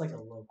 but that's like a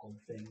local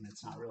thing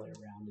that's not really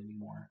around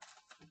anymore.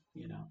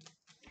 You know.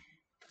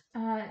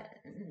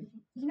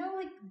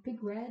 Like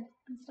Big Red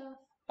and stuff.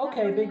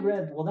 Okay, Big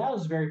Red. Well, that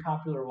was very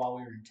popular while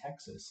we were in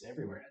Texas.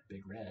 Everywhere had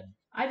Big Red.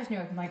 I just knew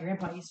it because my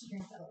grandpa used to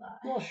drink that a lot.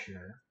 Well,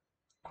 sure.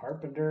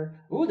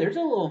 Carpenter. Ooh, there's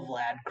a little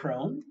Vlad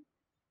Chrome.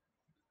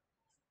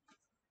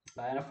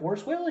 And a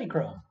Forrest Whitley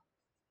Chrome.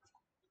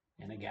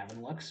 And a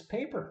Gavin Lux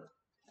paper.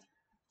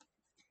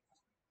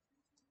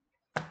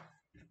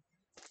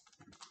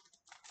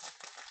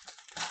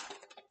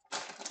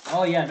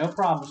 Oh, yeah, no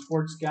problem,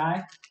 sports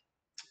guy.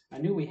 I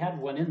knew we had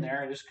one in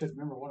there. I just couldn't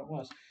remember what it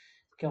was.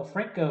 Kel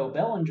Franco,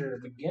 Bellinger,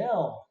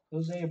 Miguel,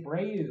 Jose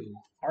Abreu,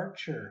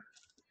 Archer,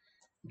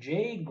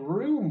 Jay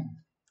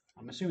Groom.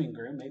 I'm assuming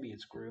Groom. Maybe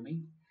it's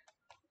Groomy.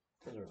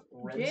 Those are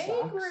Red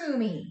Sox.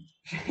 Groomy.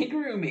 Jay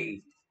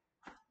Groomy.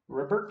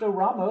 Roberto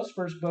Ramos,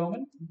 first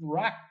Bowman.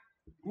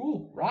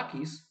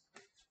 Rockies.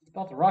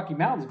 Thought the Rocky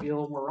Mountains would be a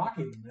little more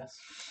rocky than this.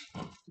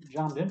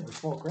 John Denver's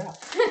full of crap.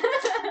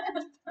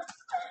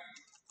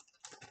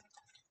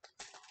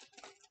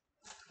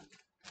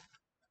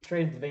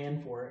 Trade the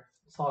van for it.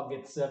 This hog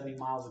gets 70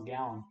 miles a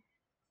gallon.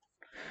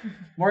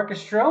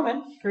 Marcus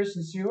Stroman,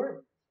 Kristen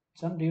Stewart,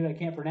 some dude I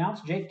can't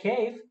pronounce, Jake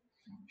Cave,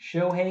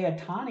 Shohei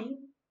Ohtani,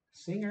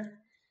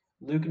 singer,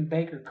 Lucan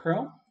Baker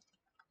Chrome,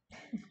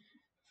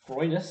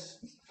 Freudis,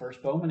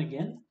 first Bowman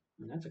again,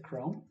 and that's a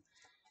Chrome.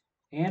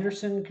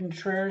 Anderson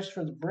Contreras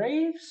for the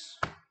Braves.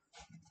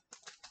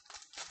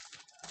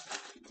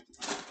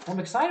 I'm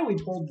excited we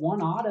pulled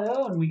one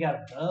auto, and we got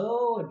a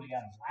Bo, and we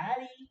got a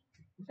Vladdy.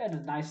 We've had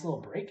a nice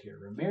little break here.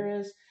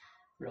 Ramirez,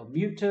 Real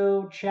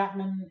Muto,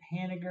 Chapman,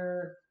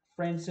 Haniger,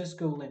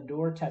 Francisco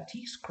Lindor,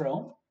 Tatis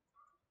Chrome,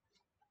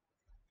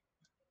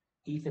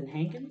 Ethan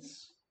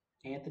Hankins,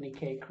 Anthony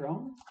K.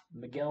 Chrome,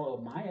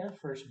 Miguel Amaya,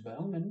 first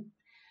Bowman,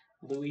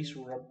 Luis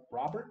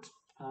Robert.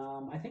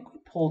 I think we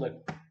pulled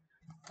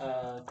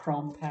a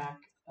Chrome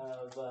pack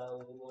of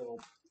little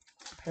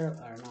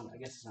I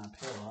guess it's not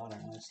a parallel. I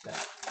don't know. It's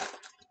that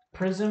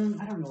Prism.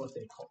 I don't know what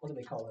do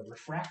they call it?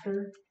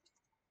 Refractor.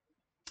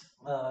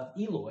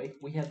 Eloy.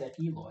 We had that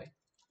Eloy.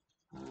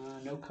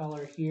 No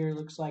color here.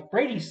 Looks like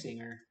Brady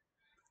Singer.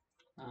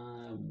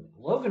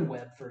 Logan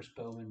Webb, first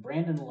Bowman.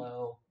 Brandon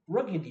Lowe.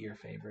 Rookie of the Year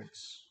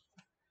favorites.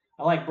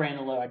 I like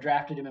Brandon Lowe. I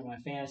drafted him in my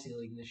fantasy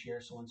league this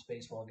year, so once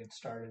baseball gets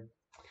started,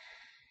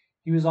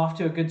 he was off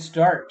to a good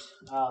start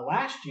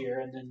last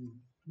year, and then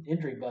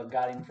injury bug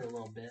got him for a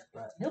little bit,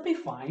 but he'll be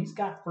fine. He's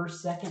got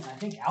first, second, and I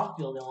think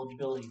outfield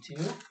eligibility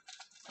too.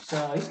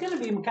 So he's going to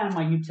be kind of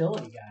my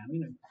utility guy. I'm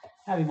going to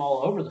have him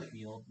all over the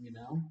field,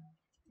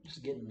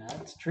 just getting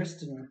nuts.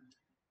 Tristan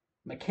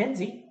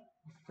McKenzie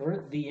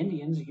for the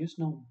Indians.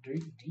 Houston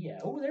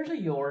Diaz. Oh, there's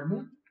a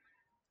Jordan.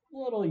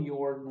 Little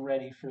Jordan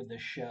ready for the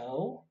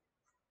show.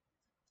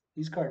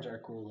 These cards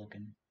are cool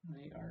looking.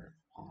 They are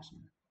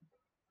awesome.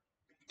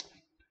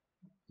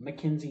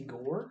 Mackenzie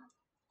Gore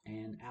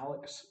and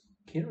Alex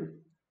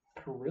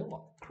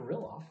Kirilloff.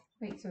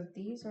 Wait, so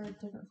these are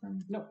different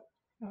from... No.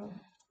 Oh.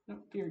 No,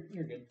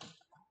 you're good.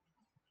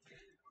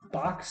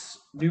 Box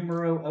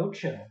numero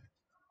ocho.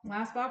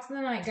 Last box of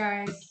the night,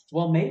 guys.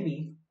 Well,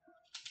 maybe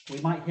we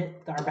might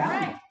hit our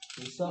bounty. Right.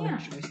 We still have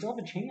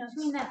a chance. I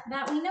mean,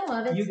 that we know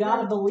of. You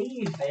gotta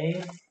believe,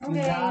 babe. Okay.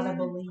 You gotta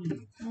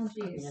believe. Oh,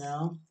 jeez.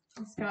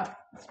 It's got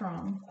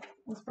strong.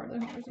 That's part of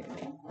the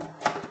conversation. I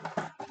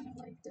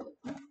liked it.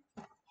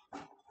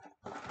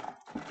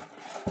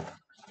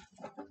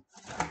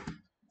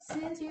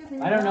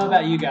 I don't know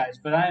about you guys,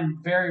 but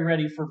I'm very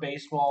ready for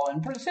baseball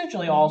and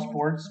essentially all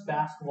sports,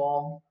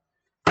 basketball,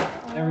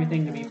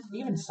 everything to be,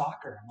 even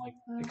soccer. I'm like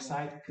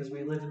excited because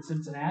we live in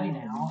Cincinnati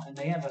now, and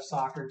they have a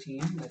soccer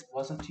team that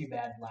wasn't too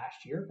bad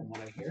last year, from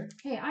what I hear.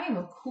 Hey, I am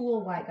a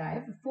cool white guy.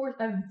 I've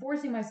been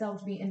forcing myself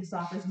to be into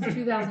soccer since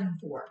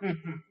 2004.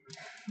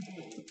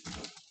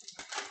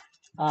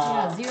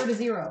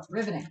 0-0,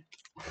 riveting.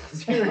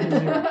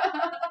 0-0.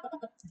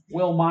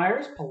 Will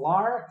Myers,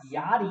 Pilar,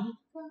 Yachty,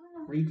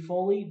 Reed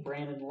Foley,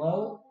 Brandon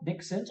Lowe,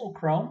 Nick Senzel,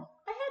 Chrome.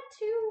 I had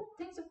 2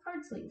 things of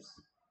card sleeves.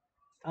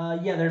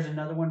 Yeah, there's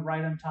another one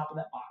right on top of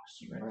that box,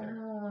 right there.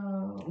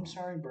 Bro. I'm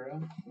sorry,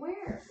 bro.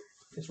 Where?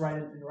 It's right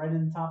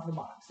in the top of the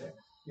box there.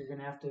 You're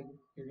gonna have to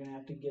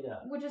get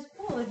up. Which is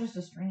cool. It's just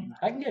a string.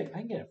 I can get it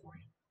for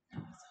you.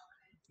 Oh,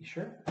 you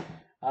sure?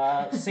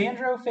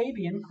 Sandro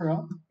Fabian,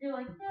 Chrome. You're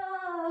like,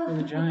 no. For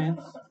the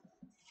Giants.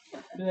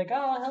 Be like, oh,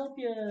 I'll help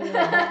you. You're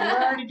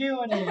already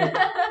doing it.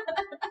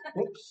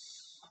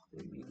 Whoops.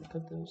 Didn't mean to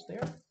put those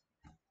there.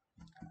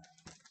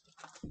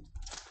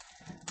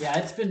 Yeah,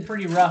 it's been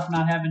pretty rough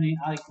not having any,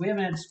 we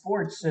haven't had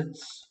sports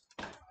since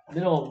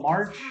middle of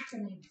March.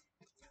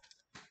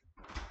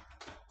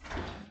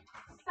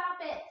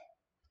 Stop it.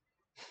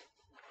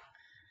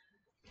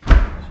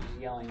 She's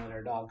yelling at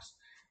our dogs.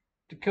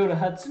 Dakota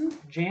Hudson,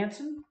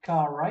 Jansen,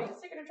 Kyle Wright,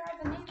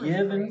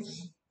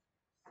 Givens,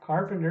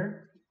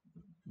 Carpenter,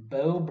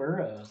 Bo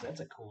Burrows. That's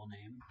a cool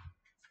name.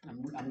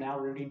 I'm now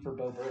rooting for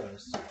Bo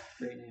Burrows.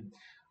 Great name.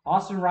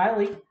 Austin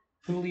Riley,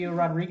 Julio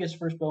Rodriguez,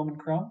 first Bowman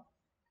Chrome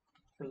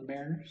for the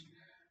Mariners.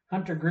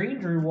 Hunter Green,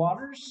 Drew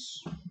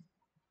Waters.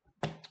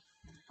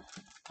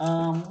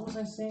 What was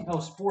I saying? Oh,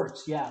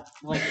 sports. Yeah,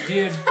 like,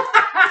 dude,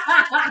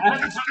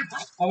 I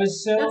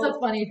was so. That's a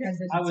funny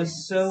transition. I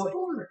was so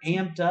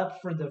amped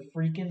up for the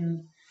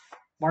freaking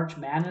March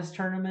Madness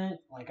tournament.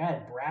 Like, I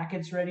had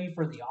brackets ready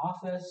for The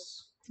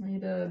Office. He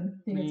did.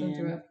 He gets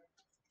into it.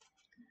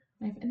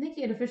 I think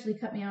he had officially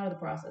cut me out of the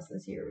process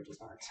this year, which is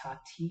hard.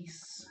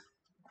 Tatis,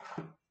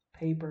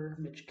 Paper,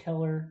 Mitch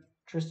Keller,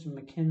 Tristan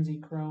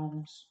McKenzie,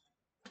 Chromes.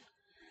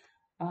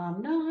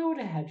 No, I would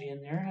have had you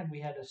in there had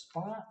we had a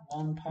spot.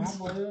 Juan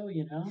Pablo,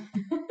 you know.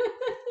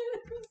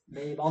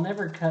 Babe, I'll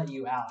never cut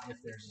you out if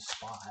there's a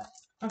spot.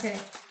 Okay.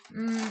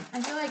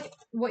 I feel like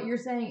what you're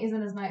saying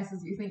isn't as nice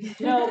as you think.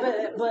 No,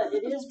 but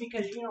it is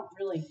because you don't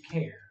really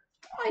care.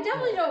 I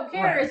definitely don't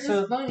care. Right. It's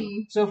just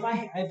funny. So if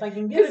I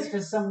can give it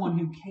to someone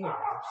who cares,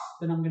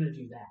 then I'm gonna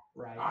do that,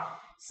 right?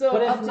 So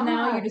but up to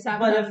now, you just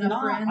haven't had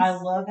enough friends. I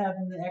love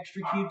having the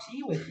extra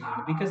QT with you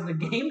because the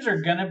games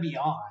are gonna be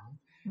on.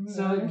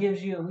 So it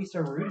gives you at least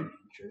a rooting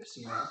interest,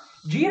 you know.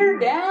 Jeter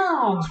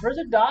Downs for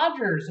the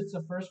Dodgers. It's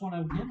the first one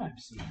of him I've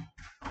seen.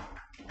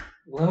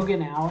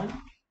 Logan Allen,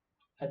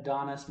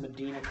 Adonis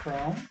Medina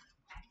Chrome.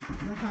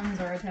 The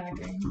Huns are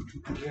attacking.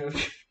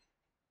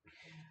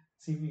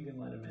 See if you can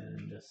let him in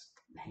and just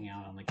hang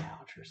out on the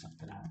couch or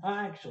something.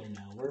 Actually,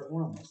 no.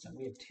 We're almost done.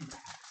 We have 2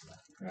 packs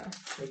left. Yeah.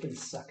 They can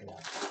suck it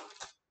up.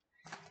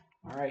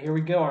 All right, here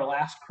we go. Our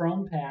last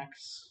Chrome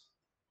packs.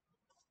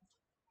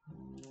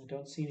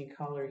 Don't see any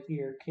color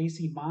here.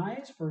 Casey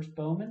Mize, first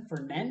Bowman.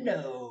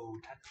 Fernando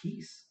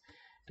Tatis.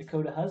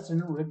 Dakota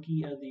Hudson,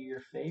 Rookie of the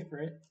Year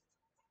favorite.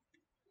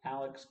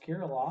 Alex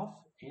Kirilloff.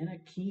 And a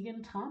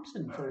Keegan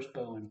Thompson, first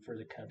Bowman for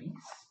the Cubbies.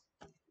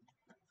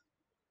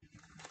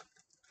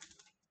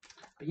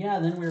 But yeah,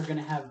 then we're going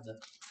to have the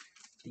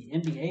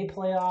NBA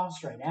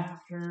playoffs right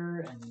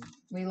after. And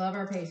we love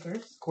our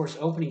Pacers. Of course,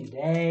 opening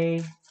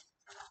day.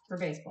 For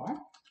baseball.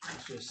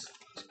 It's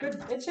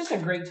good. It's just a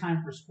great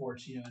time for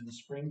sports, you know, in the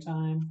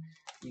springtime.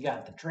 You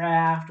got the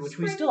draft, which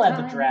we still had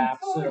the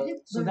draft,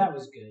 so that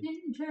was good.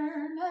 In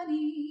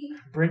Germany.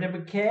 Brendan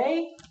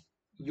McKay,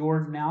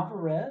 Jordan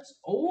Alvarez.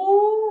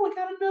 Oh, we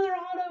got another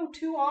auto.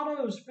 2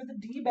 autos for the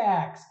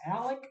D-backs.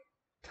 Alec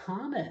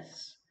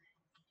Thomas.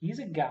 He's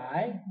a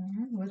guy.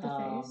 With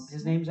a face.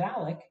 His name's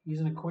Alec.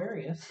 He's an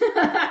Aquarius.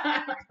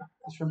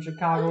 He's from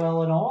Chicago,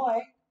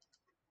 Illinois.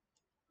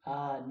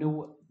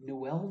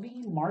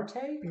 Noelvi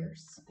Marte?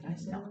 Pierce. Did I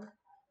say that?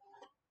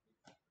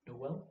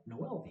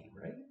 Noelvi,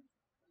 right?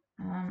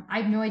 I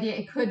have no idea.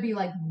 It could be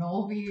like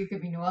Nolvi. It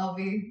could be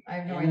Noelvi. I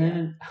have no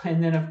idea.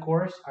 And then, of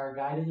course, our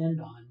guy to end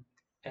on,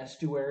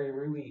 Estuary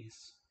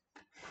Ruiz.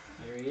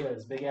 There he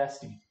is, Big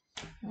Esty.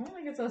 I don't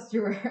think it's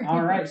Estuary.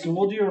 All right, so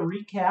we'll do a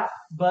recap.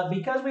 But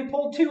because we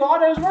pulled 2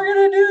 autos, we're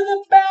going to do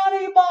the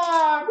bounty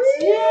box.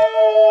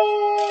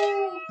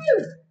 Yay!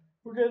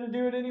 We're going to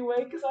do it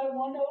anyway because I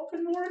want to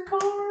open more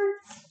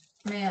cards.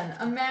 Man,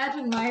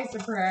 imagine my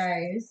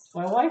surprise.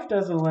 My wife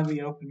doesn't let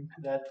me open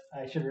that.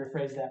 I should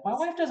rephrase that. My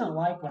wife doesn't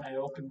like when I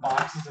open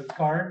boxes of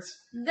cards.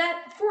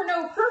 That for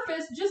no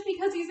purpose, just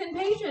because he's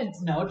impatient.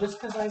 No,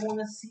 just because I want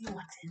to see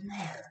what's in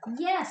there.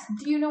 Yes.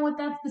 Do you know what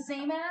that's the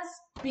same as?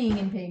 Being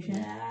impatient.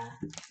 Nah.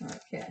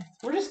 Okay.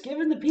 We're just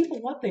giving the people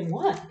what they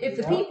want. If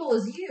the people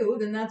is you,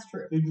 then that's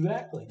true.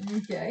 Exactly.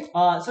 Okay.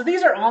 So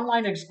these are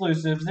online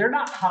exclusives. They're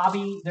not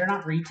hobby. They're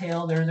not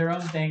retail. They're their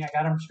own thing. I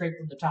got them straight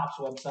from the Topps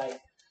website.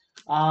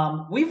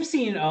 We've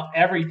seen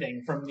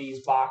everything from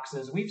these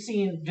boxes. We've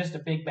seen just a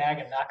big bag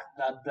of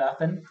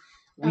nothing.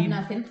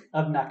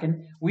 Of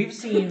nothing. We've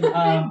seen big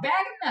bag of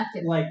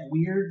nothing. Like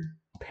weird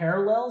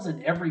parallels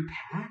in every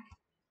pack.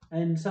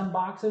 In some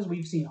boxes,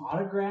 we've seen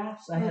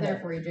autographs. I had there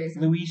for you,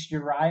 Jason. Luis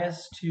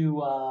Urias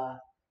to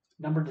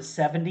number to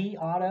 70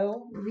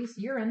 auto. Luis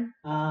Urine.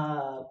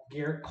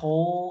 Garrett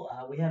Cole.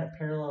 We had a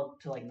parallel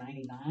to like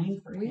 99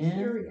 for Luis him.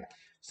 Urias.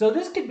 So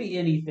this could be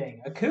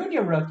anything.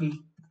 Acuna rookie.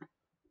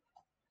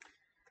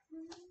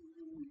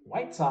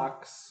 White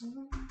Sox.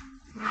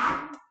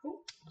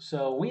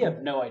 So we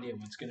have no idea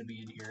what's going to be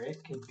in here.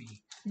 It could be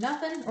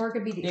nothing, or it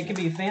could be decent. It could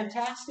be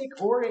fantastic,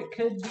 or it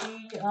could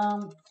be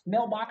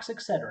mailbox,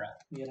 etc.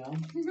 You know,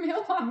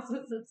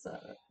 mailboxes,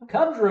 etc.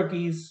 Cubs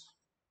rookies.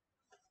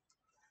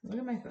 Look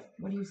at my foot.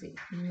 What do you see?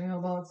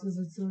 Mailboxes,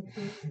 etc.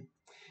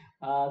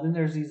 Then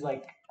there's these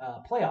like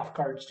playoff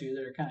cards too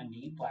that are kind of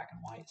neat, black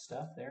and white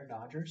stuff. There,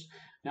 Dodgers.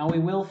 Now we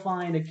will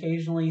find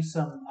occasionally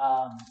some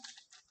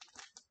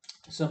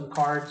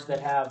cards that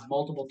have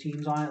multiple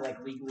teams on it,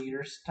 like league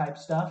leaders type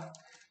stuff.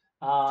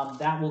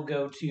 That will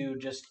go to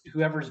just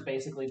whoever's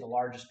basically the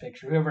largest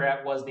picture,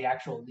 whoever was the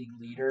actual league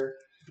leader.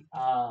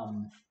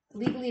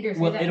 League leaders.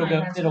 Well, it'll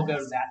go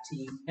to that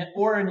team,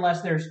 or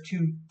unless there's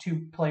two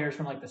players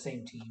from like the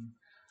same team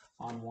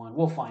on one.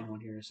 We'll find one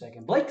here in a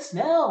second. Blake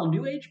Snell,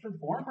 New Age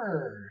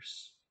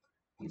Performers.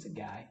 He's a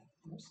guy.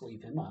 We'll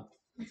sleeve him up.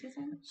 What's his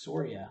name?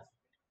 Soria.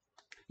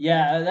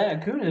 Yeah, that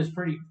Acuna is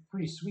pretty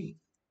sweet.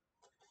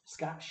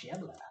 Scott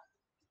Shebla.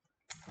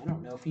 I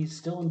don't know if he's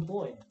still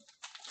employed.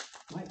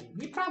 Might be.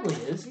 He probably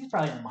is. He's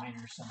probably in the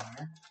minors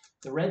somewhere.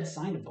 The Reds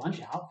signed a bunch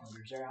of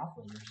outfielders. Their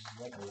outfielders is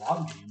like a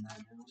logjam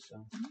right now.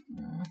 So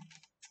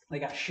they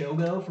got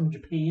Shogo from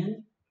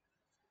Japan.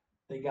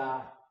 They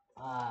got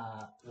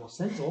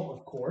Senzel,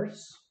 of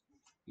course.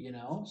 You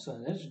know,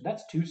 so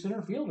that's 2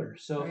 center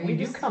fielders. So if we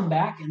do come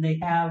back and they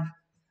have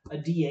a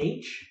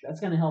DH, that's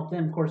going to help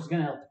them. Of course, it's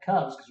going to help the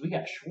Cubs because we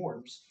got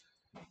Schwartz.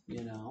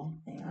 You know,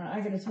 hang on,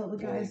 I gotta tell the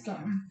guys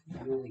something.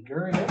 Yuli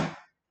Gurriel,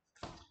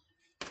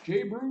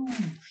 Jay Bruce.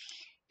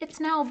 It's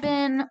now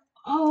been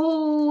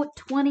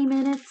 20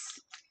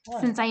 minutes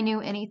since I knew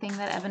anything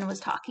that Evan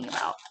was talking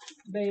about.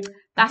 Babe,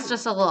 that's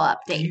just a little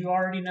update. You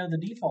already know the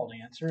default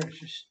answer. It's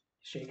just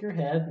shake your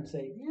head and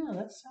say, "Yeah,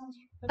 that sounds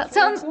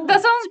cool.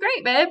 That sounds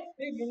great, babe."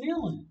 Babe, you're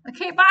nailing it.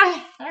 Okay,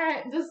 bye. All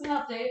right, just an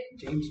update.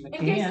 James McCann.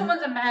 In case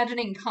someone's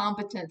imagining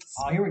competence.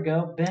 Oh, here we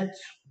go.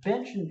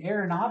 Bench and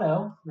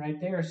Arenado right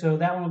there. So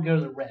that one will go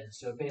to the Reds.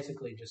 So it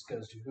basically just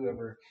goes to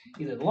whoever,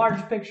 either the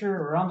largest picture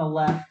or on the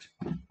left,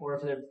 or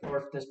if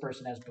this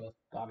person has both,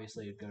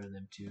 obviously it'd go to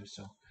them too.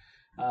 So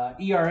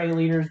ERA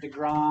leaders,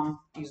 DeGrom,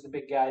 he's the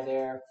big guy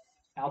there.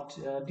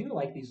 Do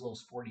like these little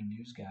sporting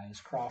news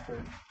guys.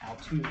 Crawford,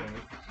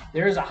 Altuve.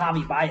 There is a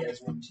Javi Baez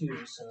one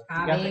too. So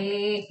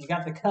you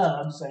got the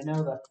Cubs. I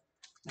know the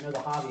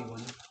Javi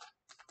one.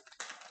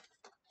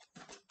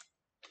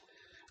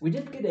 We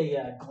did get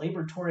a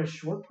Gleyber Torres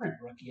short print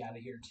rookie out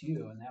of here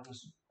too, and that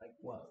was like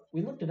what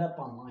we looked it up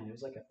online. It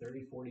was like a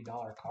 $30-$40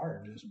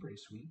 card. It was pretty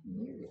sweet.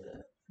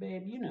 Yeah.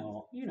 Babe, you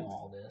know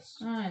all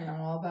this. I know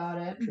all about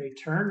it. Trey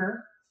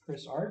Turner,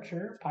 Chris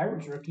Archer,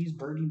 Pirates rookies,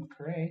 Birdie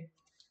McRae.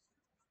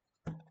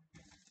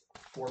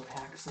 4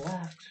 packs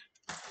left.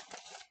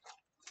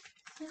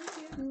 Since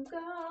you're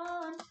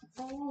gone,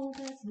 all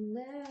that's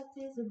left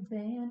is a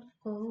band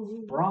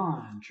of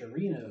Braun,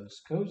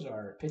 Chirinos,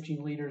 Kozar,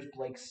 pitching leaders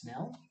Blake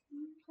Snell,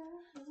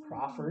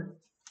 Crawford,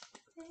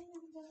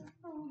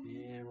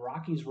 and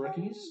Rockies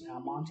rookies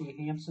Almonte,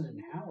 Hampson,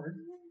 and Howard.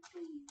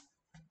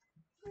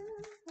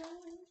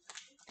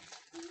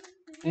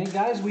 And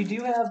guys, we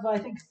do have I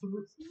think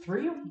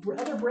 3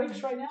 other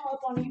breaks right now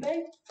up on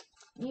eBay.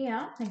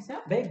 Yeah, I think so.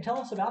 Babe, tell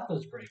us about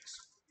those breaks.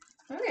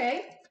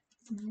 Okay.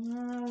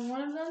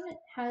 One of them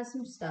has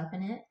some stuff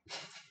in it.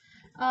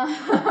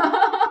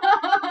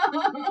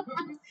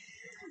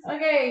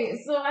 Okay,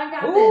 so I've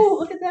got this. Ooh,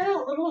 look at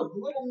that.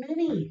 Little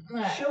mini.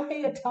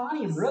 Shohei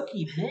Ohtani,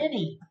 rookie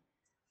mini.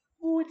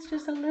 Ooh, it's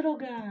just a little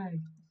guy.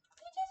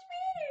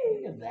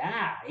 Look at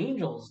that.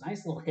 Angels,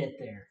 nice little hit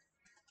there.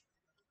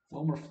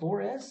 Wilmer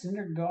Flores,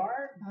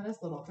 Syndergaard. Oh,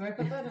 that's little. Do I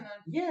put that in there?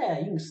 Yeah,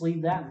 you can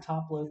sleeve that and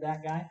top load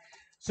that guy.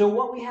 So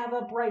what we have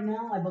up right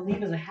now, I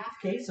believe, is a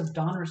half case of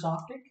Donruss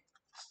Optic.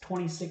 It's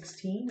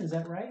 2016, is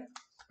that right?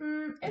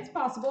 It's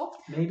possible.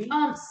 Maybe.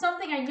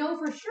 Something I know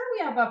for sure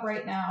we have up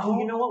right now. Oh,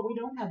 you know what? We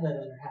don't have that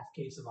other half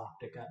case of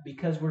Optic up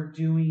because we're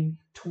doing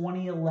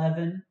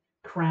 2011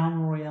 Crown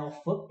Royale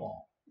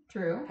football.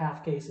 True.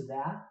 Half case of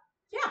that.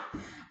 Yeah.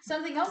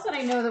 Something else that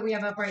I know that we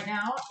have up right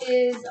now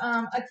is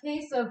a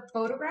case of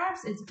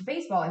photographs. It's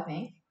baseball, I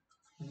think.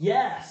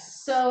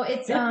 Yes. So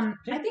it's 15.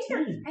 I think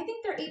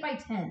they're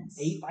 8x10s.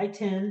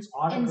 8x10s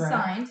autographed. And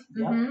signed.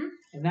 Yep. Mm-hmm.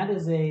 And that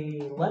is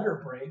a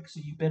letter break,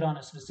 so you bid on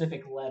a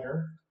specific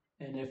letter,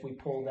 and if we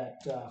pull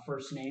that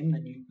first name,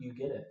 then you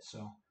get it.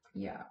 So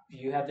yeah,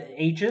 if you have the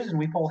H's and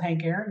we pull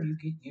Hank Aaron,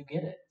 you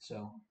get it.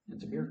 So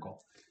it's a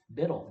miracle.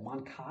 Biddle,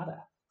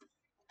 Moncada,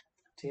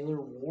 Taylor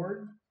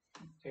Ward,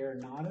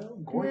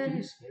 Arenado,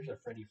 Gorkies. There's a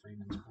Freddie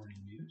Freeman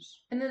Sporting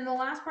News. And then the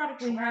last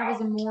product we have is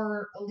a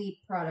more elite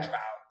product.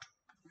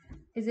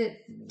 Is it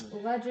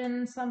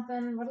Legend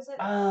something? What is it?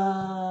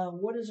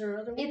 What is our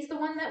other one? It's the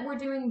one that we're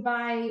doing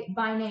by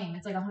name.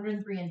 It's like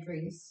 103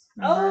 entries.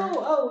 Remember?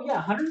 Oh yeah,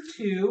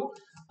 102.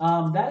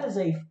 That is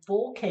a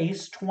full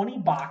case, 20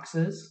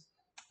 boxes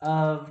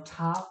of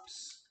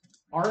Topps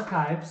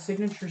Archive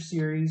Signature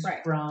Series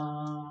from,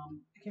 I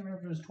can't remember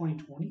if it was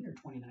 2020 or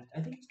 2019.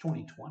 I think it's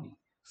 2020.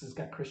 So it's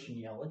got Christian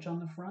Yelich on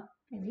the front.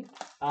 Maybe.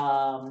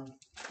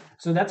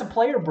 So that's a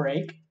player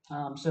break.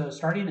 So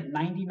starting at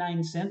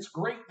 99 cents,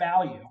 great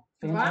value.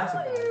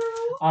 Fantastic value.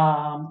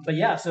 But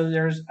yeah, so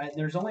there's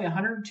only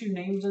 102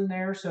 names in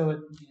there, so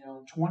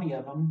 20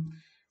 of them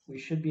we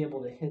should be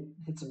able to hit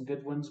some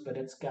good ones. But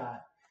it's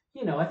got,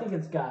 I think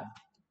it's got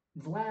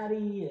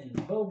Vladdy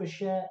and Bo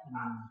Bichette, and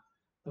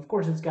of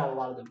course it's got a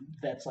lot of the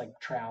vets like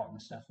Trout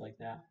and stuff like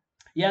that.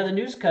 Yeah, the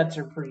news cuts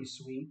are pretty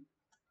sweet.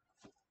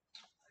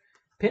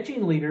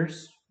 Pitching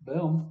leaders,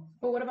 boom.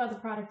 But what about the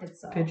product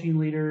itself? Pitching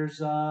leaders,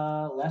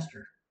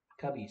 Lester.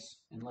 Cubbies,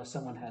 unless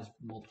someone has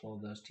multiple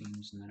of those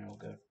teams, and then it'll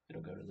go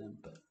to them.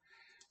 But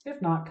if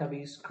not,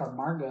 Cubbies,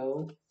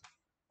 Camargo,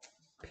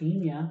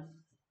 Pena,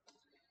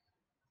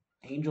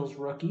 Angels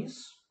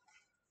rookies,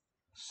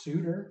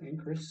 Suter, and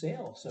Chris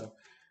Sale. So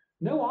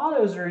no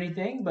autos or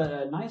anything, but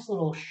a nice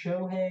little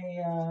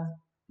Shohei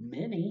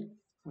mini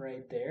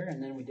right there.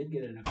 And then we did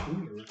get an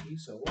Acuna rookie.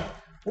 So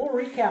we'll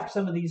recap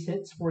some of these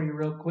hits for you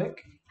real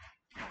quick.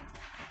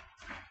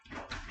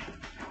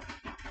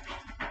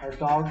 Our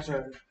dogs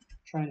are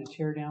trying to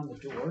tear down the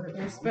door.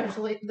 They're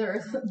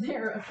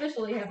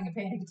officially having a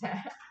panic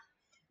attack.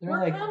 They're We're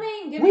like,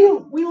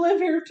 coming. we live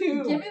here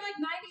too. Give me like 90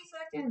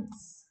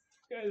 seconds.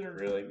 You guys are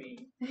really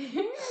mean.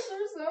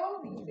 They're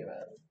so mean to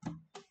us.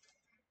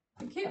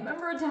 I can't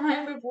remember a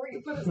time before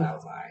you put us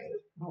outside.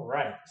 All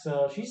right,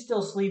 so she's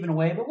still sleeping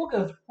away, but we'll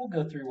go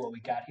through what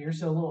we got here.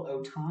 So a little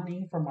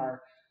Otani from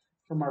our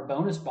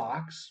bonus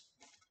box.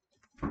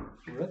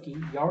 Rookie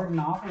Yarden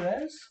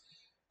Alvarez,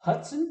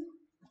 Hudson,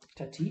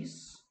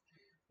 Tatis.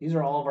 These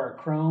are all of our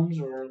chromes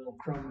or little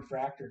chrome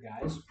refractor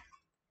guys.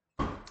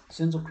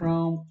 Sinzel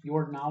Chrome,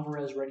 Jordan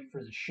Alvarez ready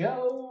for the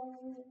show.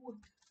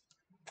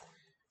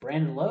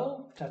 Brandon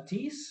Lowe,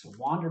 Tatis,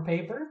 Wander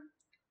Paper,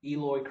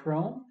 Eloy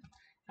Chrome,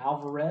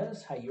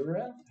 Alvarez,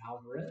 Hayura,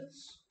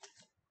 Alvarez.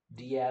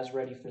 Diaz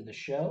ready for the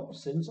show.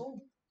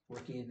 Sinzel,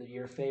 Rookie of the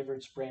Year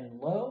favorites Brandon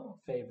Lowe,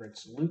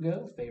 favorites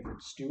Lugo,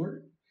 favorites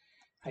Stewart.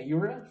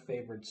 Hayura,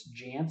 favorites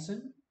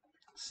Jansen,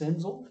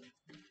 Sinzel,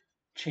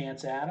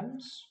 Chance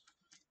Adams,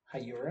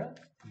 Hayura,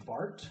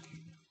 Bart.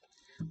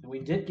 And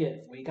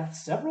we got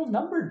several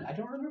numbered. I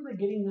don't remember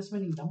getting this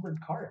many numbered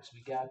cards.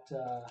 We got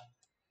to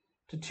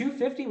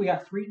 250. We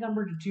got 3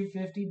 numbered to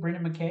 250.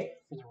 Brendan McKay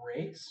for the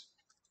Rays.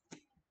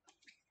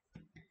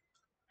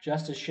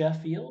 Justice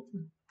Sheffield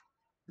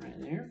right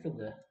there for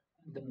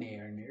the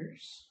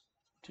Mariners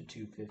to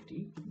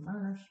 250.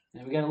 Mariners.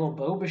 And we got a little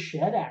Bo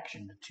Bichette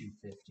action to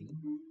 250.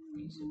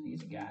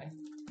 He's a guy.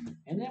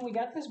 And then we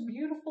got this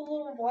beautiful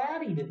little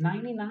Vladdy to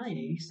 99,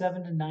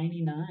 87 to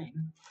 99.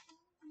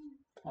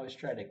 Always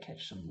try to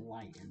catch some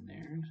light in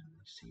there.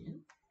 See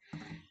it.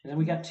 And then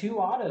we got 2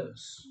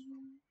 autos.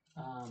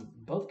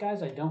 Both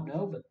guys I don't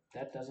know, but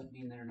that doesn't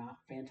mean they're not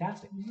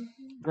fantastic.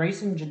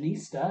 Grayson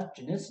Janista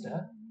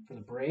for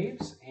the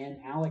Braves, and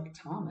Alec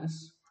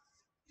Thomas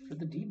for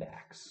the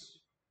D-backs.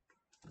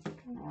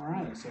 All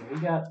right, so we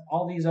got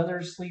all these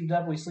others sleeved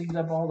up. We sleeved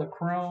up all the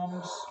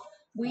chromes.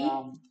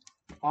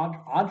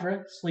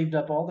 Audra sleeved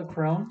up all the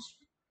chromes.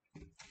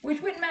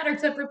 Which wouldn't matter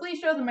except for please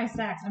show them my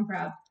stacks. I'm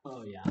proud.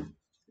 Oh yeah.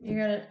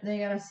 They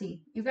gotta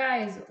see. You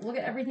guys, look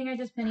at everything I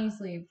just penny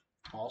sleeved.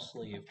 All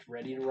sleeved,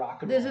 ready to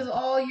rock and This roll. is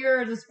all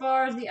yours as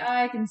far as the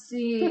eye can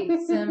see,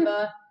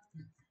 Simba.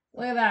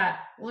 Look at that.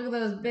 Look at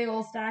those big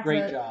old stacks.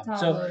 Great job.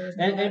 So,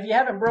 and if you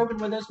haven't broken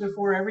with us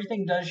before,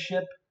 everything does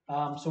ship.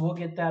 So we'll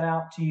get that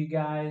out to you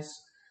guys.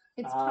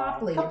 It's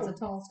Topley. It's a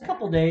tall stack.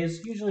 Couple days.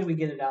 Usually we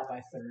get it out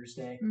by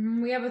Thursday.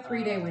 We have a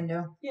 3-day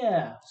window.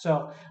 Yeah.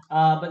 So,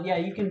 but yeah,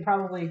 you can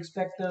probably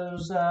expect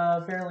those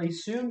fairly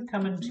soon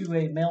coming to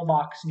a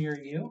mailbox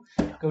near you.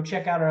 Go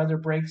check out our other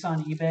breaks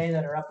on eBay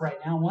that are up right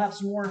now. We'll have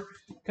some more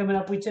coming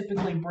up. We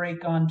typically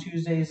break on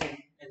Tuesdays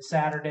and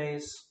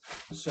Saturdays.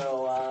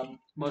 So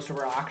most of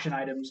our auction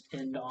items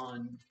end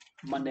on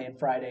Monday and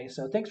Friday.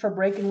 So thanks for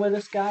breaking with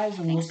us, guys,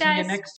 and we'll see you next